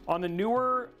 On the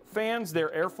newer fans, they're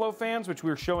airflow fans, which we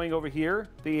were showing over here,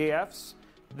 the AFs.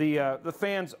 The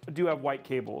fans do have white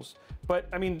cables. But,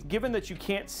 I mean, given that you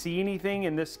can't see anything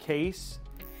in this case,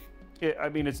 I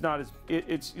mean, it's not as,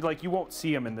 it's like you won't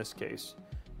see them in this case.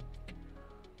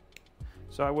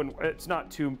 So I wouldn't, it's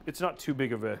not too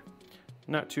big of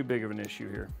an issue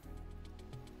here.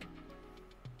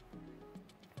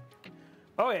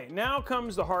 Okay, now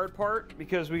comes the hard part,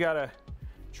 because we gotta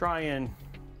try and,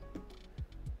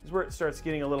 this is where it starts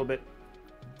getting a little bit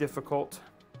difficult.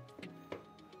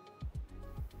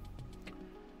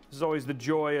 This is always the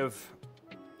joy of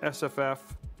SFF.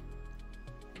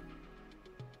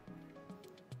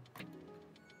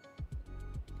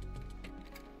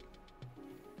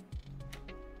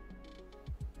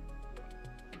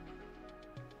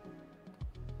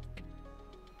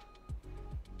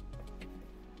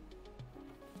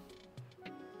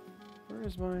 Where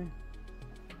is my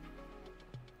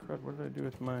crud? What did I do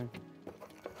with my?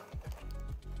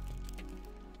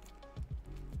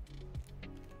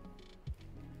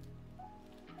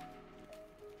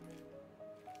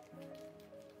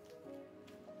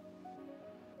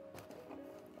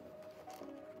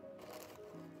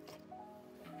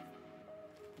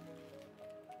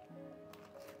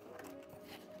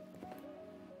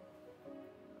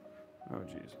 Oh,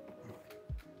 geez.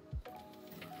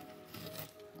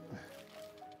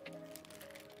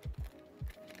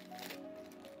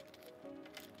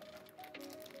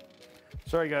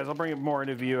 Sorry guys, I'll bring it more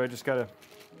into view. I just gotta.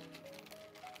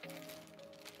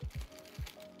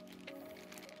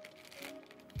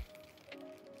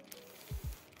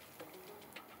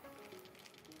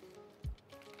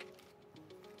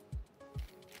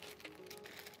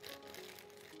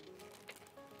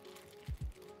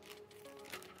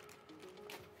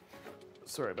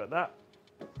 Sorry about that.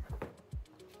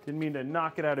 Didn't mean to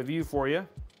knock it out of view for you.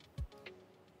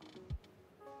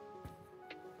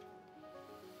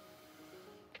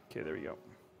 Okay, there we go.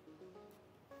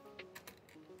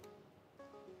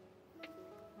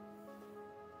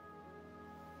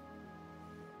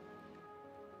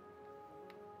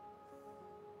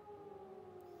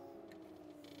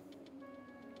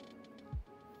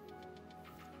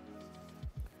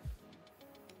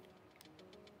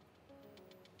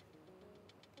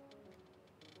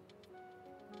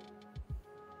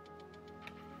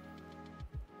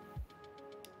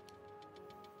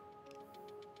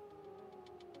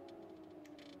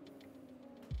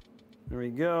 There we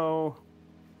go.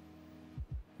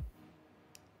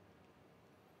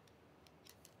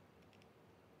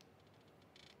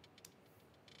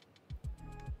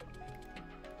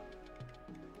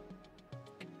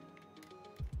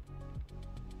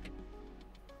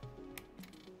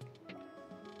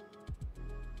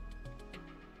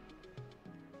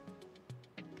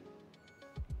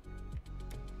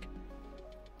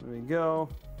 There we go.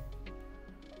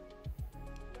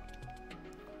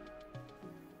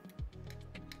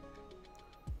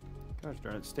 Gosh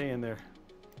darn it, stay in there.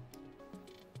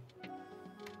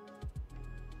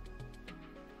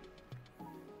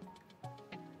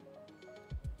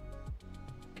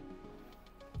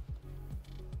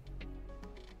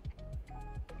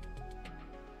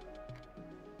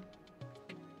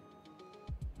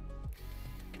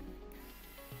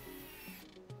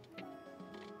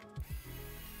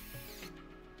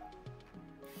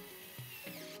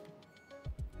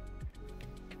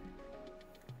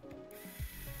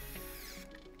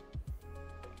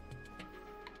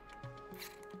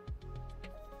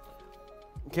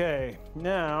 Okay,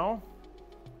 now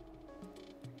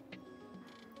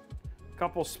a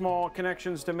couple small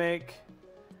connections to make.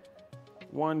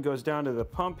 One goes down to the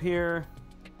pump here.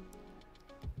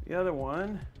 The other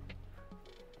one,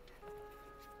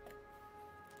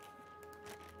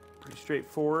 pretty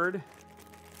straightforward.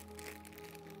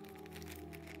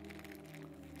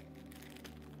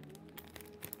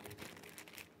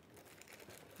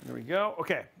 There we go.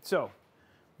 Okay, so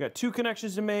we got two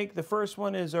connections to make. The first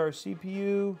one is our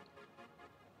CPU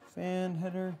fan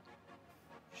header.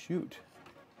 Shoot.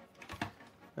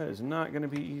 That is not going to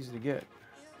be easy to get.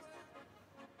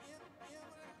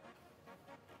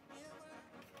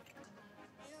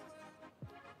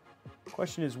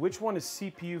 Question is, which one is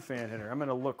CPU fan header? I'm going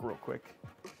to look real quick.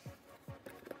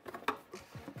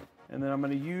 And then I'm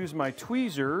going to use my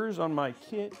tweezers on my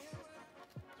kit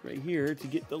right here to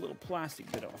get the little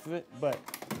plastic bit off of it, but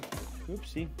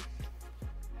oopsie.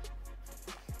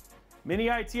 Mini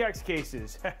ITX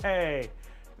cases. Hey,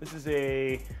 this is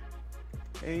a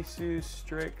Asus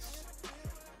Strix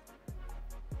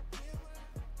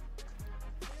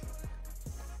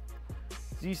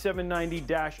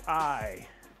Z790-I.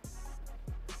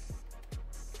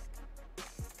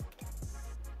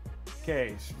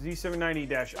 Okay,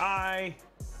 Z790-I,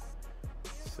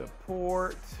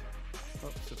 support.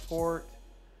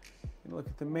 Look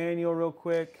at the manual real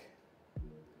quick.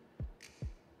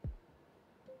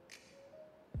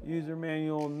 User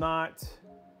manual not.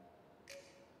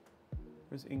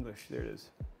 Where's English? There it is.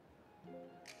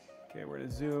 Okay, we're gonna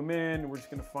zoom in. We're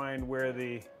just gonna find where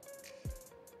the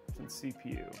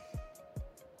CPU.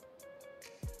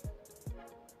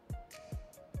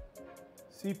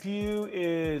 CPU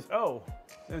is, oh,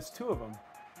 there's two of them.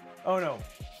 Oh no,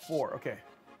 four, okay.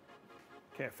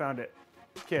 Okay, I found it.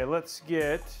 Okay, let's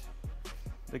get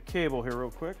the cable here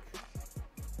real quick.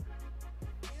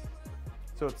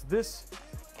 So it's this,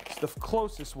 it's the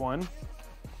closest one.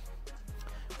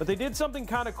 But they did something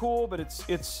kind of cool, but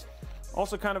it's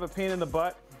also kind of a pain in the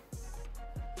butt.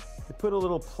 They put a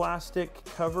little plastic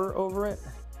cover over it.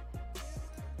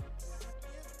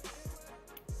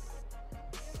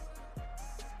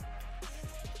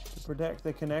 To protect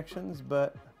the connections,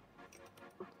 but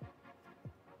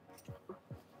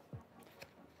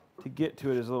to get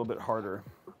to it is a little bit harder.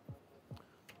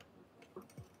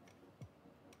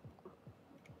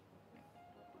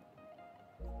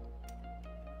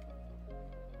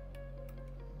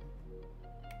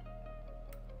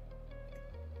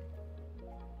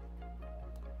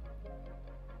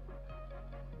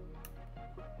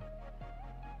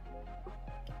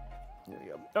 There we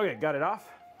go. Okay, got it off.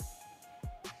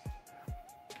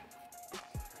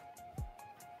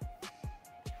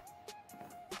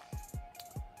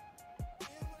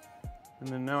 And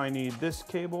then now I need this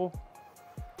cable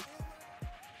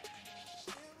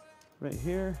right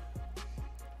here.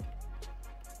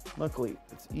 Luckily,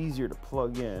 it's easier to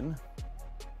plug in.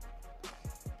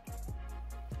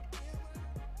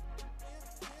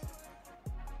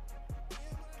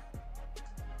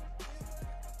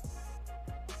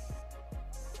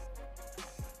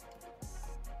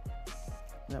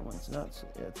 That one's not,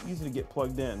 yeah, it's easy to get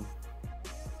plugged in.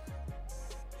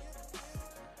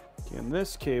 Okay, and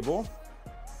this cable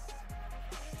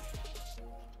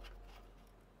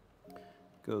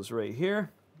goes right here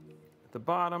at the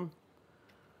bottom.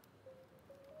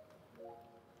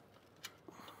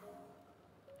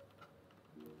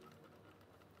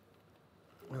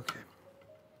 Okay.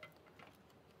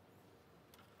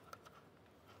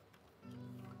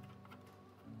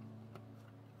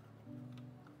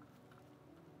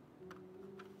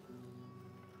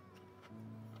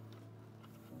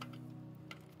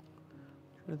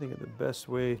 Trying to think of the best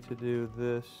way to do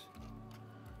this.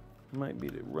 Might be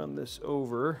to run this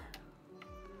over.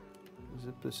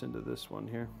 Zip this into this one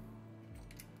here.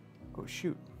 Oh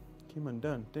shoot, came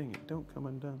undone. Dang it, don't come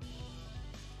undone.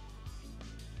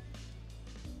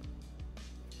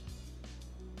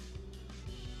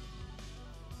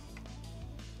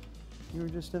 You were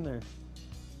just in there.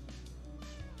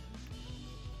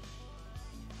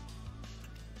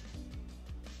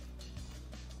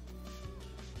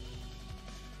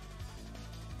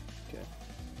 Okay.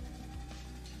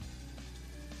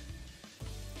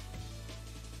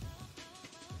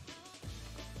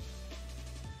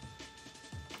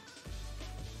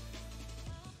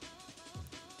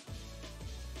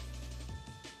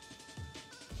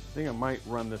 I think I might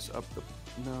run this up the,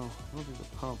 no, I don't think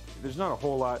the pump, there's not a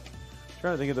whole lot. I'm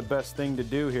trying to think of the best thing to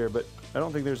do here, but I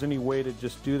don't think there's any way to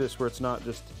just do this where it's not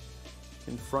just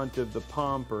in front of the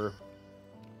pump, or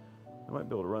I might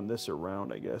be able to run this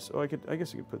around, I guess. Oh, I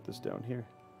guess I could put this down here.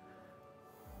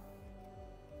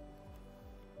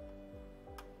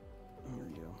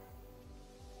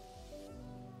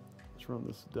 run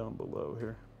this down below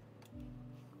here.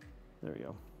 There we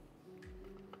go.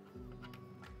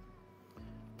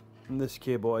 And this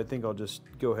cable, I think I'll just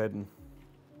go ahead and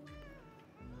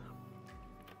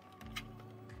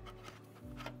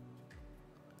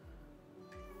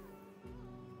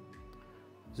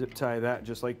zip tie that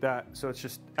just like that, so it's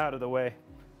just out of the way.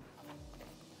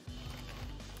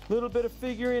 Little bit of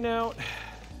figuring out.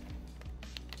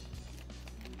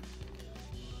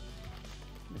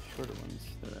 The shorter ones,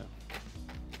 they're out.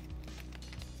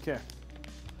 Okay.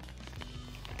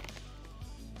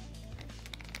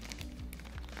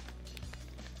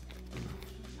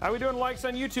 How we doing likes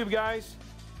on YouTube, guys?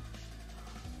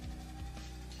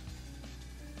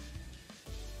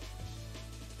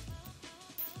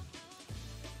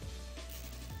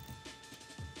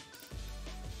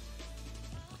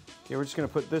 Okay, we're just gonna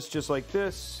put this just like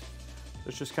this.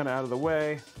 It's just kind of out of the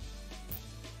way.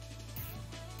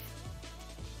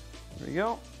 There we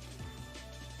go.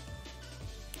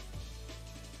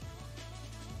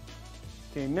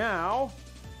 Okay, now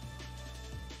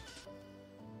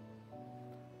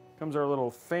comes our little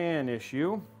fan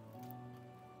issue,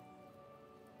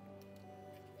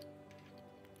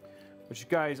 which,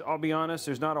 guys, I'll be honest,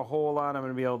 there's not a whole lot I'm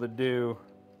going to be able to do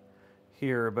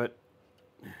here, but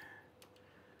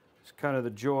it's kind of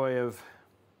the joy of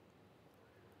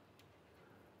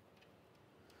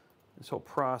this whole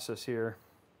process here.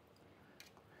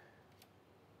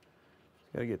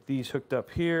 Got to get these hooked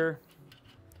up here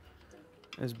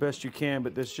as best you can,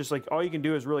 but this just like all you can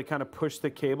do is really kind of push the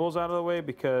cables out of the way,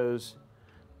 because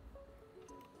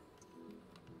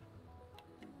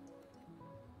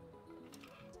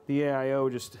the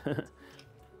AIO just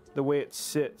the way it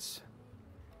sits.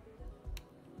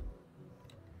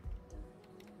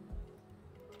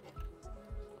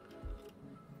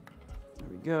 There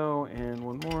we go, and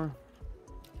one more.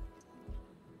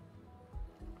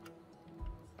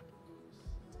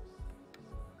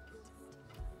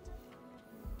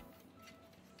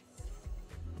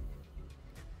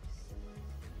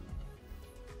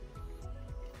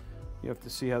 You have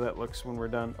to see how that looks when we're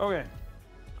done. Okay.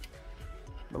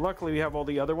 But luckily we have all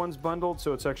the other ones bundled,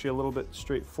 so it's actually a little bit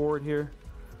straightforward here.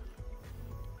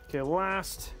 Okay,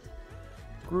 last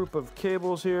group of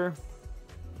cables here.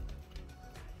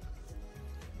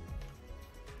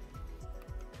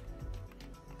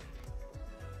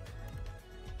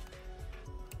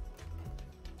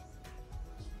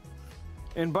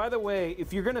 And by the way,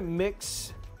 if you're gonna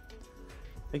mix,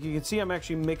 like you can see, I'm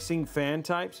actually mixing fan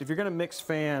types. If you're gonna mix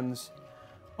fans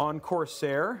on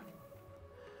Corsair,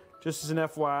 just as an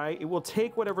FYI, it will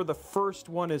take whatever the first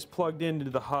one is plugged into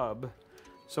the hub.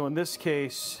 So in this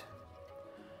case,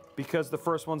 because the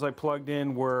first ones I plugged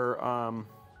in were,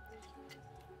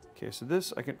 okay, so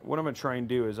this, what I'm gonna try and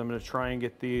do is I'm gonna try and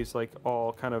get these like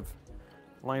all kind of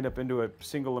lined up into a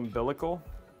single umbilical,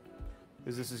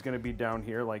 because this is gonna be down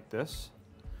here like this.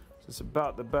 So it's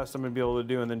about the best I'm gonna be able to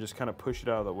do, and then just kind of push it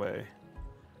out of the way.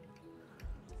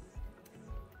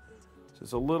 So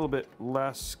it's a little bit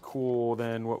less cool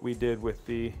than what we did with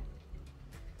the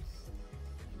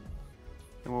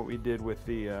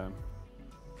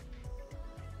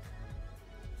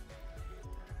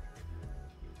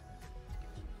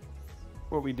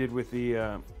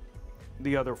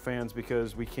the other fans,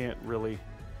 because we can't really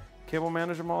cable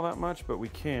manage them all that much, but we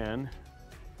can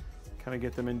kind of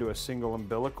get them into a single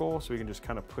umbilical, so we can just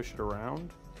kind of push it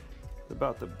around. It's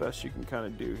about the best you can kind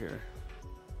of do here.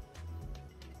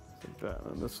 Like that,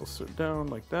 and this will sit down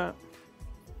like that.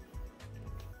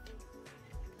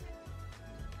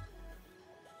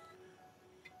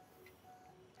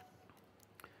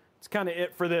 It's kind of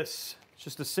it for this. It's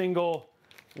just a single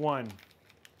one.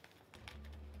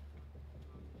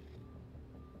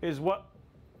 Is what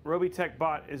Robeytech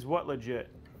bought is what legit?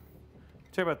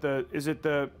 Tell you about is it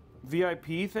the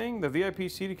VIP thing? The VIP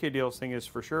CDK deals thing is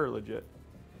for sure legit.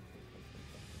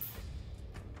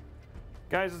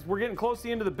 Guys, we're getting close to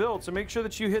the end of the build, so make sure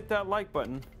that you hit that like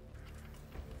button.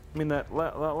 I mean that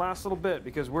last little bit,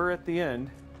 because we're at the end.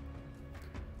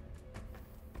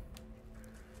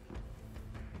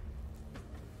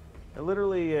 I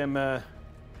literally am now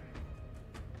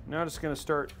just going to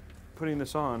start putting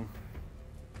this on.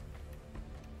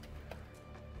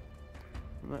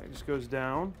 And that just goes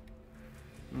down,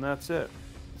 and that's it.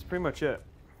 That's pretty much it.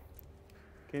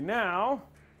 Okay, now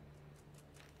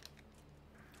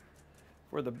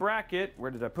for the bracket, where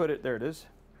did I put it? There it is.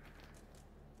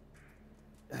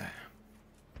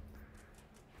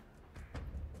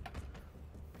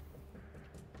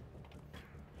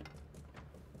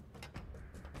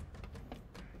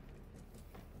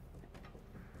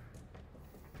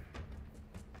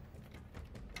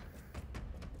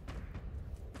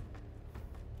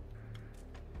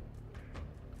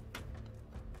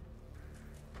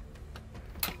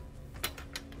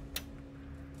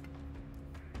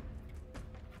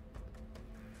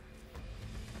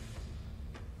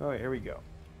 Oh, here we go.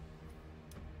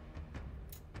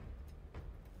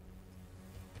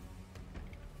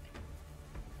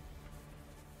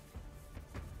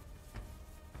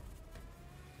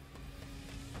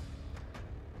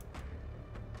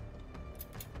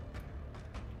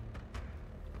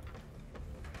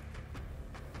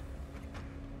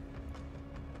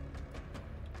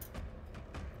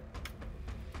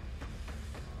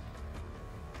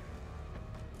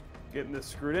 Getting this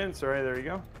screwed in. Sorry, there you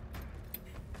go.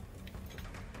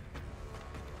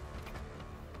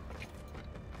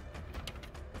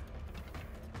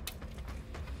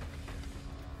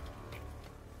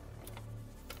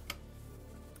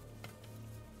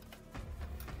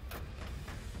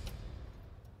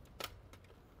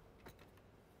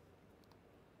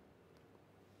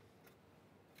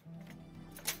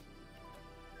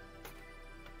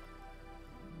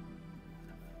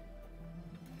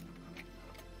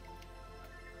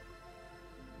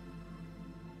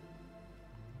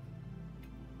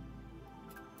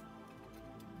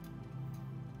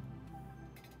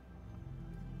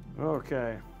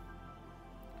 Okay.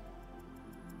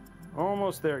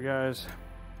 Almost there, guys.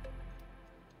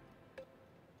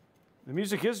 The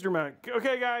music is dramatic.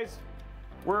 Okay, guys.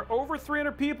 We're over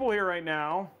 300 people here right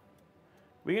now.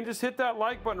 We can just hit that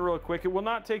like button real quick. It will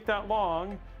not take that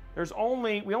long. We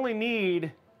only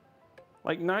need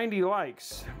like 90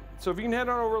 likes. So if you can head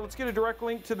on over, let's get a direct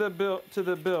link to the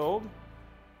build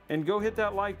and go hit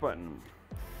that like button.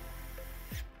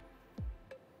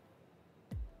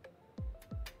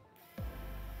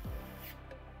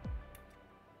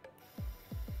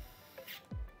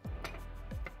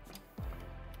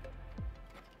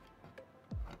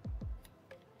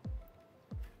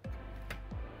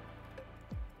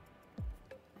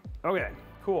 Okay,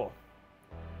 cool.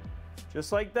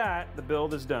 Just like that, the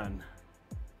build is done.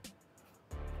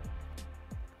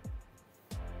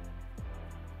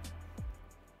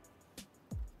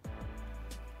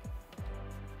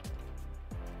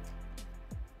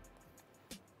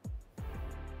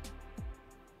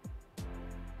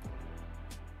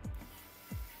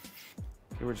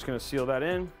 Okay, we're just gonna seal that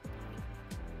in.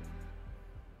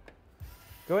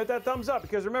 Go hit that thumbs up,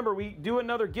 because remember, we do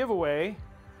another giveaway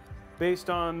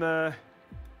based on the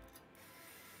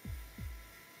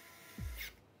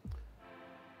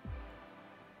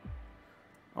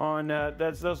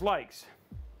that's those likes.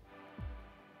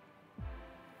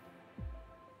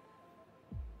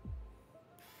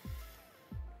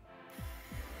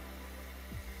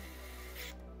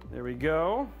 There we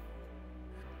go.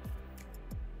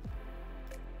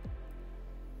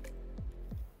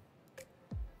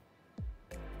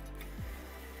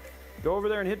 Go over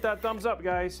there and hit that thumbs up,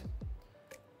 guys.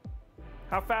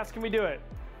 How fast can we do it?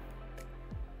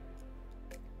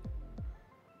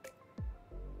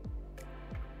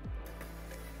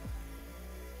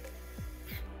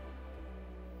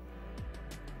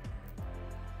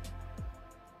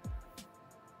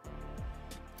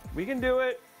 We can do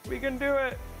it. We can do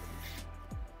it.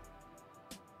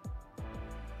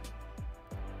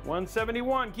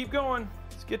 171. Keep going.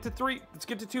 Let's get to 3. Let's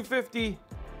get to 250.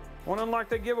 Want to unlock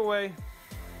that giveaway.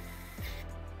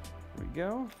 There we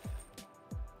go.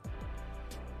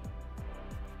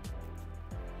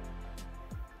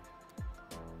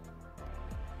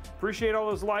 Appreciate all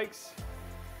those likes.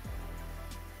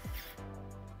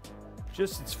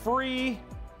 It's free.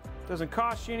 Doesn't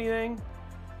cost you anything.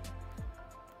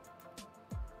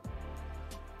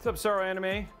 What's up, Sorrow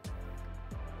Anime?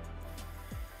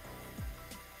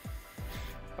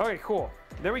 Okay, cool.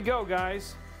 There we go,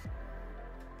 guys.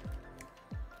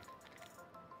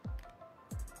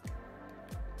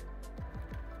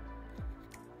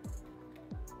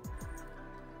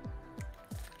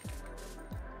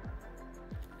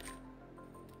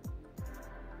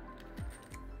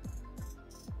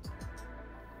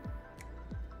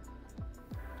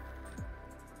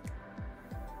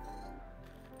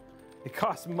 It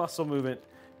costs muscle movement.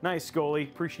 Nice, Scully.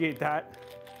 Appreciate that.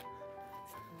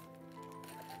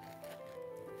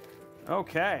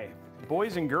 Okay,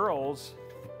 boys and girls,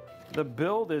 the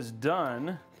build is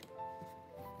done.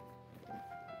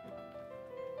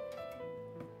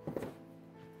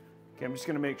 Okay, I'm just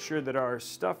gonna make sure that our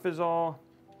stuff is all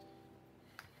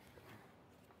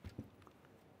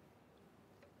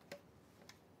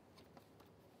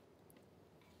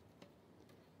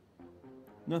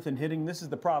nothing hitting. This is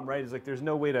the problem, right? It's like there's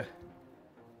no way to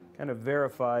kind of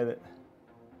verify that.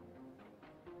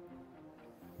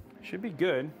 Should be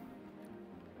good.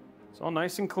 It's all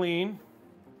nice and clean.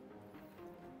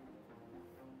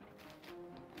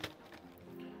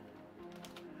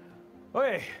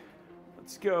 Okay,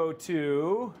 let's go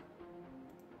to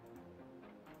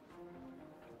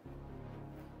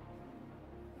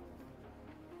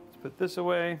put this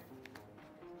away.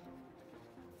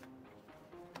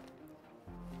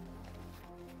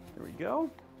 There we go.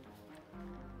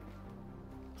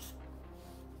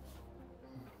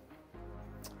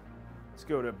 Let's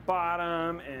go to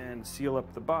bottom and seal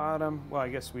up the bottom. Well, I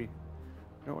guess we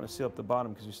don't want to seal up the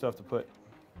bottom because we still have to put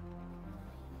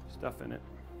stuff in it.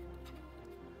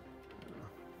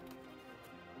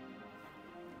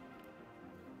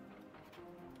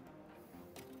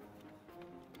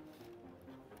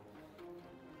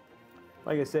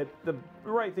 Like I said, the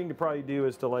right thing to probably do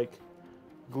is to like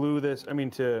glue this. I mean,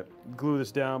 to glue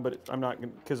this down, but I'm not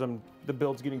gonna, because the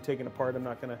build's getting taken apart. I'm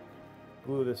not gonna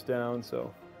glue this down,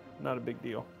 so not a big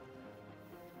deal.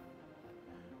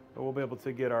 But we'll be able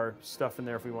to get our stuff in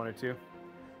there if we wanted to.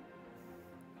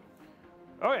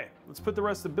 Okay, let's put the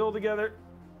rest of the build together.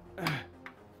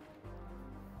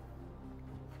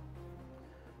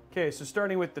 Okay, so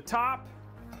starting with the top.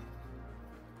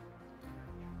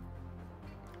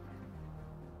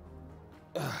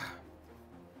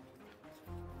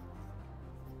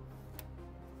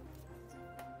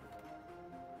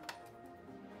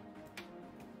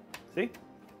 See?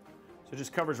 So it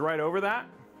just covers right over that.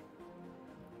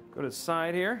 Go to the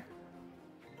side here.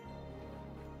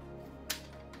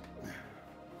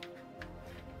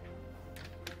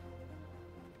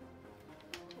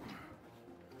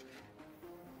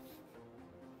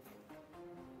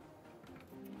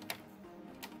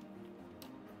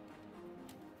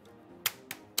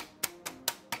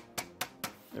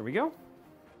 There we go.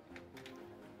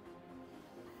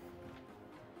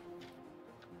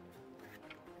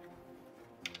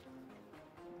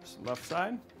 Left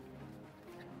side.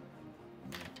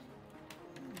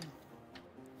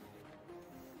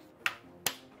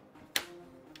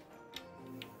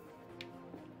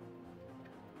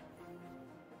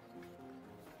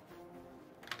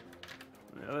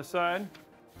 The other side.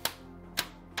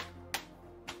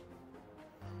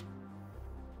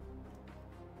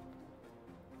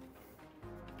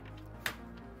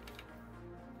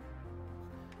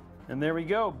 And there we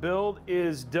go. Build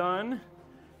is done.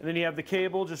 And then you have the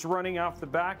cable just running off the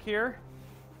back here.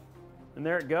 And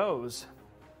there it goes.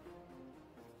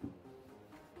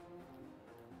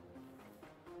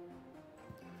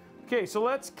 Okay, so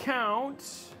let's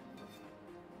count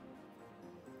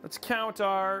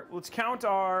our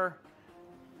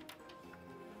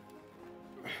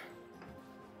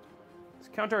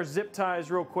zip ties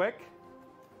real quick.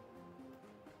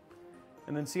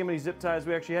 And then see how many zip ties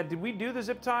we actually had. Did we do the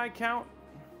zip tie count?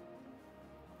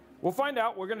 We'll find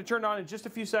out. We're going to turn it on in just a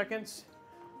few seconds.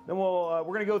 Then we're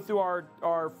going to go through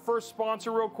our first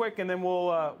sponsor real quick, and then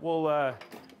we'll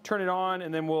turn it on,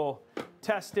 and then we'll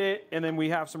test it, and then we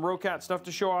have some Rocat stuff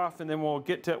to show off, and then we'll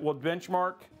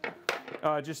benchmark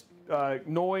just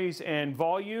noise and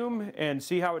volume and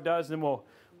see how it does, and then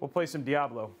we'll play some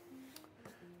Diablo.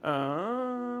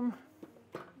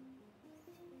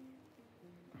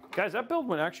 Guys, that build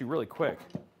went actually really quick.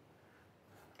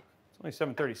 It's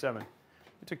only 7:37.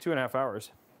 It took 2.5 hours.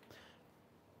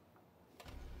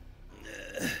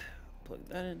 Plug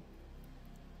that in.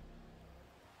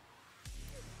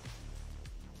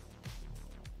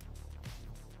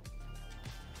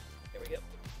 There we go.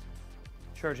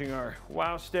 Charging our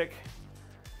WoW stick.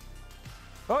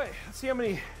 All right, let's see how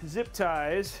many zip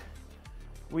ties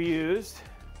we used.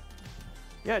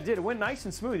 Yeah, it did. It went nice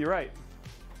and smooth. You're right.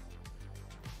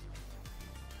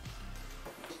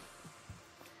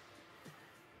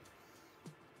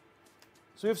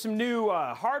 So we have some new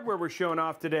hardware we're showing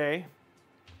off today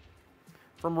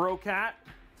from Rocat.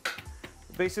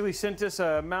 Basically sent us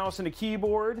a mouse and a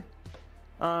keyboard,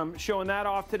 showing that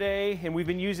off today, and we've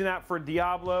been using that for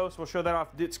Diablo, so we'll show that off.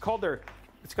 It's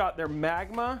got their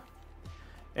Magma,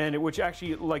 and which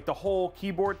actually, like, the whole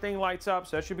keyboard thing lights up,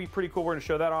 so that should be pretty cool. We're gonna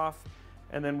show that off,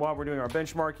 and then while we're doing our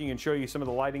benchmarking and show you some of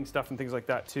the lighting stuff and things like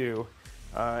that too,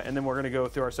 and then we're gonna go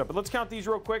through our stuff. But let's count these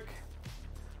real quick.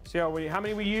 See how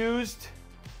many we used.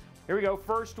 Here we go,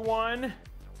 first one.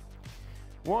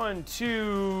 1,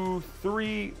 2,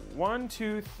 3, 1,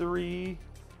 2, 3,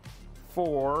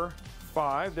 4,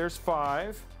 5. There's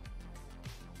 5.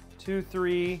 2,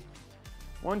 3,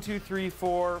 1, 2, 3,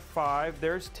 4, 5.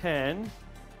 There's 10.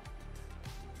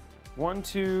 1,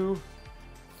 2,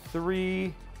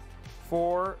 3,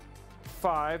 4,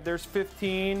 5. There's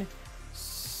 15,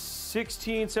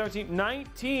 16, 17,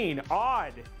 19.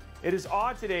 Odd. It is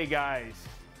odd today, guys.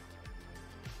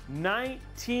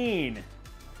 19.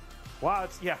 Wow,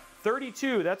 it's, yeah,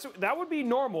 32. That would be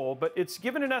normal, but it's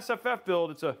given an SFF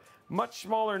build, it's a much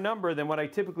smaller number than what I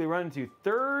typically run into.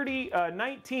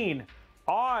 19.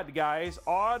 Odd, guys.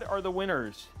 Odd are the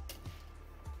winners.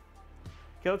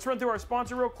 Okay, let's run through our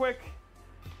sponsor real quick.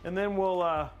 and then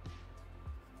we'll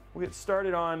get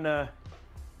started on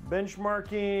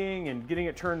benchmarking and getting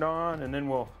it turned on, and then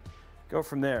we'll go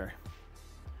from there.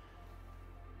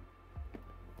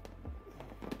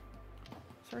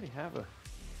 I already have a.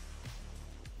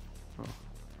 Oh.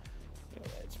 Yeah,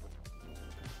 that's...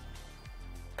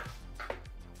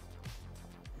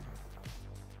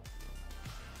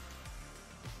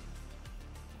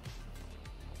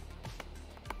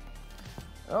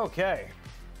 Okay.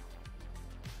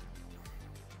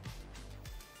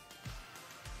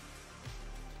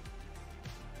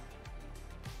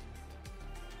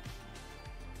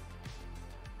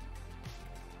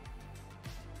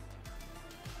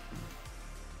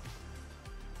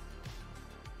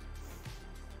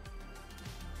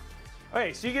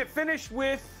 Okay, so you get finished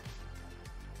with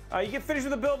a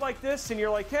build like this, and you're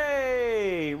like,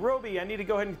 hey, Robey, I need to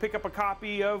go ahead and pick up a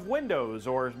copy of Windows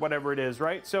or whatever it is,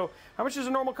 right? So how much is a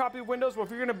normal copy of Windows? Well,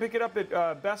 if you're going to pick it up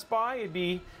at Best Buy, it'd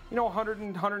be, you know,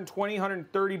 120,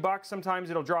 130 bucks. Sometimes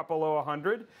it'll drop below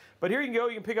 100. But here you can go.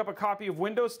 You can pick up a copy of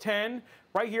Windows 10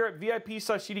 right here at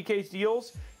VIP/CDK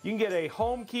Deals. You can get a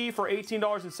home key for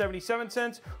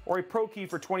 $18.77 or a pro key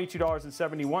for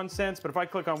 $22.71. But if I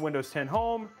click on Windows 10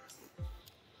 Home,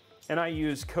 and I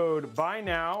use code buy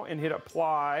now and hit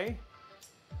apply.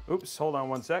 Oops, hold on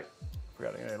one sec.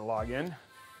 Forgot I gotta log in.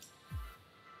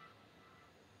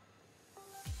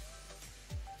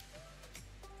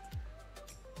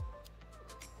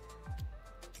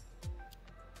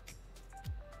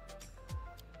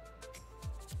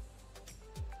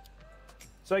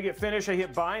 So I get finished, I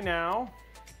hit buy now.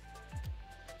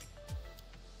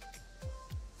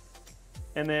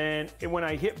 And then when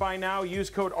I hit buy now, use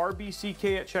code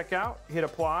RBCK at checkout, hit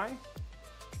apply.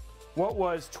 What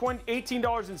was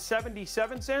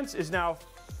 $18.77 is now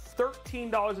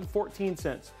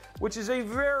 $13.14, which is a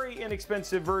very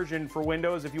inexpensive version for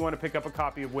Windows if you want to pick up a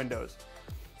copy of Windows.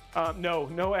 No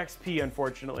XP,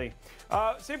 unfortunately.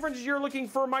 Say, for instance, you're looking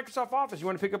for Microsoft Office. You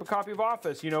want to pick up a copy of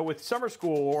Office, you know, with summer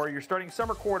school, or you're starting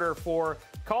summer quarter for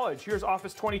college. Here's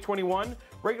Office 2021,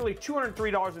 regularly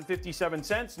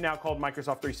 $203.57, now called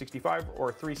Microsoft 365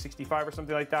 or 365 or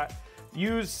something like that.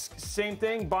 Use same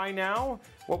thing, buy now.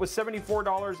 What was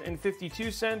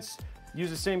 $74.52? Use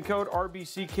the same code,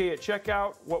 RBCK at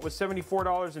checkout. What was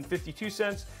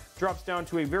 $74.52 drops down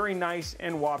to a very nice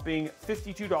and whopping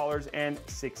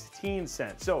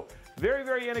 $52.16. So very,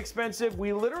 very inexpensive.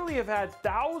 We literally have had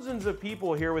thousands of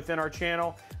people here within our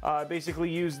channel basically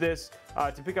use this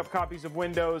to pick up copies of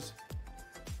Windows.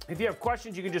 If you have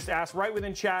questions, you can just ask right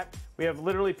within chat. We have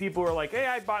literally people who are like, hey,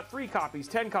 I bought 3 copies,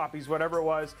 10 copies, whatever it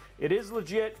was. It is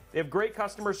legit. They have great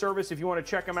customer service if you want to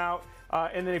check them out.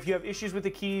 And then if you have issues with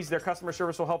the keys, their customer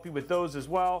service will help you with those as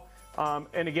well.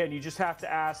 And again, you just have to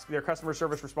ask. Their customer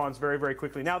service responds very, very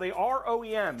quickly. Now, they are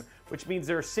OEM, which means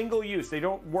they're single use. They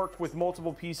don't work with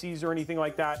multiple PCs or anything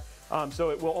like that.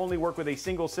 So it will only work with a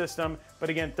single system. But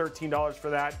again, $13 for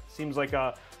that seems like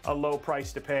a low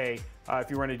price to pay if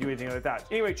you want to do anything like that.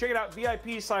 Anyway, check it out,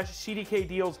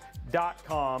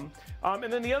 VIP/CDKdeals.com.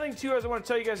 And then the other thing, too, is I want to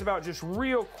tell you guys about just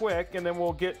real quick, and then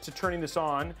we'll get to turning this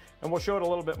on, and we'll show it a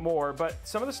little bit more. But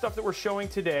some of the stuff that we're showing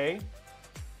today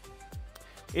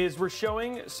is we're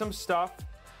showing some stuff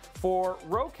for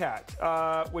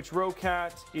Rocat, which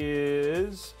Rocat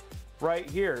is right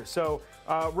here. So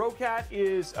Rocat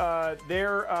is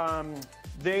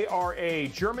they are a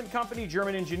German company,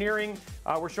 German engineering.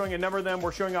 We're showing a number of them.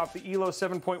 We're showing off the ELO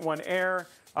 7.1 Air.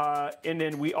 And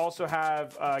then we also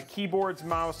have keyboards,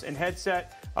 mouse, and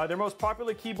headset. Their most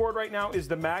popular keyboard right now is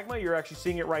the Magma. You're actually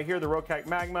seeing it right here, the Rocat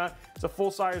Magma. It's a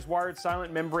full-size wired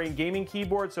silent membrane gaming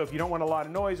keyboard, so if you don't want a lot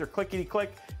of noise or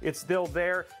clickety-click, it's still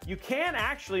there. You can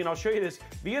actually, and I'll show you this,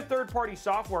 via third-party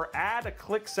software, add a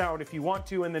click sound if you want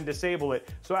to and then disable it.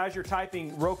 So as you're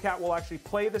typing, Rocat will actually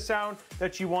play the sound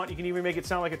that you want. You can even make it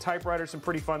sound like a typewriter, some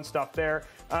pretty fun stuff there.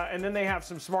 And then they have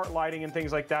some smart lighting and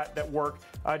things like that that work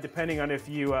depending on if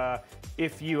you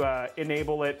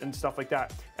enable it and stuff like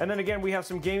that. And then again, we have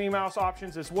some gaming mouse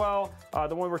options as well.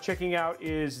 The one we're checking out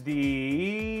is the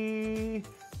where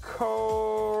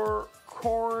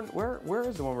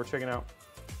is the one we're checking out?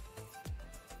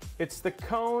 It's the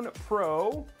Kone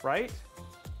Pro, right?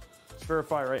 Let's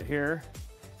verify right here.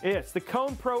 Yeah, it's the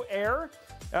Kone Pro Air.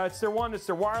 It's their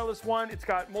wireless one. It's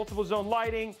got multiple zone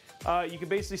lighting. You can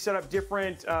basically set up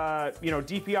different,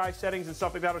 DPI settings and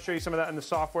stuff like that. I'll show you some of that in the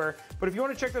software. But if you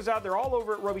want to check those out, they're all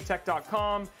over at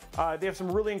Robeytech.com. They have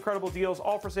some really incredible deals,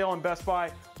 all for sale on Best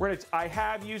Buy. I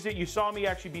have used it. You saw me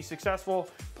actually be successful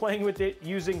playing with it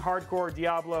using Hardcore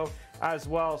Diablo. as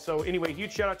well. So anyway,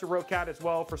 huge shout out to Rocat as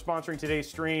well for sponsoring today's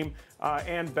stream,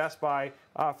 and Best Buy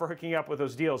for hooking up with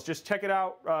those deals. Just check it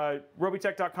out,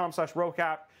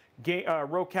 robeytech.com/Rocat.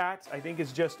 Rocat, I think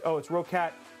is just, it's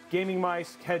Rocat. Gaming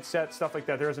mice, headset, stuff like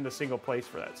that. There isn't a single place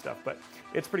for that stuff, but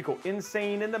it's pretty cool.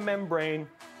 Insane in the membrane.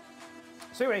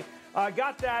 So anyway,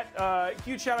 got that.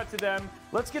 Huge shout out to them.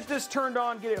 Let's get this turned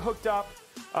on, get it hooked up,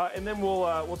 and then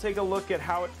we'll take a look at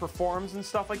how it performs and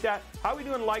stuff like that. How are we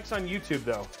doing likes on YouTube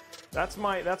though? That's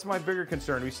my bigger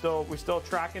concern. We still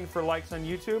tracking for likes on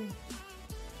YouTube?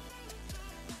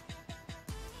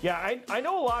 Yeah, I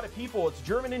know a lot of people. It's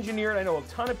German engineered. I know a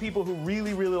ton of people who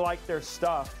really like their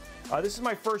stuff. This is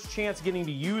my first chance getting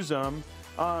to use them.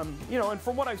 You know, and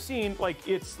from what I've seen, like,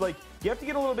 it's like you have to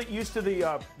get a little bit used to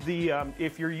the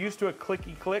if you're used to a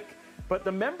clicky click. But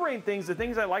the membrane things, the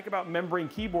things I like about membrane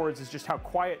keyboards is just how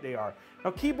quiet they are.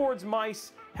 Now, keyboards,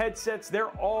 mice, headsets,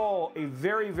 they're all a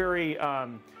very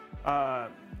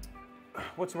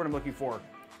what's the word I'm looking for?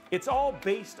 It's all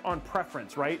based on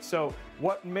preference, right? So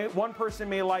what one person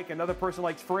may like, another person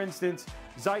likes. For instance,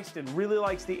 Zeiston really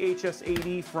likes the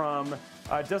HS80 from,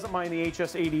 doesn't mind the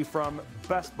HS80 from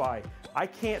Best Buy. I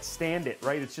can't stand it,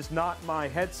 right? It's just not my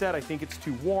headset. I think it's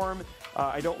too warm.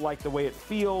 I don't like the way it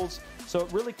feels. So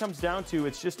it really comes down to,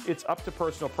 it's up to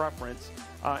personal preference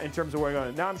in terms of where I'm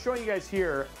going. Now I'm showing you guys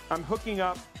here, I'm hooking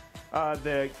up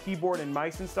the keyboard and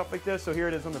mice and stuff like this. So here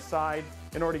it is on the side.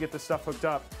 In order to get this stuff hooked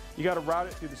up, you got to route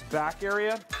it through this back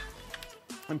area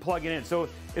and plug it in. So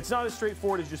it's not as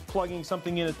straightforward as just plugging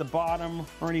something in at the bottom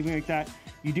or anything like that.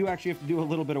 You do actually have to do a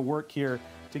little bit of work here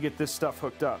to get this stuff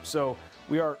hooked up. So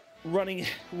we are running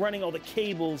all the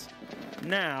cables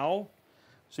now,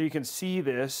 so you can see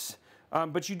this.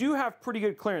 But you do have pretty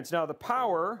good clearance. Now the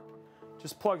power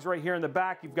just plugs right here in the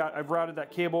back. I've routed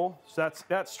that cable, so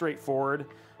that's straightforward.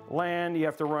 LAN, you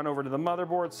have to run over to the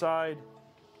motherboard side,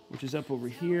 which is up over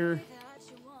here.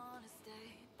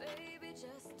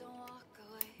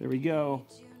 There we go.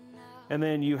 And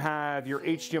then you have your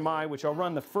HDMI, which I'll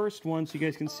run the first one so you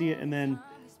guys can see it, and then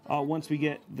once we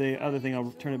get the other thing,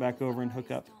 I'll turn it back over and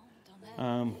hook up.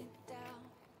 Oh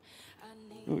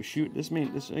shoot, this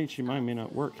HDMI may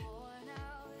not work.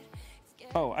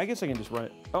 Oh, I guess I can just run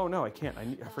it. Oh no, I can't.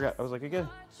 I forgot. I was like, again.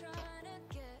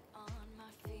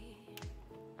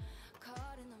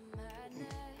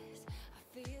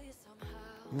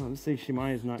 No, this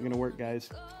HDMI is not going to work, guys.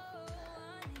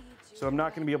 So I'm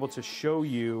not going to be able to show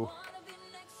you.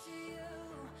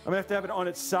 I'm going to have it on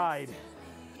its side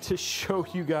to show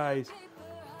you guys.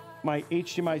 My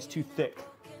HDMI is too thick.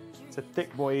 It's a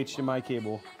thick boy HDMI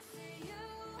cable.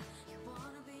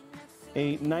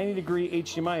 A 90-degree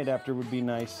HDMI adapter would be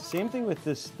nice. Same thing with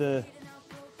this. This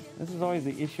is always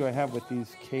the issue I have with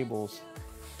these cables.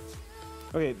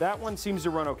 Okay, that one seems to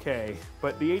run okay,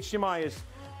 but the HDMI is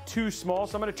too small,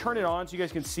 so I'm going to turn it on so you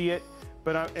guys can see it.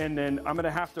 And then I'm going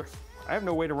to have to. I have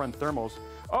no way to run thermals.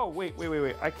 Oh wait!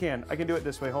 I can do it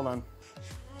this way. Hold on.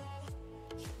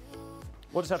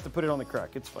 We'll just have to put it on the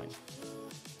crack. It's fine.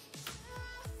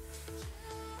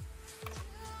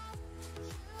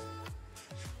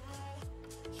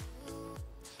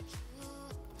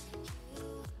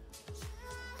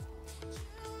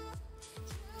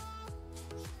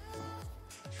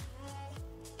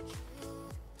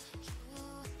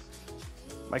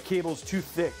 My cable's too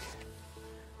thick.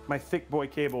 My thick boy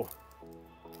cable.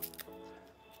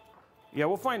 Yeah,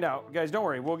 we'll find out, guys. Don't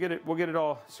worry. We'll get it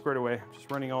all squared away. I'm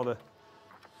just running all the.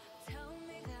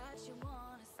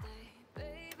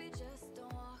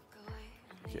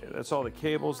 Okay, that's all the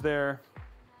cables there.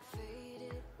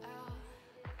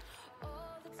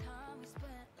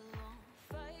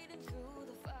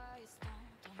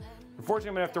 Unfortunately,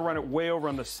 I'm gonna have to run it way over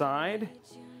on the side.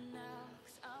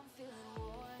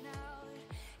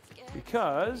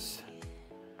 Because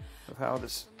of how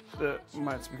it's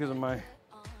because of my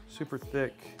super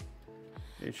thick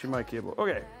HDMI cable.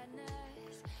 Okay,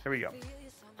 here we go.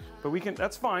 But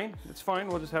that's fine. It's fine.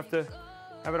 We'll just have to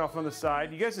have it off on the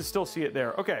side. You guys can still see it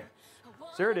there. Okay, so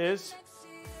there it is.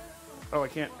 Oh, I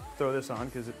can't throw this on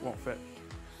because it won't fit.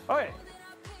 Okay,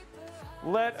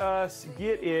 let us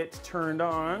get it turned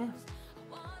on.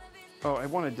 Oh, I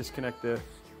want to disconnect the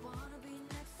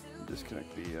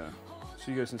so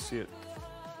you guys can see it.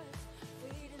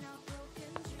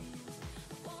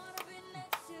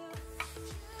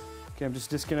 Okay, I'm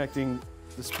just disconnecting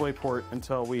DisplayPort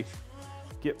until we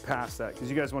get past that, because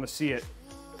you guys want to see it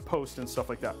post and stuff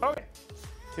like that. Okay,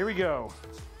 here we go.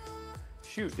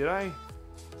 Shoot, did I?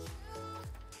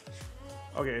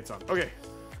 Okay, it's on. Okay,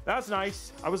 that's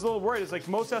nice. I was a little worried. It's like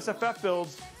most SFF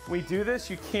builds, when we do this,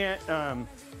 you can't,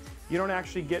 you don't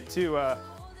actually get to,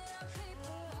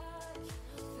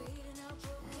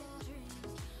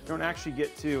 don't actually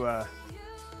get to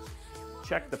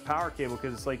check the power cable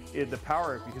because it's like the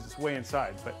power because it's way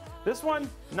inside. But this one,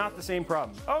 not the same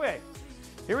problem. Okay,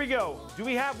 here we go. Do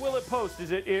we have will it post?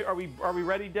 Is it? Are we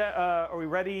ready? Are we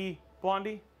ready,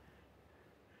 Blondie?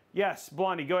 Yes,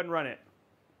 Blondie, go ahead and run it.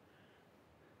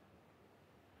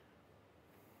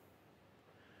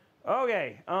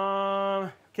 Okay.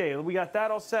 Okay, we got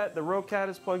that all set. The RoCat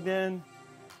is plugged in.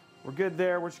 We're good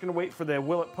there. We're just gonna wait for the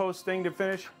will it post thing to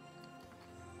finish.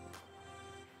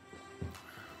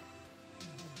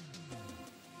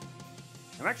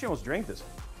 I'm actually almost drank this.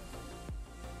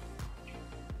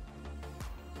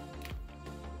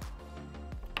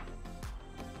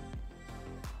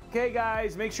 Okay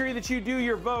guys, make sure that you do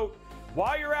your vote.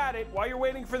 While you're at it, while you're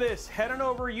waiting for this, head on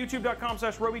over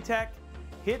youtube.com/Robeytech,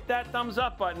 hit that thumbs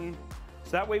up button.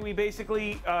 So that way we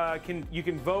basically you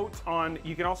can vote on,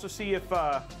 you can also see if,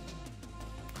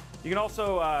 you can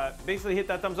also basically hit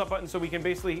that thumbs up button so we can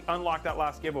basically unlock that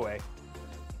last giveaway.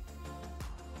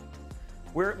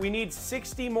 We need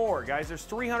 60 more, guys. There's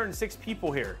 306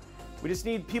 people here. We just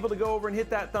need people to go over and hit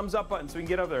that thumbs up button so we can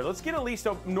get over there. Let's get at least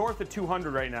north of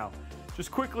 200 right now. Just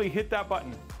quickly hit that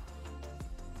button.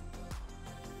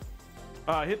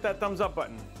 Hit that thumbs up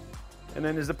button. And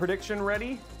then is the prediction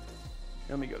ready?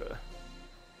 Let me go to...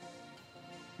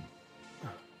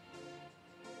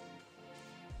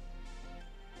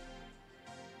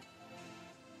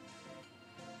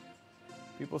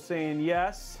 People saying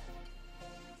yes.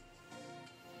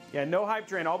 Yeah, no hype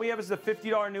train. All we have is the $50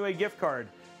 Newegg gift card.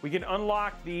 We can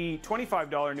unlock the $25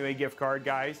 Newegg gift card,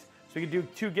 guys. So we can do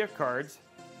 2 gift cards.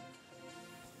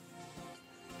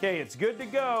 Okay, it's good to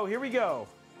go. Here we go.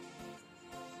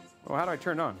 Oh, how do I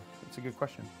turn it on? That's a good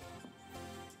question.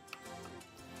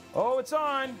 Oh, it's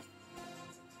on.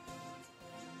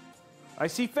 I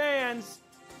see fans.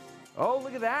 Oh,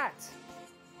 look at that.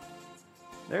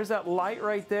 There's that light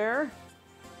right there.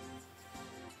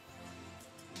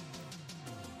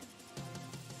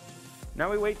 Now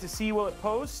we wait to see will it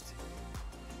post.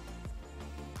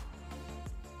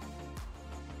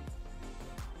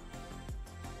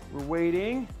 We're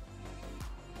waiting.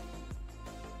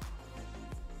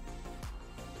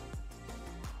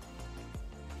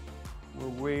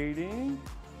 We're waiting.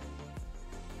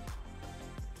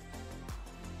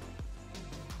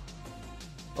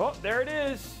 Oh, there it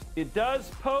is. It does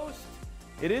post.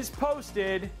 It is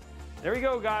posted. There we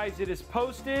go, guys. It is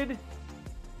posted.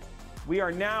 We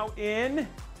are now in,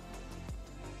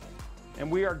 and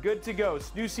we are good to go.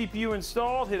 New CPU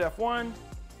installed, hit F1.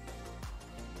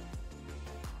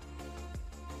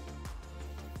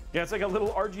 Yeah, it's like a little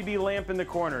RGB lamp in the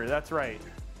corner, that's right.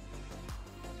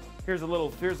 Here's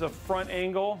a front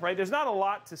angle, right? There's not a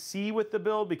lot to see with the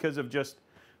build because of just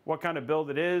what kind of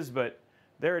build it is, but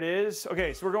there it is.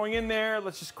 Okay, so we're going in there.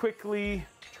 Let's just quickly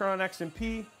turn on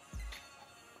XMP.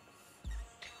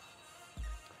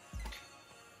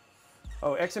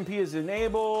 Oh, XMP is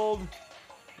enabled.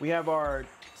 We have our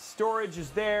storage is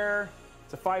there.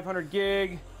 It's a 500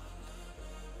 gig.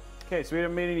 Okay, so we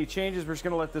haven't made any changes. We're just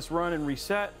gonna let this run and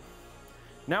reset.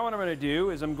 Now what I'm gonna do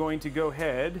is I'm going to go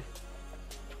ahead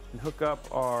and hook up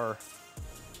our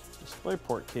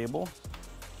DisplayPort cable.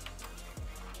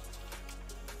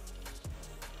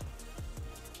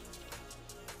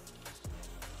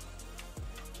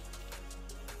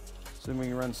 So then we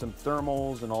can run some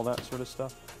thermals and all that sort of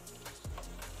stuff.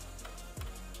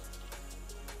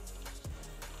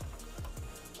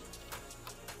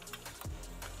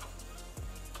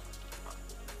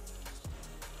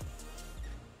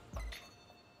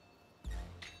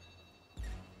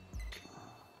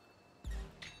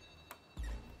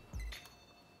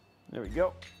 There we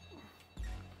go.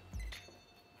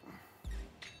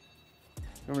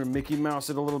 I'm gonna Mickey Mouse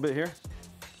it a little bit here.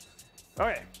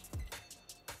 Okay.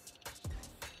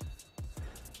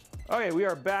 Okay, we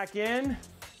are back in.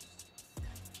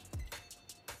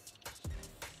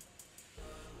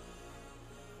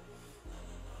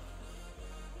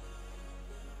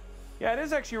 Yeah, it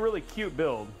is actually a really cute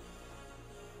build.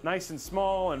 Nice and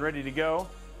small and ready to go.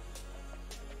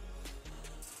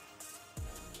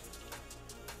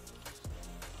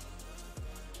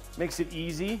 Makes it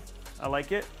easy. I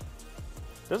like it.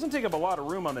 Doesn't take up a lot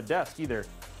of room on the desk either.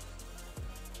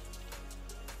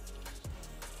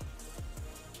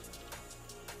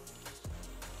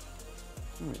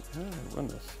 How do I run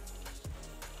this?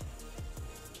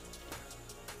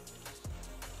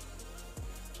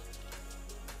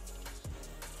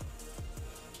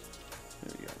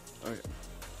 There we go. Okay.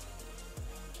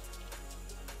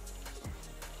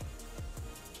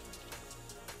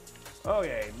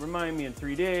 Okay, remind me in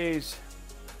 3 days.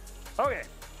 Okay,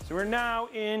 so we're now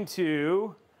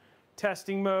into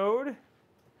testing mode.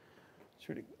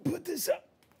 Sure to put this up.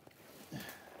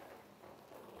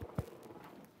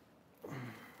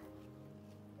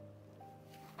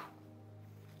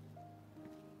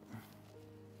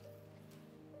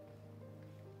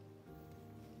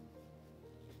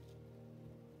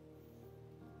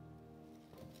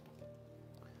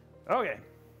 Okay,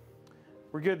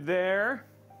 we're good there.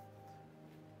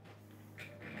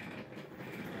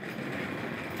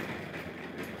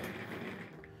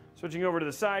 Switching over to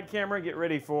the side camera, get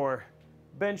ready for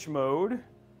bench mode.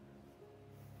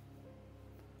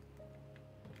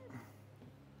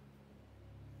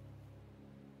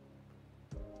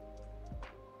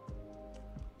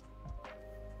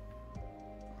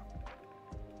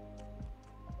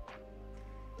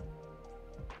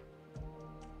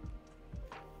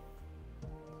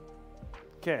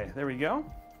 Okay, there we go.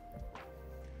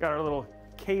 Got our little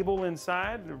cable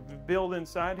inside, build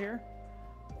inside here.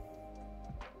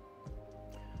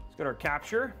 Let's go to our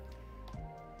capture.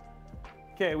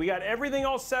 Okay, we got everything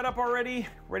all set up already,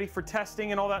 ready for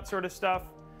testing and all that sort of stuff.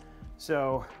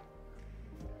 So,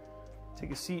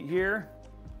 take a seat here.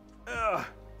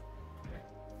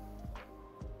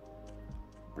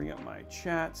 Bring up my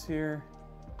chats here.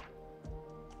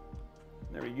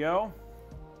 There we go.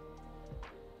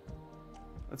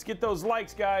 Let's get those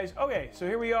likes, guys. Okay, so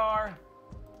here we are.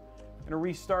 I'm gonna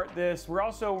restart this. We're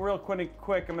also real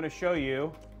quick, I'm gonna show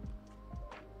you.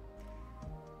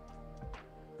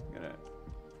 I'm gonna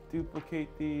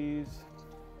duplicate these.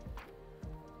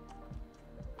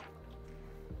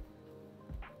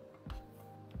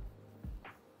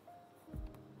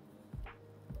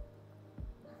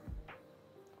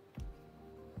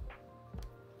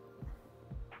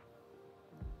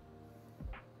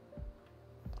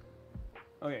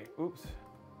 Okay, oops.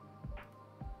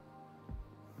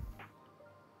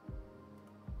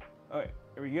 Okay,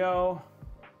 here we go.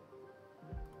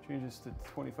 Change this to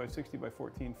 2560 by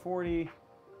 1440.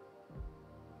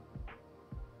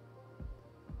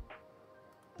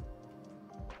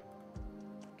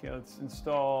 Okay, let's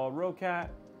install Rocat.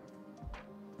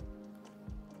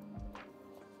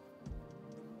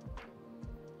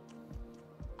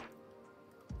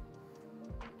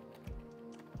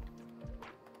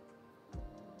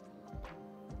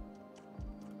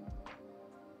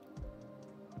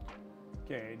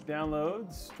 Okay,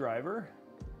 downloads, driver.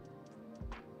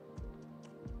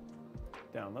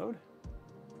 Download.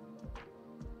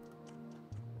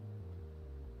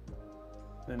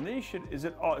 Then these should, is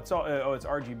it all, it's all, oh, it's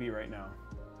RGB right now.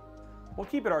 We'll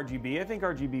keep it RGB. I think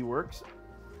RGB works.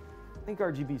 I think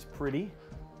RGB's pretty.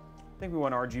 I think we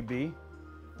want RGB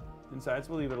inside,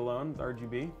 so we'll leave it alone with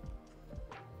RGB.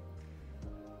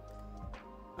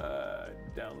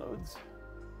 Downloads.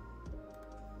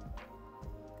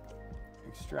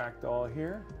 Extract all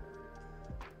here.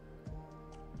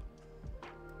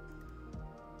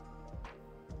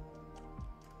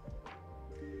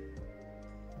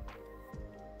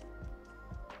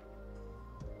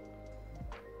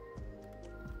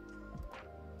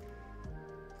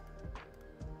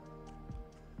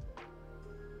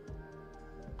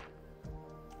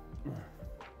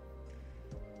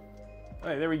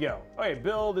 Okay, there we go. Okay,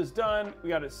 build is done. We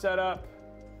got it set up.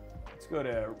 Let's go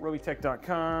to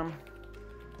robeytech.com.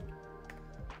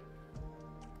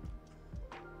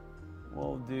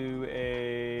 We'll do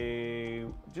a,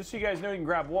 just so you guys know, you can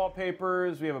grab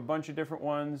wallpapers. We have a bunch of different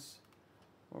ones.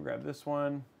 We'll grab this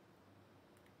one.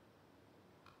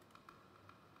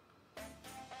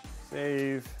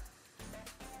 Save.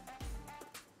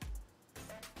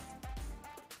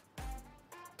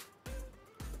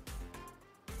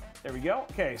 There we go.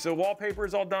 Okay, so wallpaper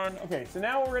is all done. Okay, so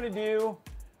now what we're gonna do,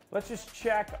 let's just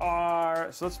check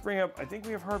our, so let's bring up, I think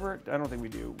we have hardware. I don't think we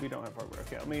do. We don't have hardware.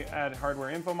 Okay, let me add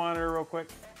hardware info monitor real quick.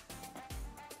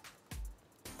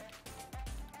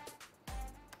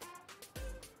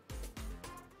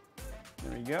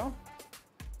 There we go.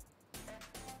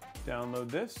 Download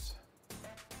this.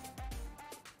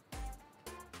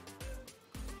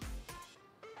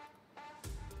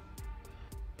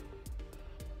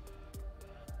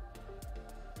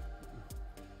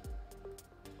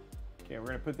 Okay, we're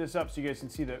gonna put this up so you guys can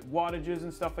see the wattages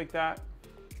and stuff like that.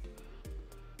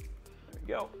 There we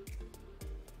go.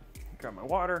 Got my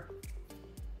water.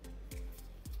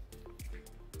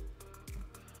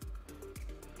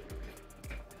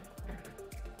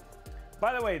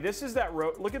 By the way, this is that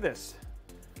road. Look at this.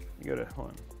 You go to,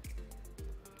 hold on.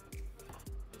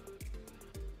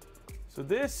 So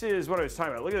this is what I was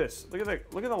talking about. Look at this. Look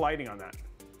at the lighting on that.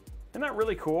 Isn't that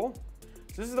really cool?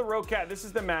 So this is the Rocat, this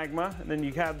is the Magma, and then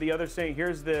you have the other saying,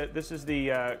 here's the, this is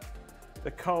the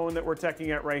the cone that we're teching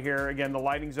at right here. Again, the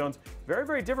lighting zones, very,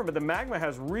 very different, but the Magma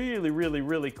has really, really,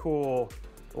 really cool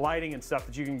lighting and stuff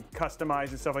that you can customize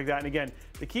and stuff like that. And again,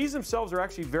 the keys themselves are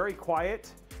actually very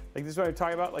quiet. Like this is what I'm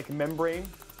talking about, like membrane.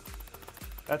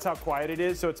 That's how quiet it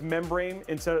is. So it's membrane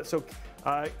instead of, so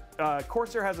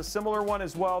Corsair has a similar one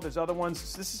as well. There's other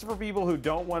ones. This is for people who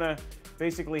don't want to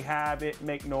basically have it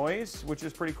make noise, which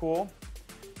is pretty cool.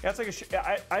 Yeah, it's like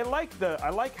I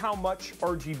like how much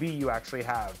RGB you actually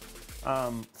have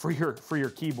for your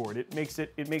keyboard. It makes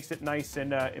it nice,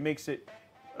 and it makes it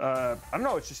I don't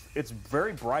know. It's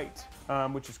very bright,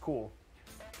 which is cool.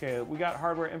 Okay, we got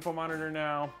hardware info monitor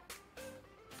now.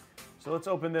 So let's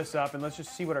open this up and let's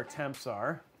just see what our temps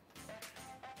are.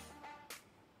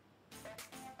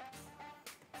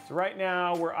 So right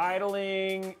now we're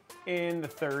idling in the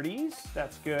 30s.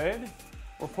 That's good.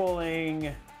 We're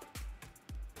pulling,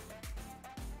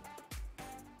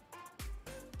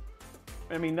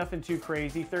 I mean, nothing too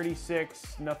crazy.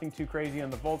 36, nothing too crazy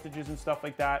on the voltages and stuff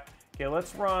like that. Okay,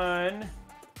 let's run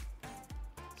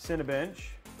Cinebench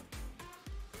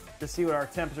to see what our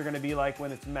temps are going to be like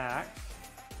when it's max.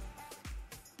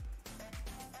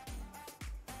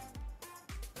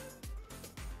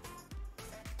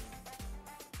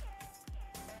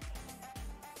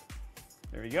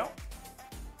 There you go.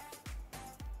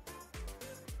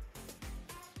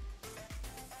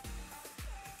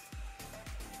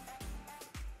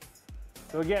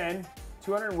 So again,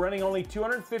 running only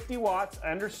 250 watts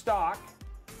under stock.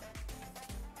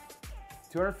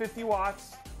 250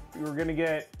 watts. We're going to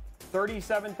get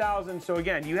 37,000. So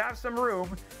again, you have some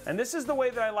room. And this is the way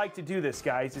that I like to do this,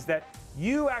 guys, is that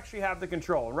you actually have the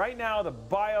control. Right now, the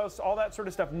BIOS, all that sort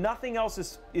of stuff, nothing else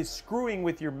is screwing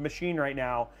with your machine right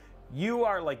now. You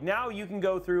are like, now you can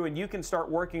go through and you can start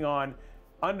working on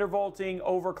undervolting,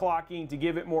 overclocking to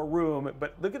give it more room.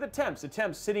 But look at the temps. The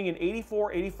temps sitting in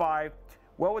 84, 85,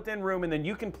 well within room, and then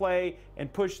you can play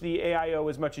and push the AIO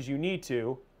as much as you need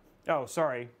to. Oh,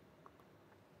 sorry.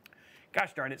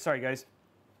 Gosh darn it. Sorry, guys.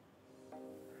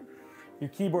 Your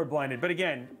keyboard blinded. But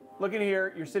again, look in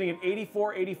here. You're sitting at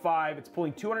 84, 85. It's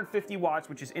pulling 250 watts,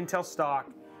 which is Intel stock.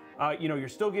 You know, you're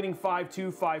still getting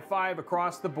 5.2, 5.5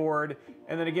 across the board.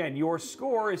 And then again, your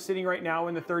score is sitting right now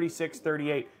in the 36,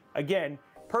 38. Again,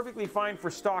 perfectly fine for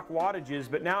stock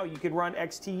wattages, but now you could run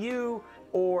XTU,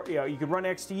 or you could run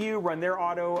XTU, run their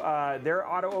auto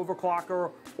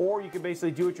overclocker, or you could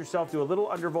basically do it yourself, do a little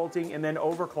undervolting and then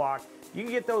overclock. You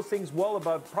can get those things well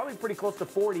above, probably pretty close to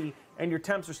 40, and your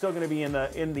temps are still going to be in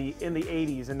the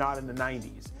 80s and not in the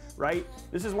 90s, right?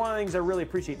 This is one of the things I really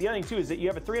appreciate. The other thing too is that you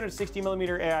have a 360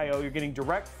 millimeter AIO. You're getting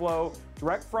direct flow,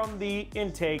 direct from the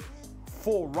intake,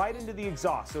 full right into the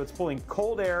exhaust. So it's pulling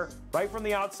cold air right from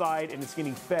the outside and it's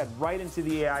getting fed right into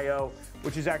the AIO,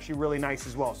 which is actually really nice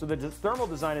as well. So the thermal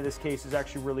design of this case is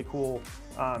actually really cool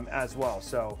as well.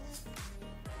 So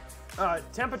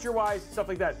temperature wise, stuff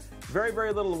like that, very,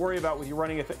 very little to worry about with you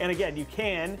running it. And again, you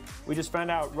can, we just found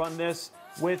out, run this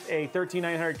with a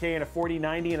 13900K and a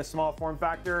 4090 in a small form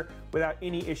factor without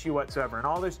any issue whatsoever. And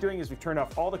all this doing is we've turned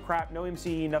off all the crap, no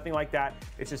MCE, nothing like that.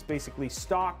 It's just basically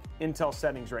stock Intel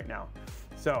settings right now.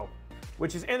 So,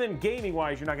 and then gaming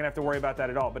wise, you're not gonna have to worry about that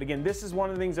at all. But again, this is one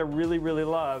of the things I really, really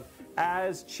love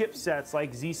as chipsets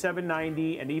like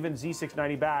Z790 and even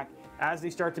Z690 back, as they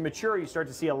start to mature, you start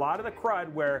to see a lot of the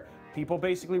crud where people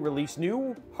basically release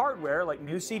new hardware, like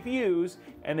new CPUs,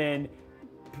 and then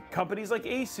companies like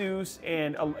Asus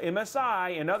and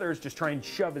MSI and others just try and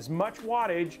shove as much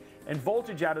wattage and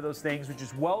voltage out of those things, which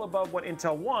is well above what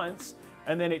Intel wants.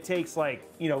 And then it takes like,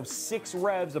 6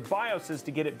 revs of BIOSes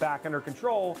to get it back under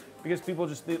control, because people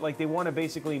just they want to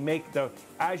basically make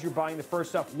as you're buying the first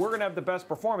stuff, we're gonna have the best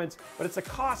performance, but it's a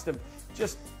cost of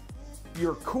just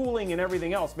your cooling and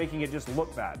everything else, making it just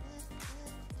look bad.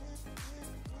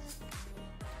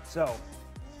 So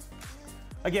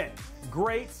again,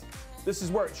 great. This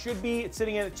is where it should be. It's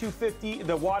sitting at 250.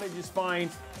 The wattage is fine.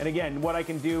 And again, what I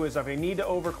can do is if I need to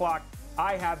overclock,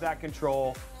 I have that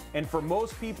control. And for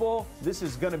most people, this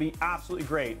is going to be absolutely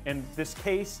great. And this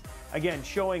case, again,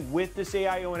 showing with this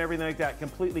AIO and everything like that,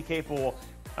 completely capable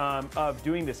of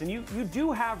doing this. And you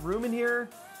do have room in here.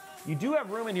 You do have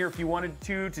room in here if you wanted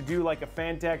to do like a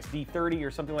Fantex D30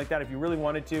 or something like that. If you really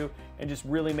wanted to and just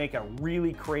really make a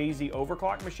really crazy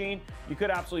overclock machine, you could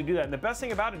absolutely do that. And the best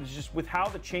thing about it is just with how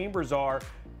the chambers are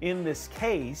in this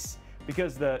case,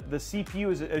 because the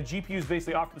CPU is, a GPU is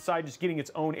basically off to the side just getting its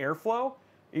own airflow,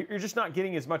 you're just not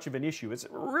getting as much of an issue. It's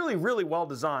really, really well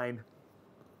designed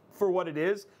for what it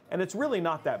is, and it's really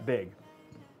not that big.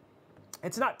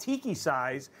 It's not tiki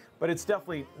size, but it's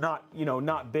definitely not,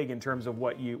 not big in terms of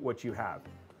what you have.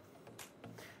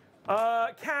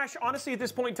 Cash, honestly, at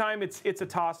this point in time, it's a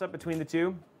toss-up between the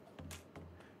two.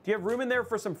 Do you have room in there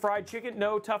for some fried chicken?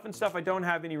 No, tough and stuff. I don't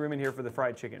have any room in here for the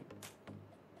fried chicken.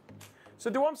 So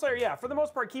Dewam Slayer, yeah, for the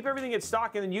most part, keep everything in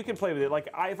stock and then you can play with it. Like,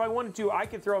 if I wanted to, I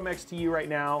could throw MXTU right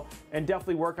now and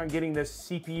definitely work on getting this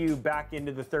CPU back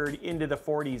into the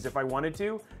 40s if I wanted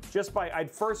to.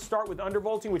 I'd first start with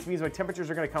undervolting, which means my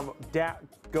temperatures are going to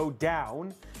go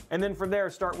down. And then from there,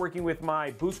 start working with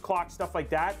my boost clock, stuff like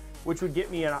that, which would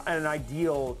get me an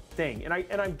ideal thing.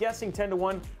 And I'm guessing 10 to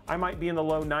 1, I might be in the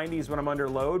low 90s when I'm under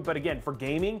load. But again, for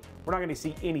gaming, we're not going to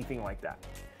see anything like that.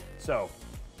 So,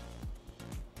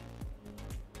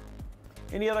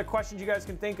 any other questions you guys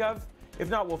can think of? If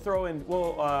not, we'll throw in,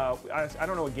 I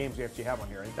don't know what games we actually have on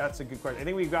here. That's a good question. I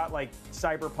think we've got like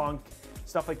Cyberpunk,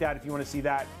 stuff like that if you want to see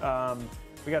that.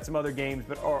 We got some other games,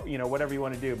 but or you know, whatever you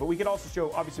want to do. But we could also show,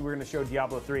 obviously we're going to show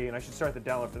Diablo 3, and I should start the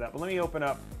download for that. But let me open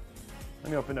up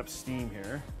Steam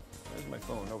here. There's my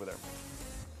phone over there.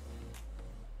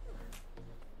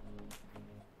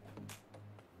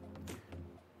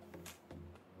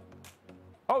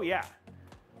 Oh yeah.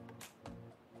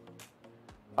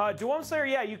 Dewam Slayer,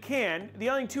 yeah, you can. The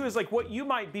other thing too is like what you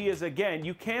might be is, again,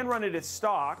 you can run it as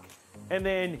stock, and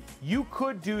then you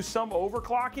could do some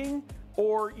overclocking,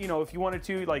 or you know, if you wanted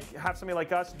to, like have somebody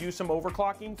like us do some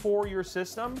overclocking for your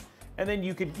system, and then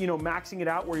you could, you know, maxing it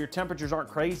out where your temperatures aren't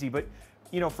crazy. But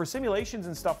you know, for simulations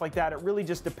and stuff like that, it really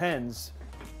just depends.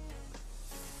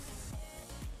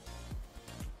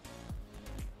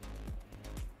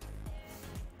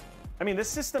 I mean, the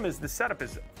setup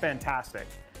is fantastic.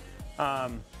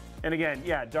 And again,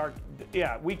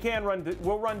 yeah, we can run,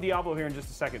 we'll run Diablo here in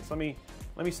just a second. So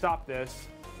let me stop this.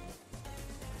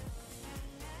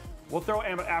 We'll throw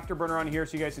Afterburner on here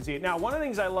so you guys can see it. Now, one of the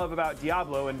things I love about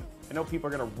Diablo, and I know people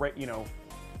are gonna, you know,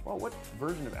 well, what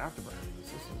version of Afterburner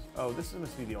is this? This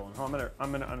must be the old one.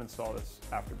 I'm gonna uninstall this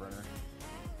Afterburner.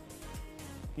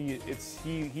 He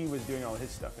was doing all his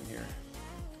stuff in here.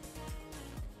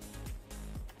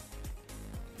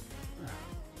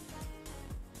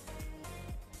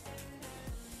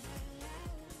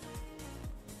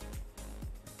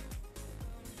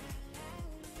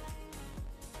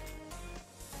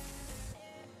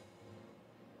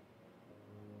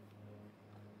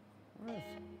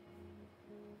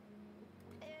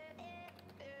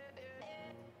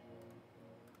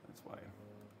 That's why.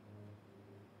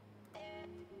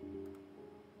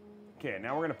 Okay,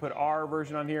 now we're going to put our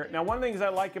version on here. Now, one of the things I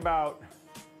like about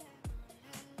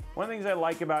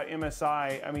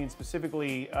MSI, I mean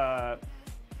specifically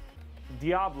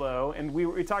Diablo, and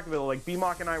we talked about it, like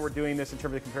BMOC and I were doing this in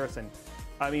terms of comparison.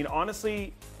 I mean,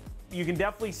 honestly, you can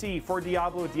definitely see for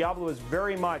Diablo is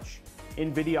very much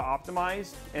NVIDIA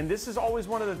optimized, and this is always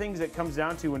one of the things that comes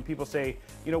down to when people say,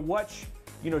 you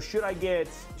know, should I get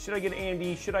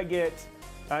AMD, should I get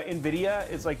NVIDIA?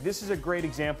 It's like, this is a great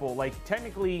example. Like,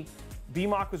 technically,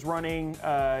 BMOC was running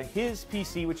his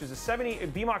PC, which is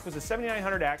BMOC was a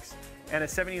 7900X and a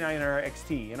 7900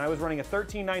 XT, and I was running a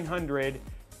 13900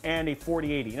 and a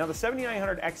 4080. Now, the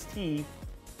 7900 XT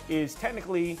is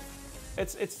technically,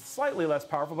 it's slightly less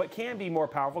powerful, but can be more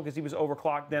powerful because he was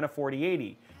overclocked than a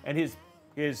 4080. And his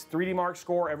 3D Mark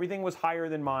score, everything was higher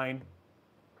than mine.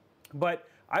 But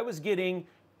I was getting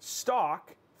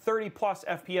stock 30 plus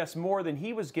FPS more than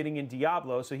he was getting in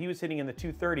Diablo. So he was hitting in the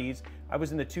 230s. I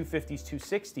was in the 250s,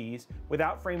 260s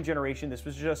without frame generation. This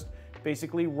was just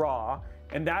basically raw.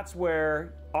 And that's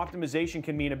where optimization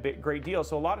can mean a great deal.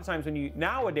 So a lot of times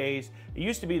nowadays, it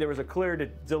used to be there was a clear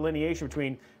delineation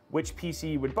between which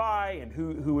PC you would buy and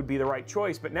who would be the right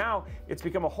choice. But now it's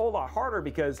become a whole lot harder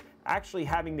because actually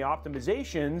having the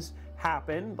optimizations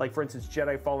happen, like for instance,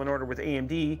 Jedi Fallen Order with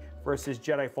AMD versus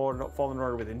Jedi Fallen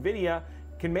Order with NVIDIA,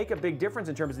 can make a big difference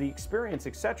in terms of the experience,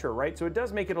 etc., right? So it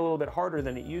does make it a little bit harder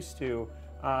than it used to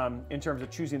in terms of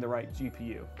choosing the right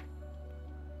GPU.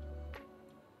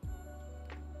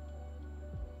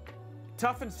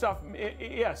 Tough and stuff.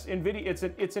 Yes, NVIDIA.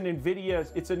 It's an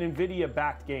NVIDIA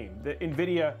backed game. The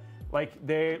NVIDIA,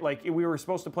 we were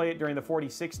supposed to play it during the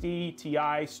 4060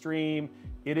 Ti stream.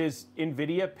 It is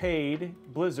NVIDIA paid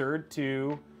Blizzard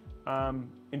to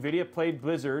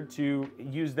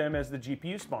use them as the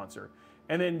GPU sponsor.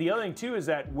 And then the other thing too is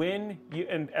that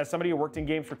and as somebody who worked in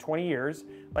games for 20 years,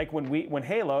 like when we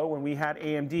had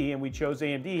AMD and we chose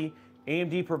AMD.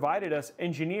 AMD provided us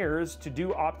engineers to do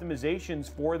optimizations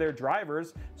for their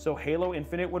drivers so Halo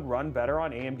Infinite would run better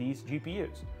on AMD's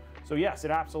GPUs. So yes,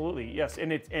 it absolutely, yes.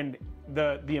 And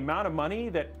the amount of money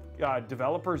that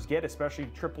developers get, especially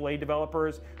AAA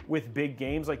developers with big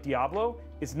games like Diablo,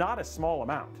 is not a small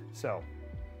amount. So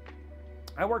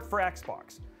I worked for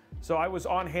Xbox. So I was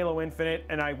on Halo Infinite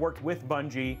and I worked with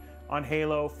Bungie on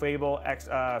Halo, Fable,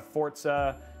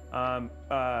 Forza.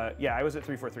 Yeah, I was at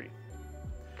 343.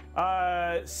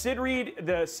 Sid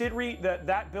Reed,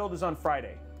 that build is on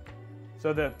Friday.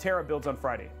 So the Terra build's on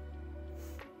Friday.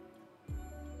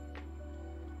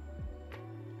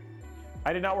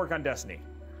 I did not work on Destiny.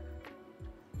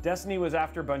 Destiny was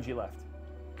after Bungie left.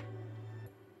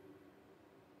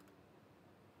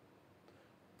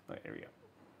 All right, here we go.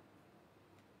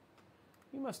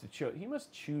 He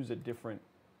must choose a different.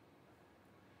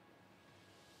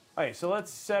 All right, so let's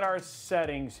set our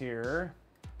settings here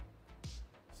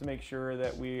to make sure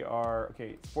that we are, okay,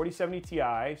 it's 4070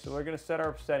 Ti, so we're gonna set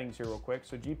our settings here real quick.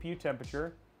 So GPU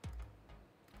temperature.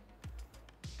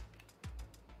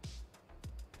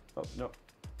 Oh, no.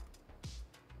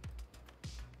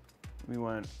 We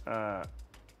want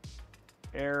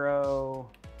Aero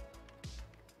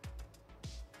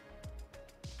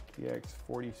TX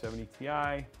 4070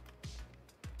 Ti.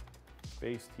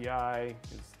 Base Ti,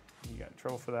 you got in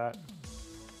trouble for that.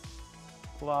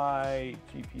 Apply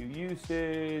GPU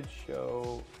usage,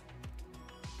 show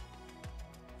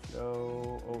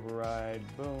override,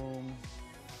 boom.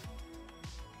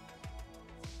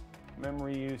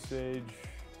 Memory usage,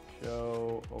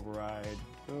 show override,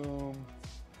 boom.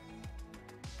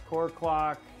 Core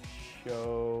clock,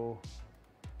 show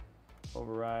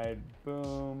override,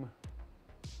 boom.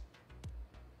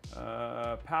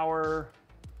 Power,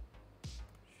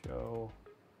 show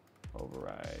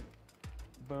override,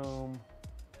 boom.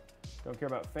 Don't care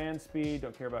about fan speed,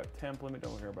 don't care about temp limit,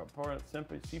 don't care about power,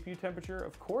 CPU temperature.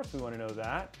 Of course we want to know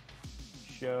that.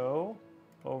 Show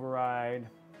override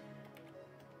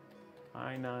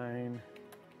i9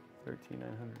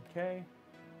 13900K.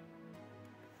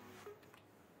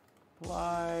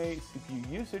 Apply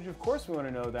CPU usage, of course we want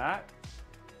to know that.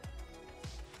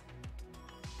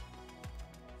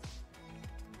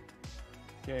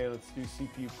 Okay, let's do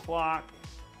CPU clock.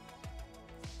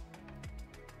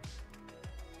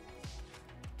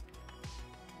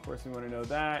 Of course we want to know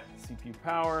that. CPU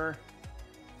power.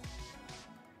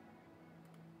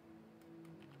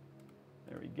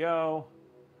 There we go.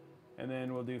 And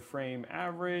then we'll do frame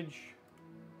average.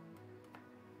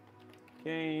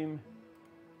 Game.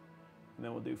 And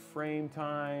then we'll do frame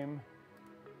time.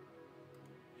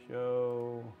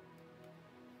 Show.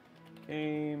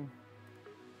 Game.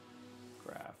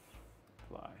 Graph.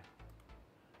 Apply.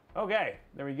 Okay,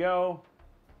 there we go.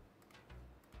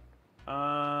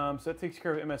 So that takes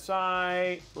care of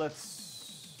MSI.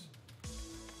 Let's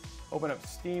open up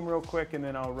Steam real quick, and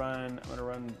then I'm gonna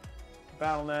run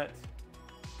BattleNet.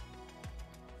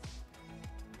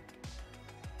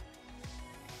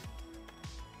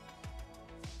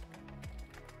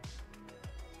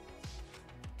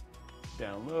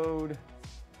 Download.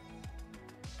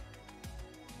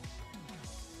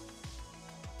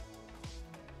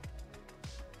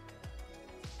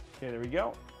 Okay, there we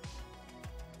go.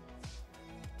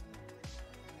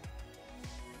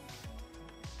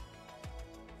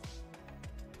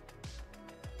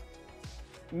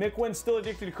 Mickwin's still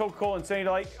addicted to Coca-Cola and saying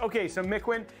like, okay, so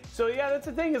Mickwin, so yeah, that's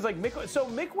the thing is like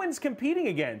Mickwin's competing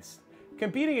again.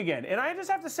 And I just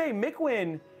have to say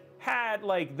Mickwin had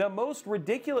like the most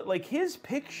ridiculous, like his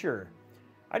picture.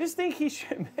 I just think he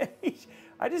should,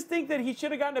 I just think that he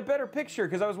should have gotten a better picture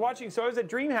because I was watching, so I was at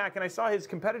DreamHack and I saw his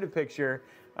competitive picture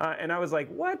and I was like,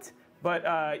 what? But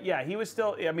yeah, he was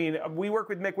still, I mean, we work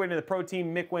with Mickwin in the pro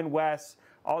team, Mickwin, Wes,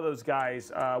 all those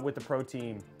guys with the pro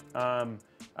team.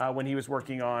 When he was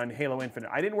working on Halo Infinite.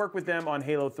 I didn't work with them on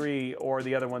Halo 3 or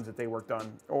the other ones that they worked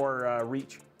on, or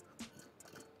Reach.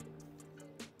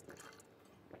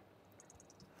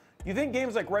 You think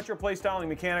games like retro playstyling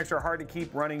mechanics are hard to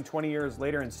keep running 20 years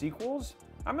later in sequels?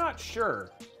 I'm not sure.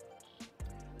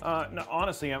 No,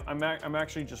 honestly, I'm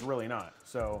actually just really not.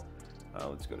 So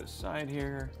let's go to side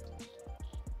here.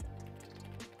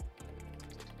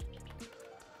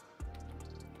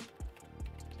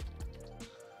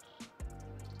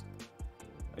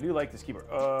 I do like this keyboard.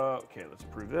 Okay, let's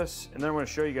approve this, and then I'm going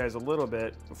to show you guys a little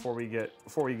bit before we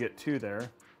get to there.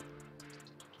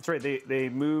 That's right. They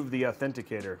moved the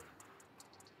authenticator.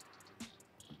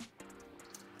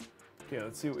 Okay,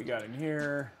 let's see what we got in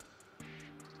here.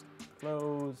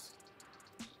 Close.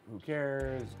 Who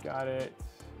cares? Got it.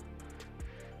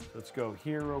 Let's go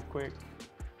here real quick.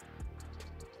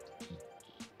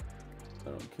 I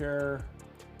don't care.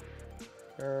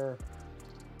 Care.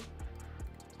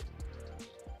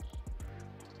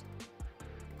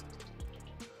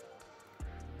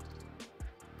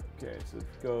 Okay, so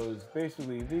it goes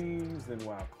basically these, then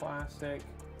WoW Classic,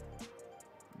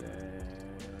 then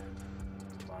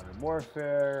Modern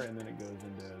Warfare, and then it goes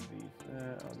into these.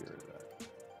 I'll get rid of that.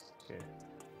 Okay,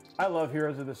 I love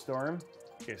Heroes of the Storm.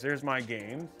 Okay, so there's my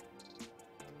games.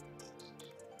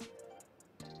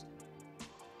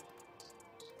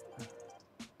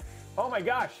 Oh my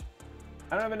gosh,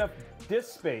 I don't have enough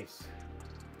disk space.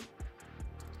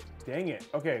 Dang it.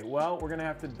 Okay, well, we're gonna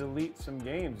have to delete some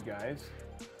games, guys.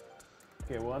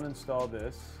 Okay, we'll uninstall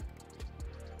this.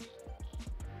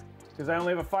 Because I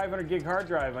only have a 500 gig hard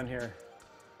drive on here.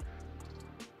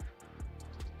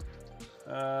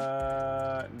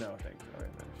 No, thanks. All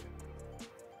right,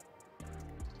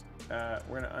 finish.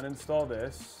 We're gonna uninstall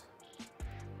this.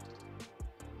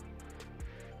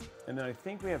 And then I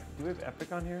think we have, do we have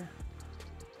Epic on here?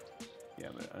 Yeah,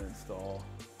 I'm gonna uninstall.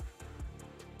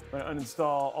 I'm gonna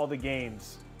uninstall all the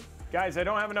games. Guys, I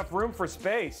don't have enough room for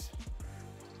space.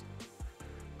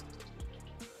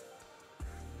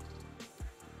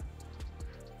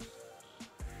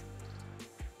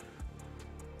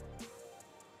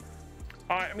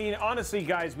 I mean, honestly,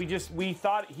 guys, he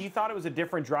thought it was a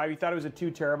different drive. He thought it was a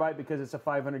 2 terabyte because it's a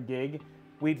 500 gig.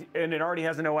 And it already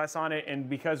has an OS on it, and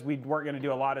because we weren't gonna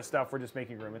do a lot of stuff, we're just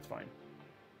making room. It's fine.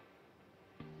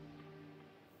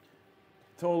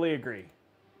 Totally agree.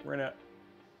 We're gonna,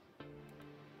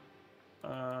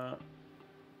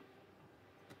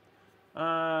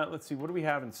 let's see, what do we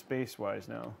have in space-wise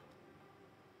now?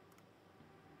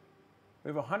 We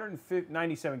have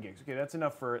 197 gigs. Okay, that's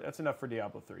enough for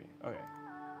Diablo 3. Okay.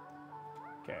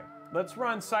 Okay, let's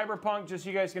run Cyberpunk just so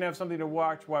you guys can have something to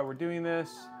watch while we're doing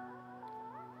this.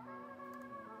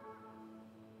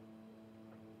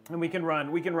 And we can run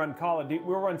Call of Duty.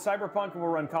 We'll run Cyberpunk and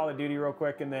we'll run Call of Duty real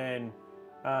quick, and then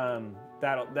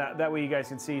that way you guys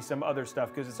can see some other stuff,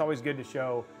 because it's always good to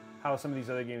show how some of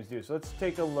these other games do. So let's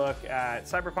take a look at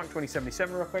Cyberpunk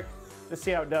 2077 real quick. Let's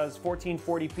see how it does.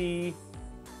 1440p.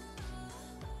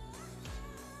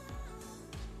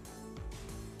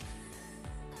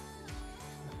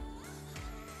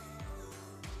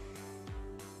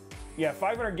 Yeah,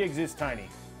 500 gigs is tiny,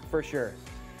 for sure.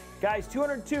 Guys,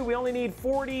 202, we only need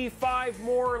 45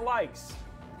 more likes.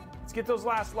 Let's get those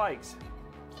last likes.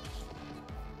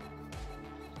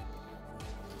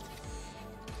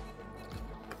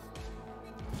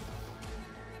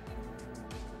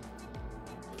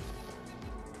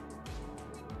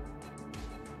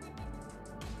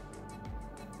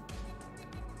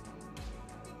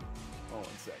 Oh, 1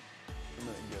 sec. I'm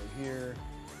gonna go here.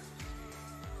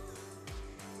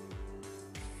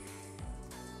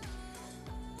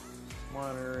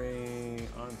 Monitoring,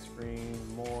 on screen,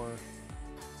 more, a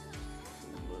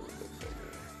little bit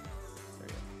bigger. There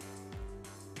you go.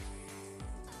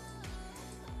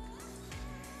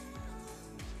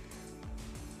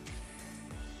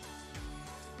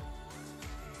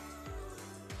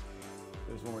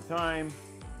 There's one more time.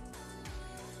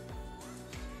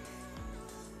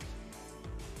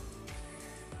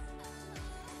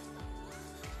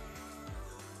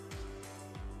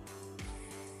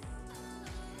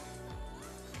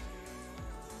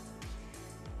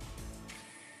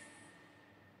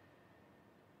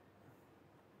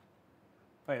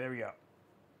 Okay, there we go.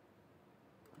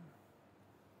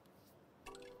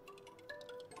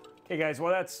 Okay, guys,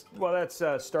 while that's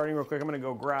starting real quick, I'm gonna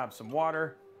go grab some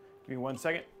water. Give me 1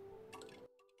 second.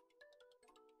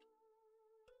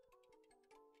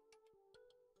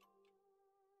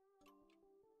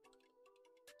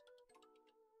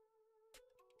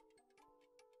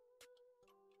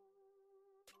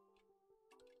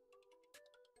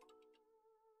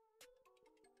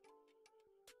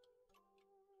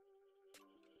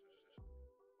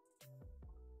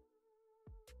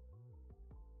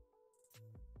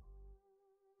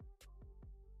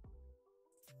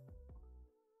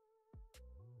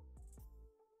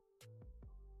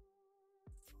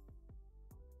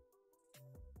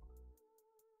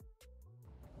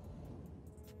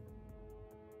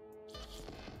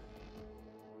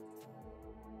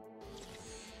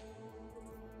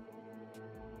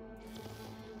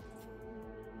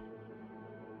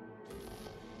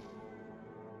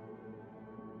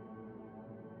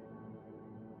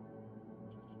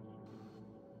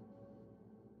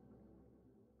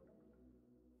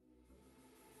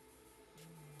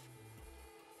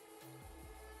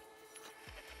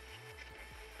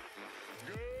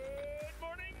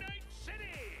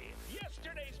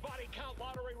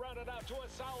 Out to a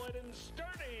solid and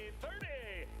sturdy 30.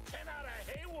 10 out of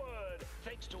Haywood,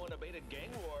 thanks to unabated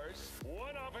gang wars.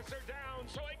 One officer down,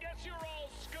 so I guess you're all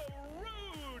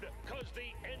screwed, cause the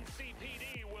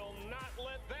NCPD will not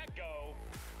let that go.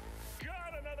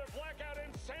 Got another blackout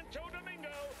in Santo Domingo.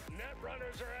 Net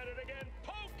runners are at it again,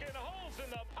 poking holes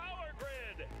in the power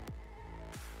grid.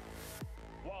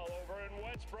 While over in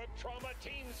Wet Pittsburgh trauma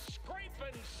teams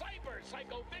scraping cyber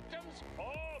psycho victims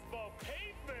off the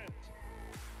pavement.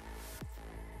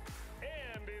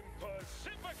 And in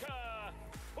Pacifica,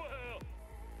 well,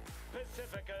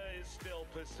 Pacifica is still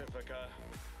Pacifica.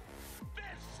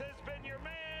 This has been your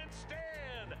man,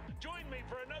 Stan. Join me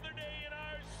for another day in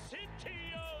our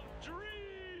city of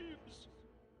dreams.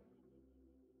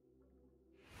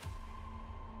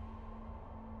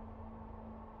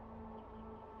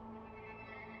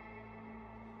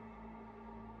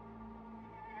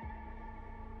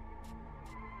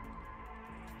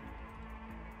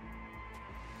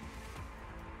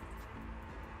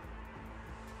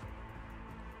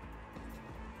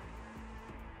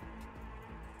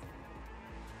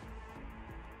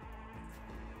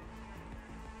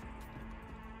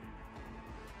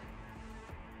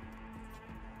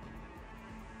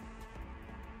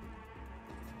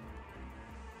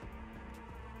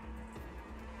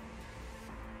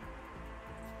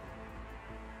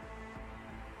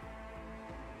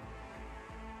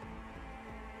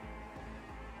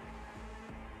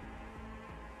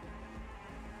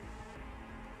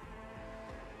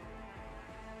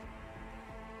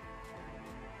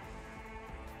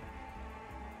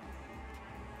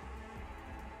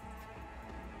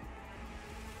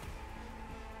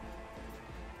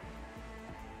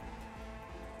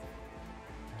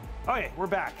 Okay, we're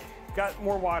back. Got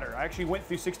more water. I actually went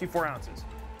through 64 ounces.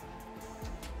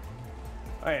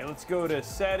 All right, let's go to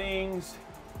settings,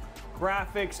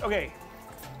 graphics. Okay,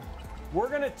 we're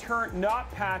gonna turn, not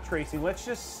patch tracing, let's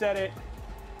just set it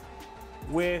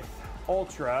with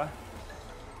Ultra.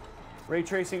 Ray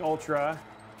tracing Ultra.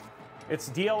 It's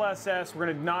DLSS, we're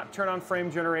gonna not turn on frame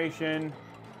generation.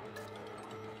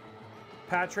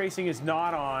 Patch tracing is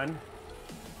not on.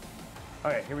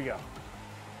 Okay, here we go.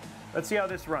 Let's see how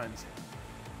this runs.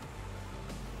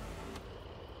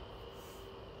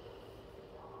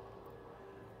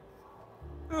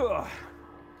 Ugh.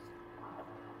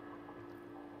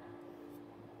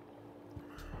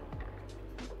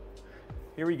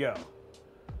 Here we go.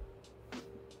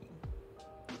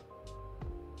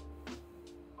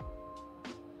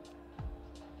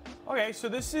 Okay, so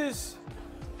this is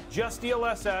just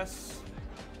DLSS,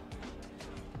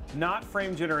 not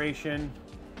frame generation,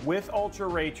 with ultra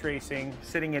ray tracing,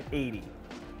 sitting at 80.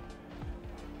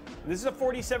 This is a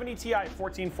 4070 Ti at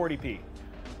 1440p.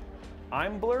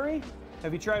 I'm blurry?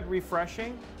 Have you tried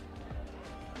refreshing?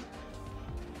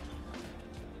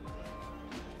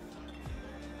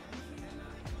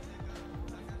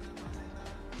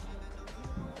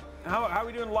 How are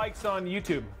we doing likes on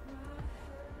YouTube?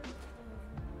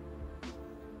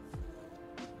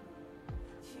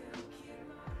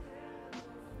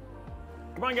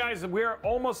 Come on, guys,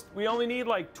 we only need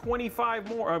like 25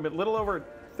 more, a little over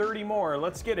 30 more.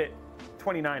 Let's get it.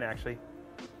 29, actually.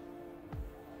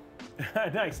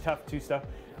 Nice, tough two stuff.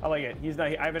 I like it.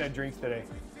 I haven't had drinks today.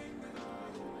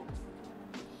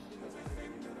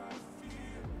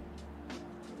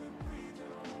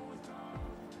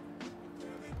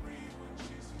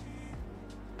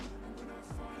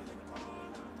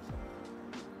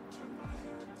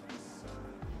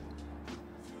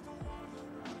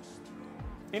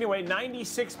 Anyway,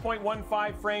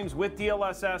 96.15 frames with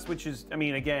DLSS, which is, I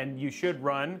mean, again, you should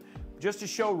run. Just to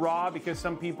show RAW, because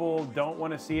some people don't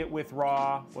want to see it with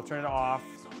RAW, we'll turn it off.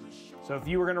 So if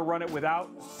you were going to run it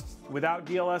without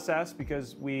DLSS,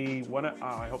 because we want to,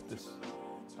 I hope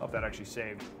that actually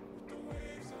saved.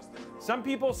 Some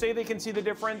people say they can see the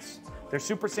difference. Their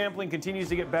super sampling continues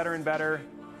to get better and better.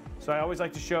 So I always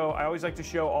like to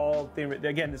show all things.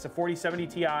 Again, this is a 4070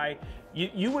 Ti.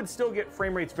 You would still get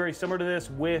frame rates very similar to this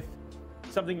with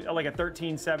something like a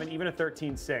 13.7, even a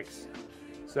 13.6.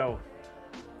 So,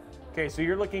 okay, so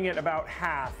you're looking at about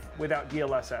half without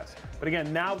DLSS. But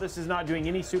again, now this is not doing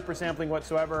any super sampling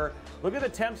whatsoever. Look at the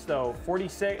temps though.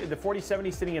 The 4070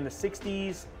 sitting in the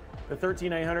 60s, the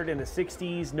 13900 in the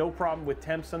 60s. No problem with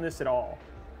temps on this at all.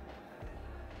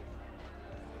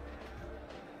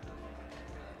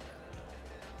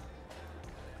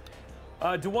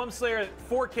 Dewum Slayer,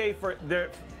 4K for the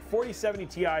 4070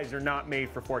 Ti's are not made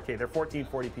for 4K. They're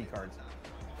 1440p cards.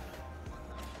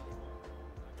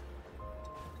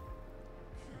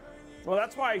 Well,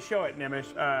 that's why I show it,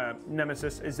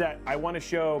 Nemesis, is that I want to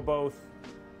show both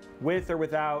with or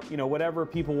without, you know, whatever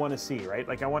people want to see, right?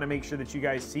 Like I want to make sure that you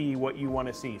guys see what you want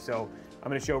to see. So I'm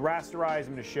going to show rasterized,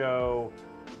 I'm going to show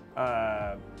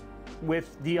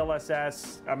with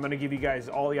DLSS. I'm going to give you guys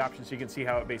all the options so you can see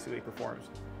how it basically performs.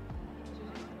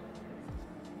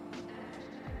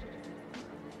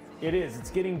 It is, it's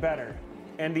getting better.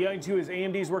 And the other two is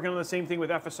AMD's working on the same thing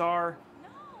with FSR.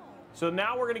 So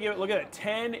now we're gonna give it, look at it,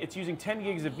 10. It's using 10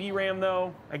 gigs of VRAM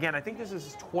though. Again, I think this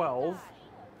is 12.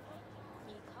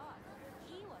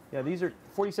 Yeah, these are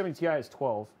 4070 Ti is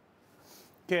 12.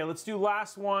 Okay, let's do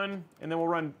last one, and then we'll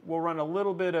run a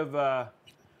little bit of. So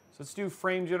let's do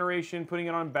frame generation, putting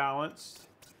it on balance.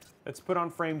 Let's put on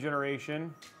frame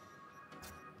generation.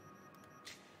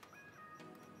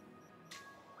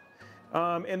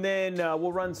 And then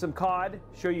we'll run some COD.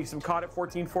 Show you some COD at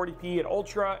 1440p at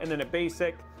ultra, and then at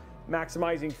basic,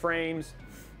 maximizing frames,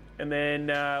 and then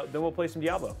we'll play some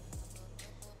Diablo.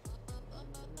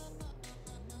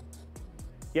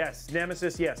 Yes,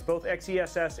 Nemesis, yes, both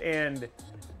XESS and,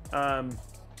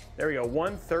 there we go,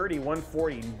 130,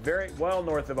 140, very well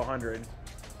north of 100.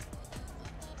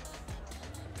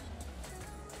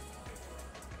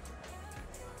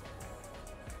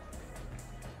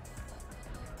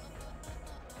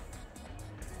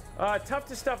 Tough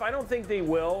to stuff, I don't think they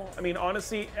will. I mean,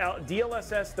 honestly,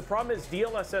 DLSS, the problem is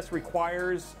DLSS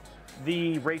requires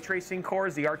the ray tracing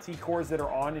cores, the RT cores that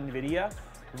are on NVIDIA,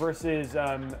 versus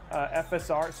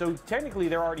FSR. So technically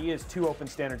there already is two open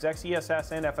standards.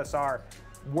 XESS and FSR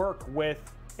work with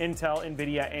Intel,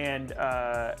 NVIDIA, and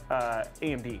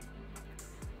AMD.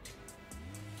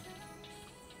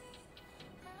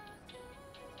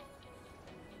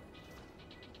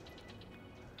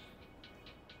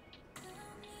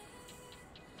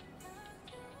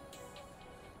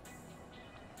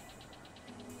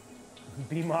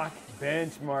 BMOC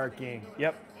benchmarking,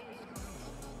 yep.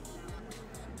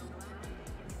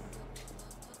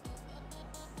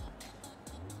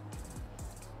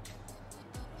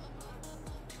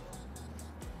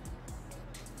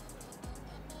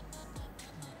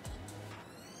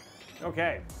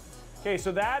 Okay,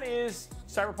 so that is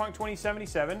Cyberpunk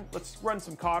 2077. Let's run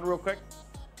some COD real quick,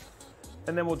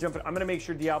 and then we'll jump in. I'm gonna make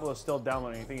sure Diablo is still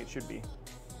downloading. I think it should be.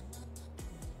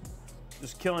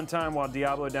 Just killing time while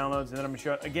Diablo downloads, and then I'm gonna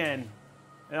show it again,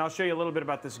 and I'll show you a little bit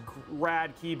about this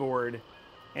rad keyboard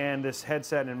and this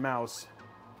headset and mouse.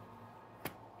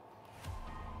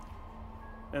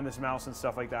 And this mouse and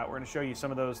stuff like that. We're gonna show you some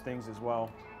of those things as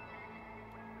well.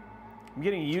 I'm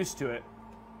getting used to it.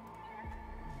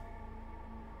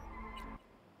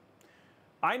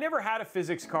 I never had a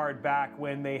physics card back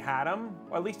when they had them.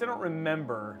 Or at least I don't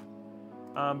remember,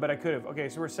 but I could have. Okay,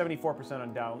 so we're 74%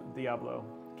 on Diablo.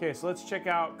 Okay, so let's check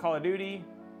out Call of Duty.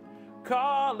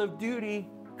 Call of Duty,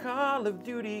 Call of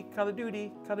Duty, Call of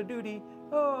Duty, Call of Duty.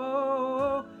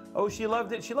 Oh, oh, she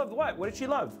loved it. She loved what? What did she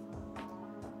love?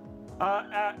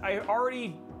 I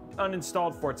already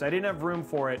uninstalled Forza. I didn't have room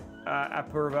for it at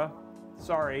Perva.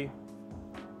 Sorry.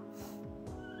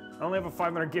 I only have a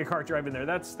 500 gig hard drive in there.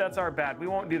 That's our bad. We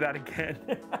won't do that again.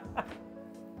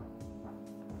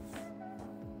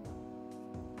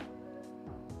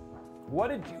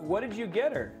 What did you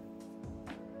get her?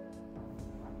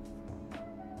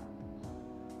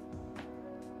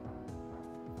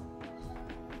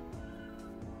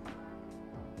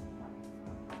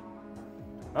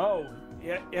 Oh,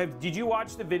 yeah. Did you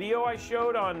watch the video I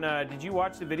showed on? Did you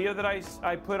watch the video that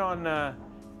I put on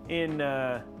in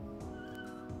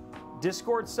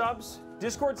Discord subs?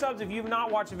 Discord subs, if you've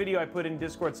not watched the video I put in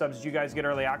Discord subs that you guys get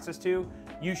early access to,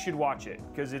 you should watch it,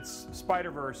 because it's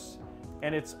Spider-Verse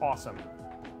and it's awesome.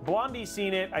 Blondie's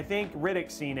seen it, I think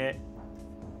Riddick's seen it.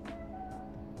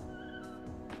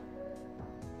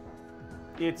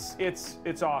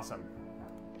 It's awesome.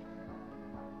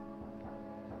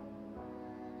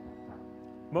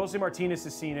 Mostly Martinez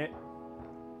has seen it.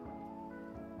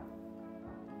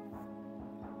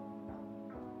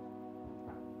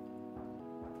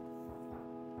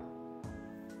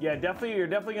 Yeah, definitely, you're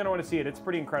definitely gonna want to see it. It's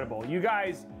pretty incredible. You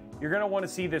guys, you're gonna want to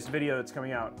see this video that's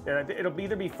coming out. It'll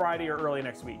either be Friday or early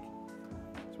next week.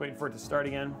 Just waiting for it to start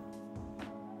again.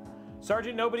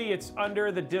 Sergeant Nobody, it's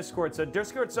under the Discord. So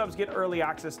Discord subs get early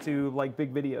access to like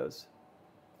big videos.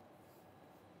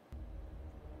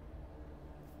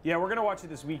 Yeah, we're gonna watch it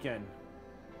this weekend.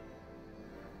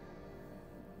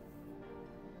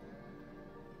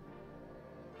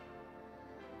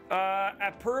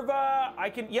 At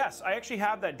Perva, yes, I actually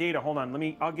have that data. Hold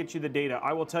on, I'll get you the data.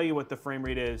 I will tell you what the frame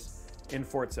rate is in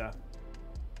Forza.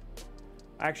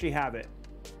 I actually have it.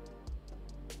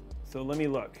 So let me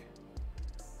look.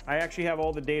 I actually have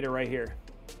all the data right here.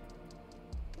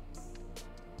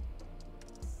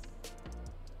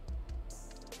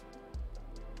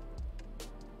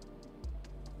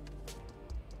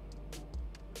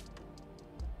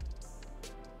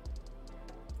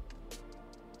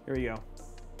 Here we go.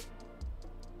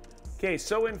 Okay,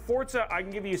 so in Forza, I can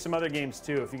give you some other games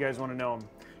too if you guys want to know them.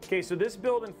 Okay, so this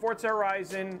build in Forza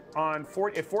Horizon on at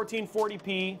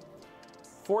 1440p,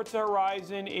 Forza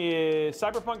Horizon is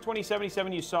Cyberpunk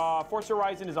 2077. You saw Forza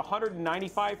Horizon is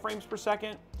 195 frames per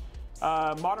second.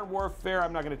 Modern Warfare,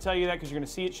 I'm not going to tell you that because you're going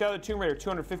to see it. Shadow of the Tomb Raider,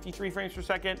 253 frames per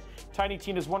second. Tiny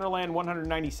Tina's Wonderland,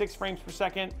 196 frames per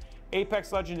second.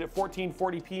 Apex Legends at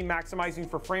 1440p, maximizing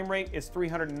for frame rate, is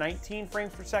 319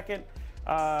 frames per second.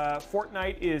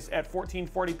 Fortnite is at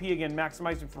 1440p, again,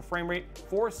 maximizing for frame rate,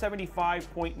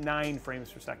 475.9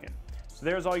 frames per second. So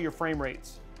there's all your frame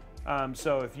rates.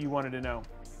 So if you wanted to know.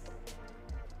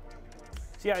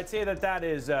 So yeah, I'd say that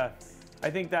is, I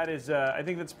think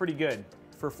that's pretty good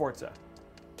for Forza.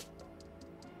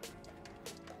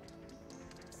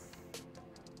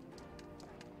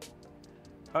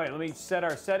 All right, let me set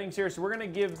our settings here. So we're gonna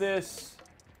give this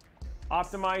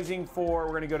optimizing for,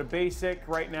 we're gonna go to basic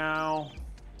right now.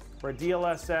 We're at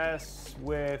DLSS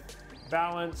with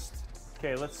balanced.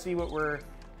 Okay, let's see what we're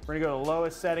gonna go to the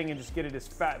lowest setting and just get it as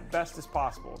best as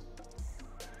possible.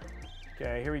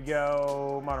 Okay, here we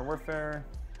go, Modern Warfare.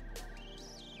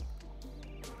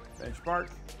 Benchmark.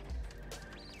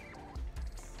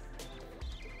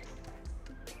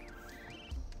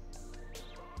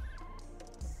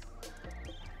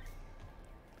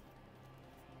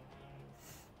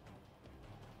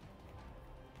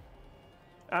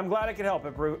 I'm glad I could help,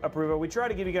 Approval. We try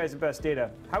to give you guys the best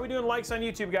data. How are we doing likes on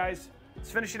YouTube, guys?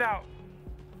 Let's finish it out.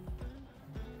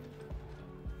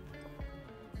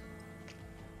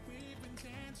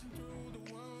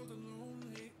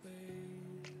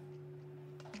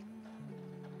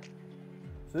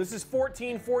 So this is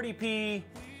 1440p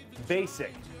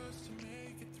basic.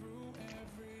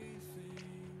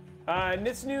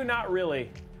 It's new, not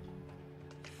really.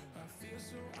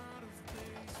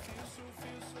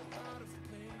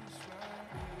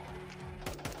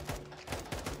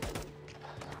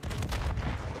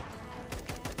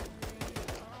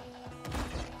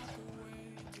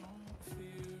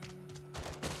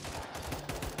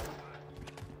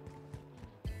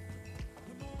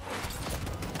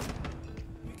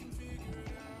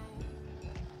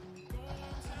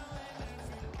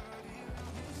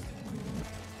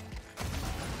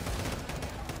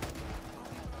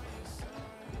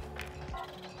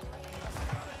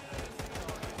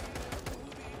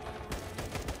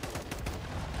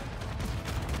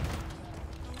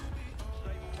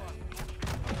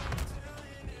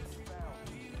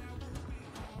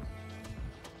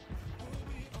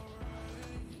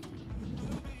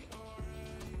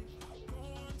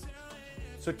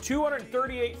 So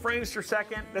 238 frames per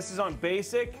second. This is on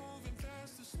basic.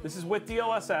 This is with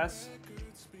DLSS.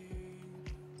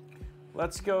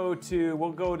 Let's go to,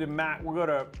 we'll go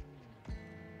to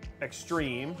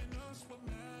extreme.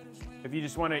 If you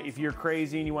just want to, if you're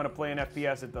crazy and you want to play an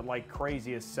FPS at the like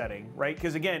craziest setting, right?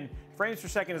 Because again, frames per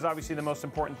second is obviously the most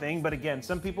important thing, but again,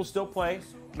 some people still play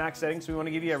max settings, so we want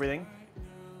to give you everything.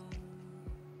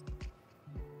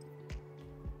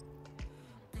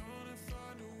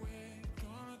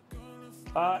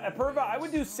 At Perva, I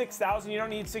would do 6,000. You don't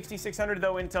need 6,600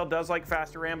 though. Intel does like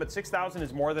faster RAM, but 6,000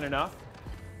 is more than enough.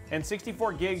 And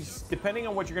 64 gigs, depending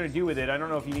on what you're going to do with it, I don't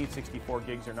know if you need 64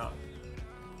 gigs or not.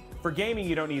 For gaming,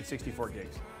 you don't need 64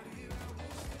 gigs.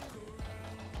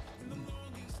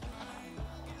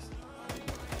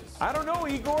 I don't know,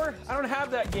 Igor. I don't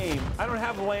have that game. I don't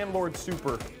have Landlord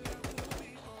Super.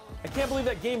 I can't believe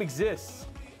that game exists.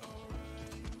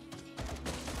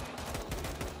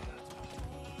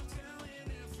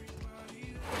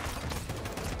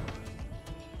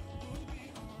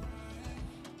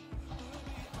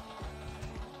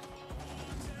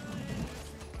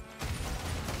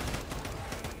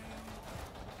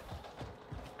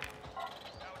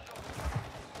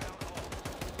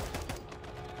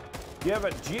 You have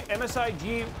a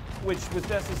MSI which with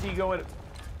SSD going,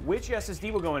 which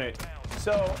SSD will go in it?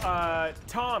 So,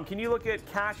 Tom, can you look at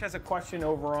Cash has a question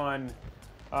over on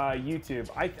YouTube.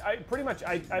 I pretty much,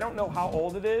 I don't know how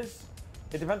old it is.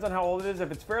 It depends on how old it is.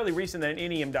 If it's fairly recent, then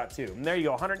any M.2. And there you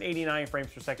go, 189 frames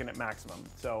per second at maximum.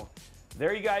 So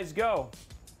there you guys go.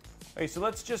 Okay, so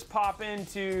let's just pop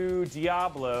into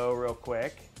Diablo real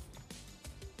quick.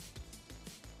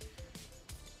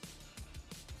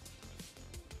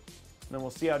 And then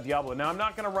we'll see how Diablo. Now I'm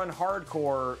not going to run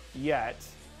hardcore yet.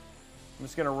 I'm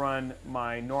just going to run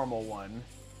my normal one.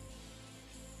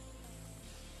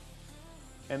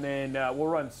 And then we'll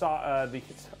run the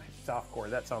softcore.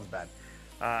 That sounds bad.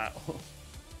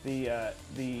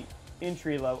 The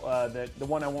entry level, the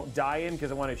one I won't die in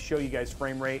because I want to show you guys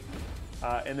frame rate.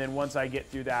 And then once I get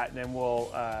through that, then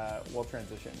we'll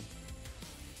transition.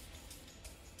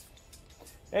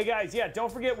 Hey guys, yeah,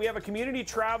 don't forget we have a community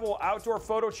travel outdoor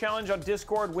photo challenge on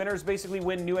Discord. Winners basically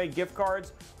win Newegg gift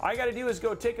cards. All you gotta do is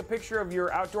go take a picture of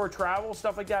your outdoor travel,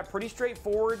 stuff like that. Pretty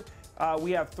straightforward.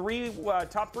 We have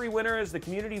top three winners, the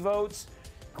community votes.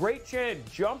 Great chance,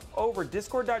 jump over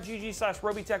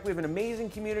discord.gg/Robeytech. We have an amazing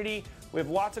community. We have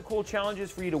lots of cool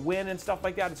challenges for you to win and stuff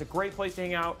like that. It's a great place to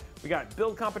hang out. We got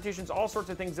build competitions, all sorts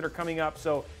of things that are coming up.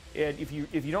 So if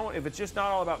it's just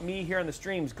not all about me here on the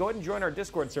streams, go ahead and join our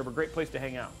Discord server. Great place to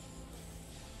hang out.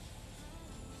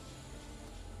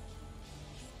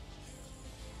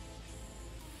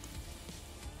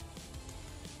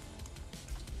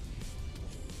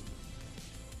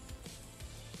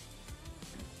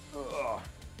 Ugh.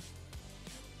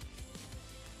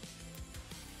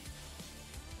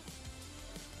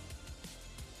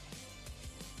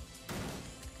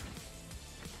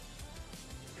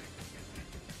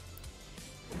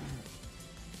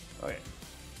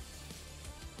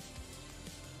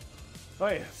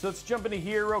 Okay, so let's jump into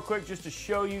here real quick just to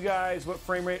show you guys what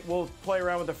frame rate. We'll play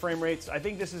around with the frame rates. I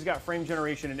think this has got frame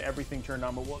generation and everything turned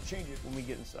on, but we'll change it when we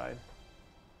get inside.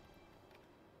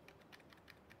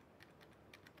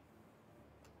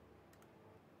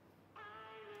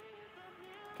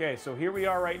 Okay, so here we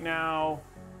are right now.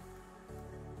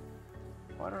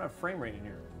 Oh, I don't have frame rate in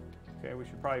here. Okay, we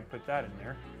should probably put that in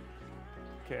there.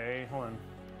 Okay, hold on.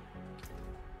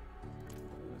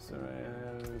 So,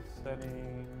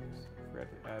 settings. Forgot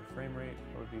to add frame rate.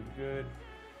 That would be good.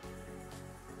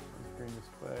 Screen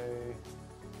display.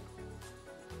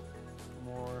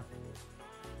 More.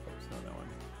 Oops, not that one.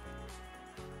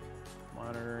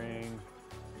 Monitoring.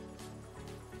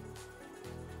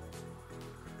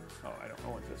 Oh, I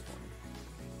want this one.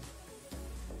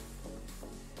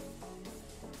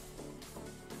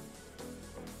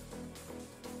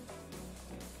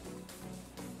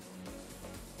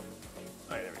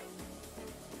 All right, there we go.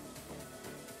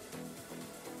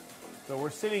 So we're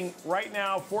sitting right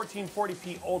now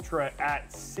 1440p Ultra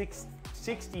at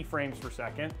 60 frames per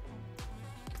second.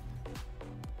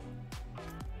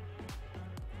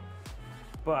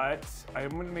 But I'm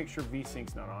going to make sure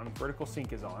VSync's not on. Vertical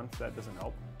sync is on, so that doesn't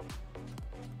help.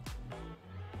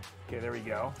 Okay, there we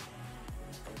go.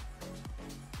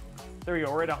 There we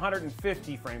go. We're at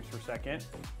 150 frames per second.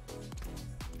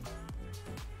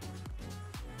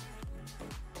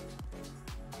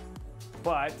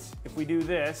 But if we do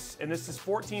this, and this is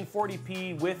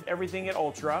 1440p with everything at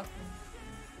Ultra,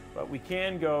 but we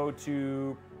can go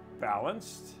to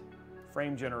balanced,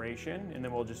 frame generation, and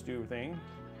then we'll just do a thing.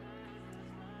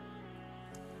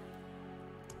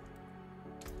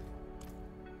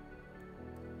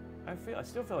 I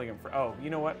still feel like I'm, oh,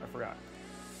 you know what? I forgot.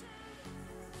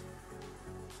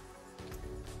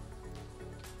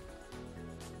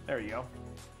 There you go.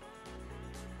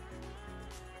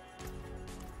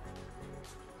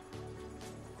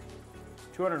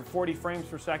 $240 frames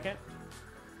per second.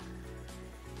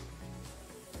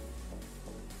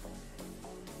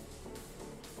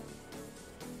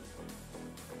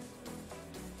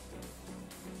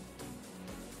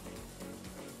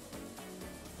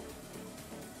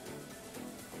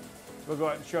 We'll go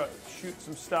out and shoot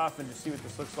some stuff and just see what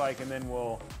this looks like, and then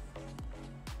we'll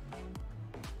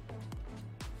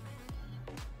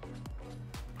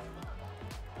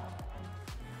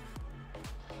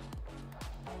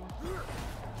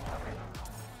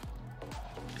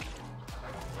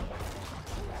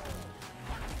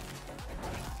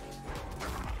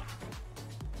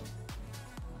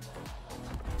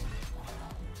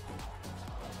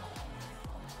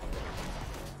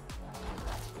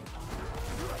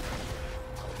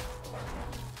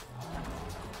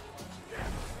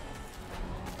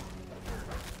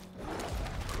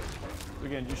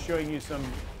again, just showing you some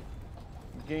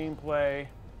gameplay.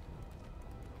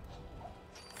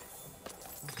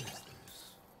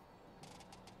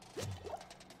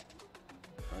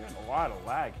 I'm getting a lot of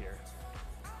lag here.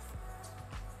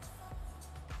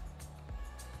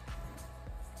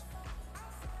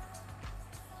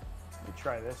 Let me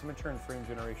try this. I'm going to turn frame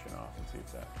generation off and see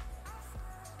what's that.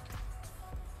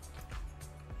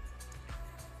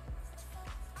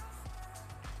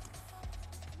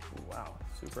 Ooh, wow,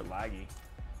 super laggy.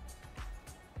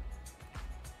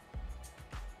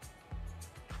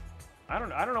 I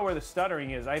don't know where the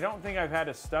stuttering is. I don't think I've had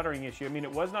a stuttering issue. I mean,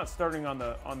 it was not stuttering on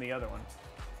the other one.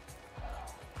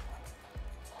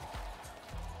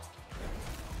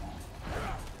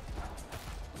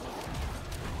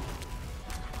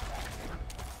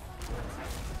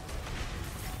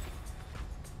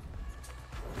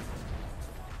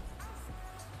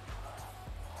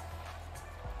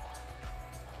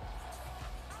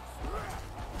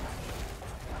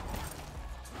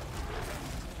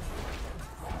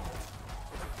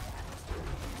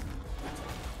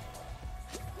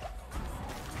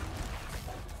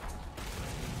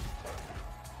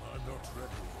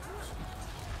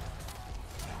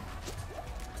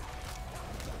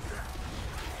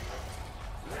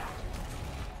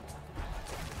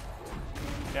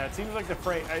 Yeah, it seems like the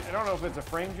frame, I don't know if it's a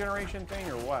frame generation thing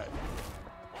or what.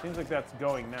 Seems like that's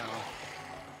going now.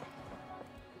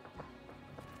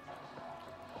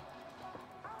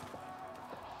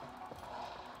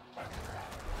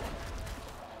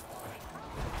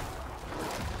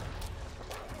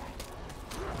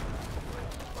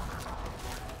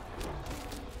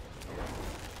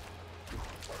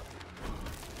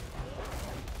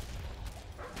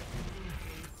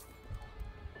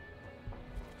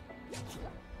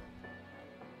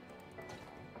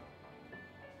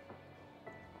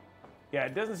 Yeah,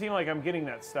 it doesn't seem like I'm getting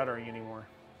that stuttering anymore.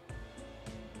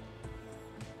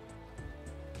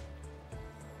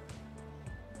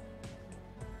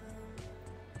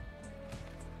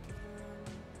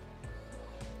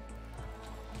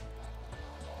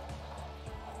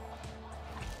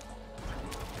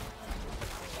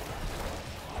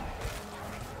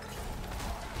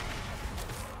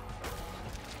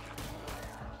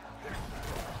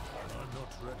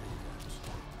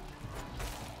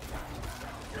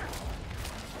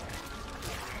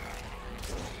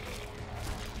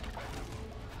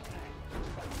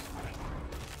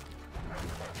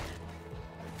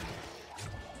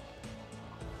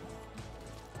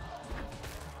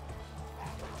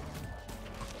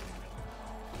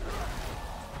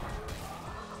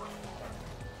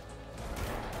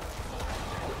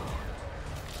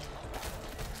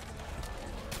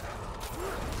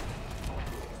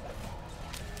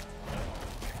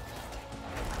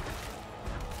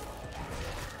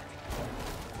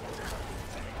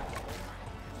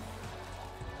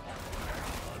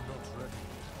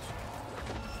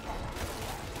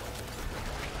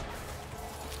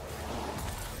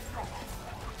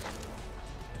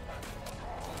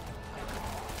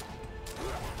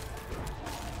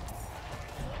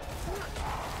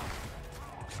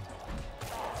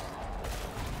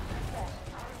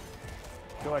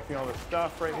 Collecting all this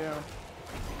stuff right now.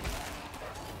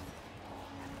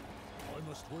 I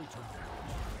must wait a minute.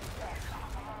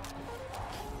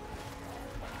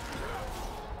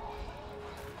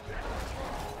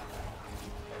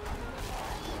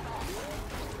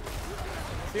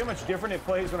 See how much different it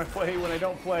plays when I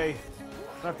don't play. I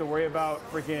don't have to worry about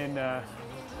freaking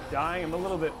dying. I'm a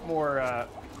little bit more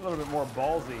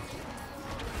ballsy.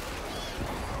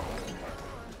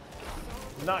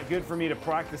 It's not good for me to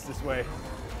practice this way.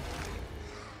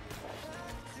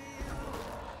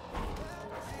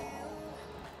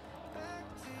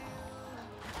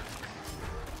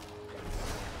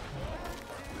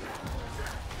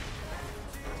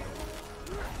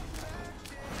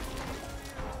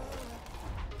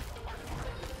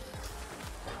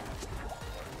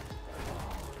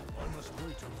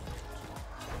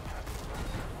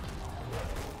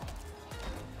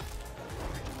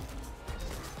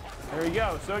 There you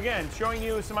go. So again, showing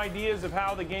you some ideas of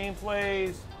how the game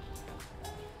plays.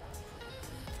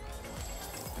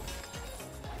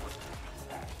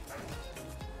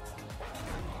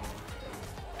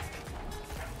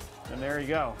 And there you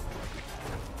go.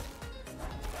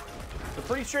 So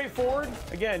pretty straightforward.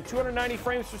 Again, 290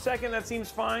 frames per second, that seems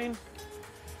fine.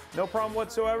 No problem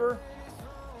whatsoever.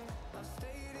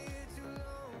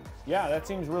 Yeah, that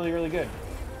seems really, really good.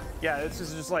 Yeah, this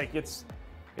is just like,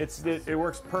 it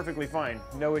works perfectly fine.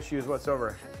 No issues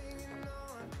whatsoever.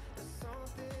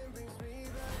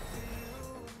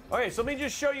 Okay, so let me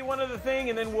just show you one other thing,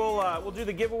 and then we'll do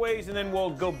the giveaways, and then we'll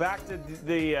go back to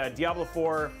the Diablo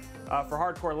 4 for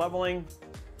hardcore leveling.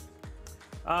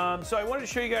 So I wanted to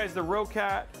show you guys the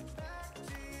Rocat.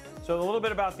 So a little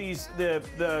bit about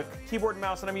the keyboard and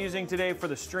mouse that I'm using today for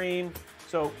the stream.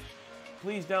 So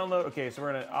please download. Okay, so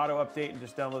we're gonna auto update and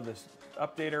just download this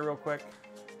updater real quick.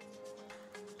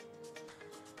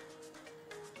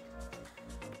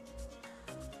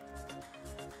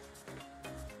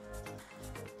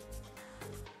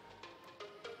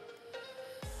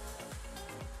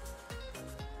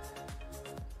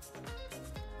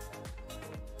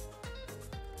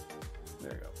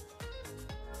 There you go.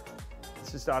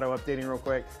 It's just auto updating real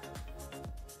quick.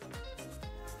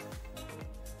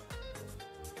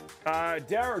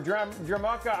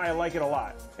 Dramaka, I like it a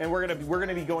lot, and we're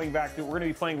gonna be going back to. We're gonna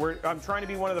be playing. I'm trying to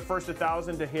be one of the first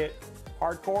 1,000 to hit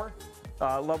hardcore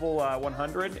level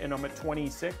 100, and I'm at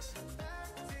 26.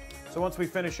 So once we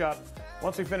finish up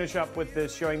with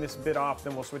this, showing this bit off,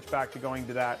 then we'll switch back to going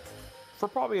to that for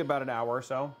probably about an hour or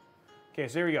so. Okay,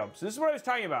 so here we go. So this is what I was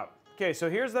talking about. Okay, so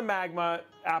here's the Magma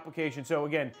application. So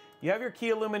again, you have your key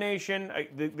illumination.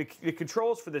 The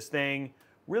controls for this thing,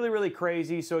 really, really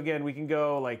crazy. So again, we can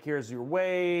go like, here's your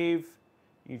wave.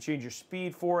 You can change your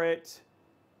speed for it.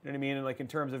 You know what I mean? And like in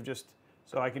terms of just,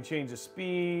 so I can change the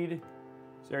speed.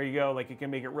 So there you go. Like you can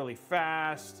make it really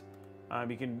fast.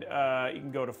 You can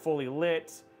go to fully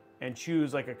lit and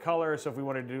choose like a color. So if we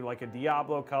wanted to do like a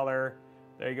Diablo color,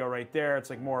 there you go right there. It's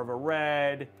like more of a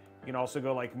red. You can also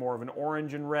go like more of an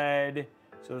orange and red.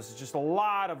 So this is just a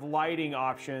lot of lighting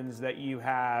options that you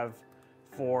have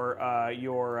for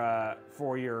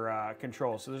your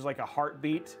control. So there's like a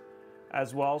heartbeat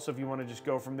as well. So if you want to just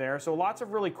go from there. So lots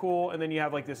of really cool. And then you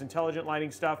have like this intelligent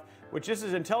lighting stuff, which this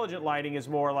is intelligent lighting is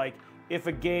more like if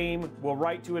a game will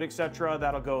write to it, etc.,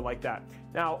 that'll go like that.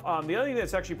 Now, the other thing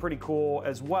that's actually pretty cool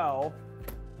as well,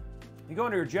 you go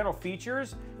into your general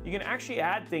features, you can actually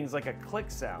add things like a click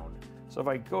sound. So if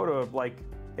I go to like,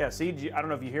 yeah, see, I don't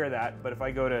know if you hear that, but if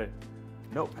I go to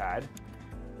Notepad,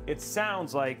 it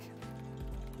sounds like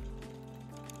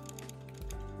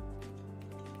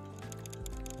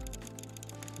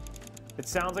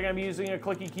I'm using a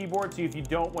clicky keyboard. So if you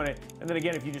don't want to, and then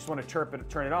again, if you just want to chirp it,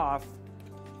 turn it off.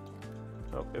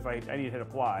 Oh, if I need to hit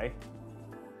apply.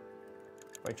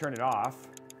 If I turn it off.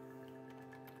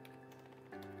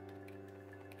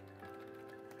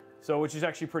 So, which is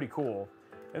actually pretty cool.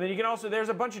 And then you can also, there's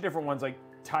a bunch of different ones like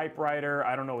typewriter.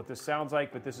 I don't know what this sounds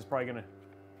like, but this is probably gonna.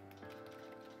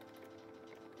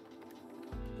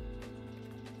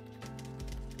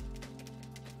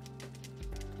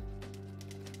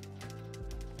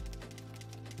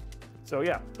 So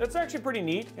yeah, that's actually pretty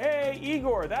neat. Hey,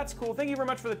 Igor, that's cool. Thank you very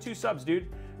much for the 2 subs, dude.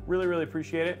 Really, really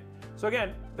appreciate it. So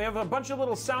again, they have a bunch of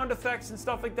little sound effects and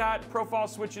stuff like that, profile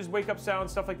switches, wake up sound,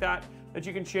 stuff like that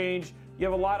you can change. You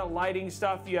have a lot of lighting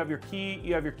stuff. You have your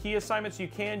key assignments. You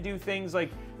can do things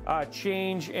like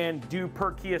change and do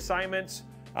per key assignments,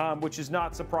 which is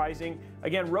not surprising.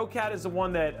 Again, Rocat is the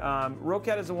one that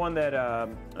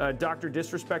Dr.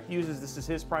 Disrespect uses. This is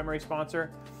his primary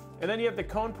sponsor. And then you have the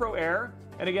Cone Pro Air.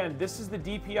 And again, this is the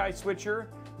DPI switcher.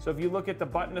 So if you look at the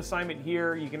button assignment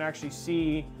here, you can actually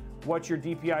see what your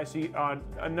DPI, so on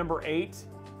number 8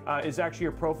 is actually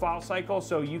your profile cycle.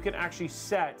 So you can actually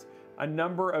set a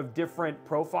number of different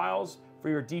profiles for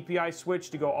your DPI switch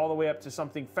to go all the way up to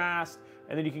something fast.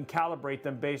 And then you can calibrate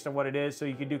them based on what it is. So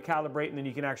you can do calibrate, and then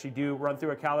you can actually run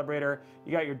through a calibrator.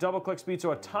 You got your double click speed.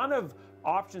 So a ton of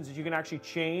options that you can actually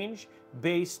change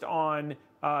based on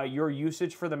your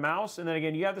usage for the mouse. And then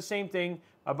again, you have the same thing,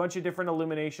 a bunch of different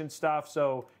illumination stuff.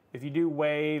 So if you do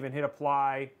wave and hit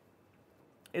apply,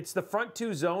 it's the front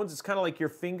 2 zones. It's kind of like your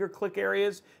finger click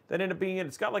areas that end up being it.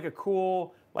 It's got like a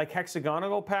cool like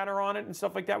hexagonal pattern on it and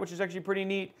stuff like that, which is actually pretty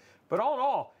neat. But all in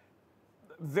all,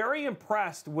 very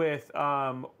impressed with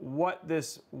the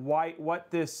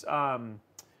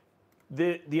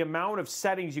amount of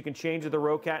settings you can change with the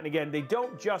Rocat. And again, they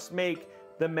don't just make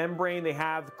the membrane, they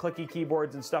have clicky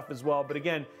keyboards and stuff as well. But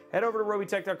again, head over to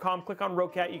robeytech.com, click on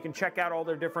Rocat. You can check out all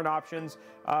their different options.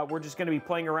 We're just going to be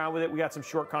playing around with it. We got some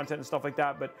short content and stuff like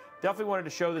that, but definitely wanted to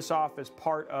show this off as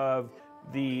part of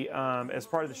the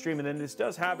stream. And then this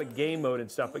does have a game mode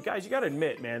and stuff. But guys, you got to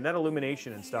admit, man, that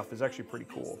illumination and stuff is actually pretty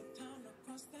cool.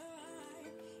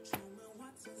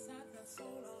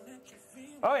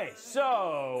 Okay,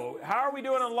 so how are we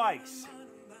doing on likes?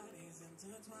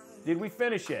 Did we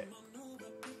finish it?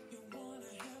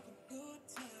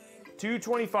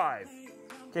 225.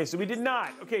 Okay, so we did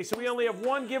not. Okay, so we only have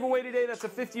one giveaway today. That's a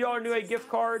 $50 Newegg gift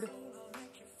card.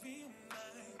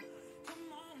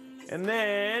 And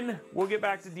then we'll get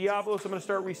back to Diablo. So I'm going to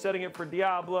start resetting it for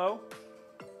Diablo.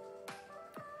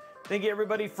 Thank you,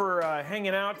 everybody, for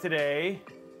hanging out today.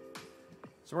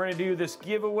 So we're going to do this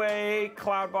giveaway,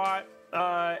 CloudBot,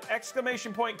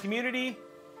 exclamation point community.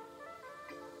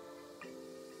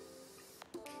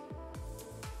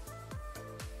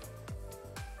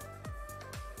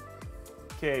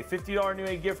 Okay, $50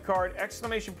 Newegg gift card,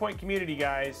 exclamation point community,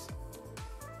 guys.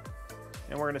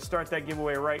 And we're going to start that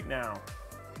giveaway right now.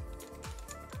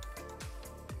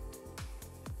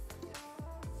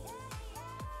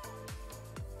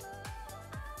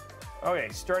 Okay,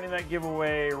 starting that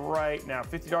giveaway right now.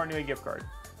 $50 Newegg gift card.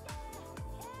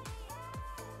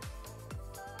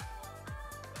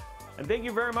 And thank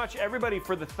you very much, everybody,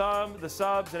 for the thumb, the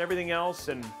subs, and everything else,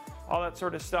 and all that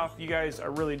sort of stuff. You guys, I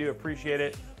really do appreciate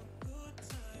it.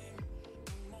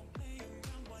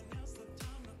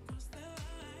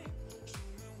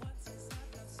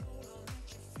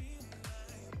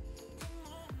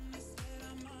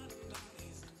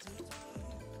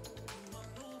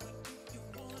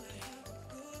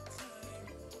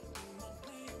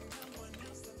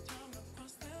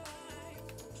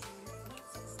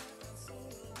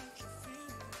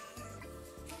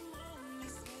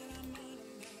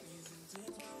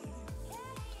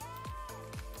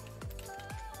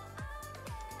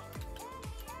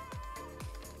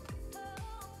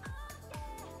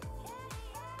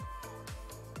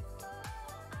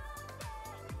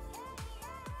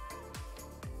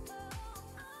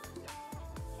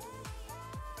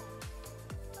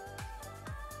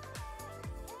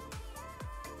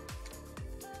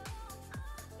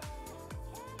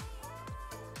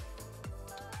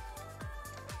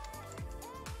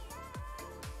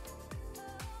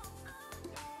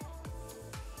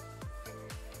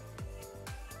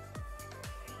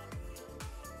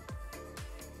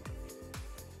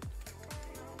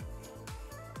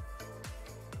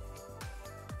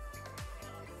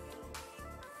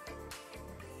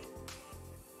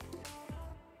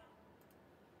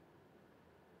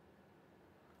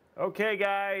 Okay,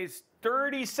 guys,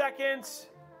 30 seconds.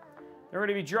 We're going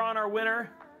to be drawing our winner.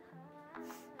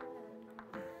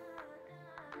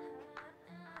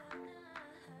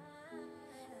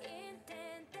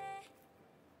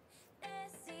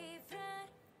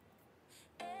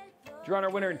 Drawing our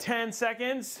winner in 10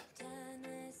 seconds.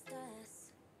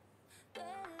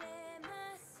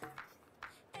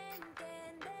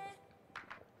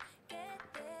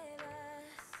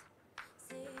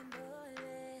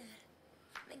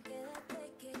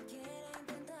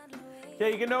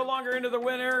 Okay, you can no longer enter the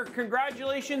winner.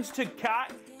 Congratulations to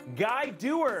Guy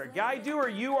Doer. Guy Doer,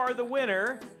 you are the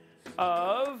winner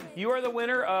of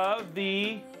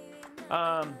the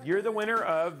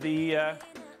 $50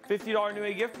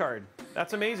 Newegg gift card.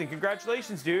 That's amazing.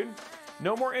 Congratulations, dude.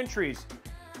 No more entries.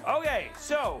 Okay,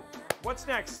 so what's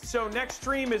next? So next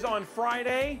stream is on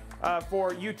Friday for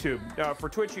YouTube. For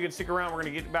Twitch, you can stick around. We're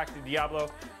going to get back to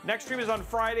Diablo. Next stream is on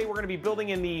Friday. We're going to be building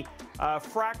in the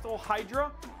Fractal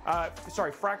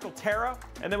Terra.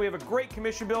 And then we have a great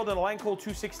commission build in a Langcool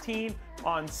 216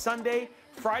 on Sunday.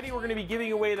 Friday, we're going to be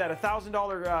giving away that $1,000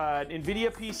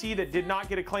 NVIDIA PC that did not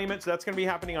get a claimant, so that's going to be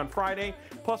happening on Friday.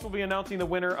 Plus, we'll be announcing the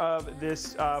winner of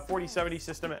this 4070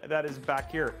 system that is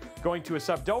back here, going to a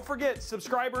sub. Don't forget,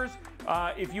 subscribers,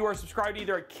 if you are subscribed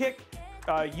either at Kick,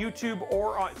 YouTube,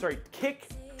 or Kick,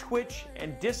 Twitch,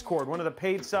 and Discord, one of the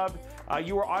paid subs,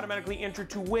 you are automatically entered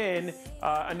to win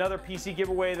another PC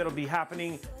giveaway that'll be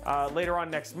happening later on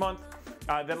next month,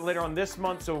 later on this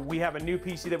month. So we have a new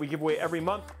PC that we give away every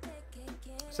month.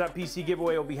 So that PC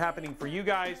giveaway will be happening for you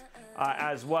guys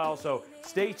as well. So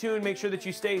stay tuned, make sure that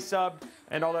you stay subbed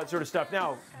and all that sort of stuff.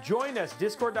 Now, join us,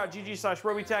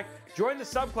 discord.gg/Robeytech. Join the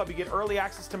sub club. You get early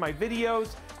access to my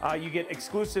videos. You get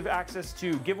exclusive access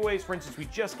to giveaways. For instance, we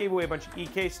just gave away a bunch of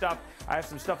EK stuff. I have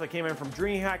some stuff that came in from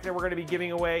DreamHack that we're going to be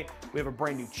giving away. We have a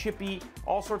brand new chippy,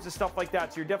 all sorts of stuff like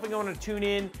that. So you're definitely going to tune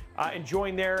in and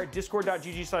join there,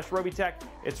 discord.gg/Robeytech.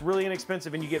 It's really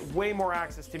inexpensive and you get way more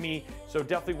access to me. So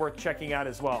definitely worth checking out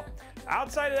as well.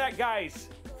 Outside of that, guys,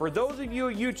 for those of you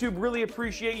at YouTube, really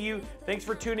appreciate you. Thanks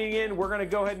for tuning in. We're going to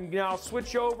go ahead and now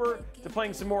switch over to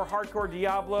playing some more hardcore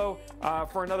Diablo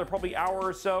for another probably hour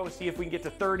or so. See if we can get to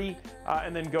 30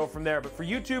 and then go from there. But for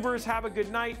YouTubers, have a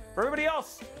good night. For everybody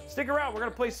else, stick around. We're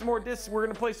going to play some more We're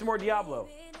going to play some more Diablo.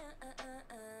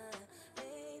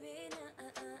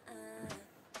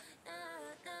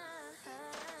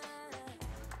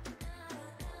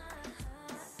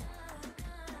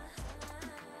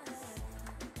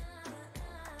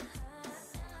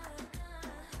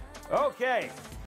 Okay.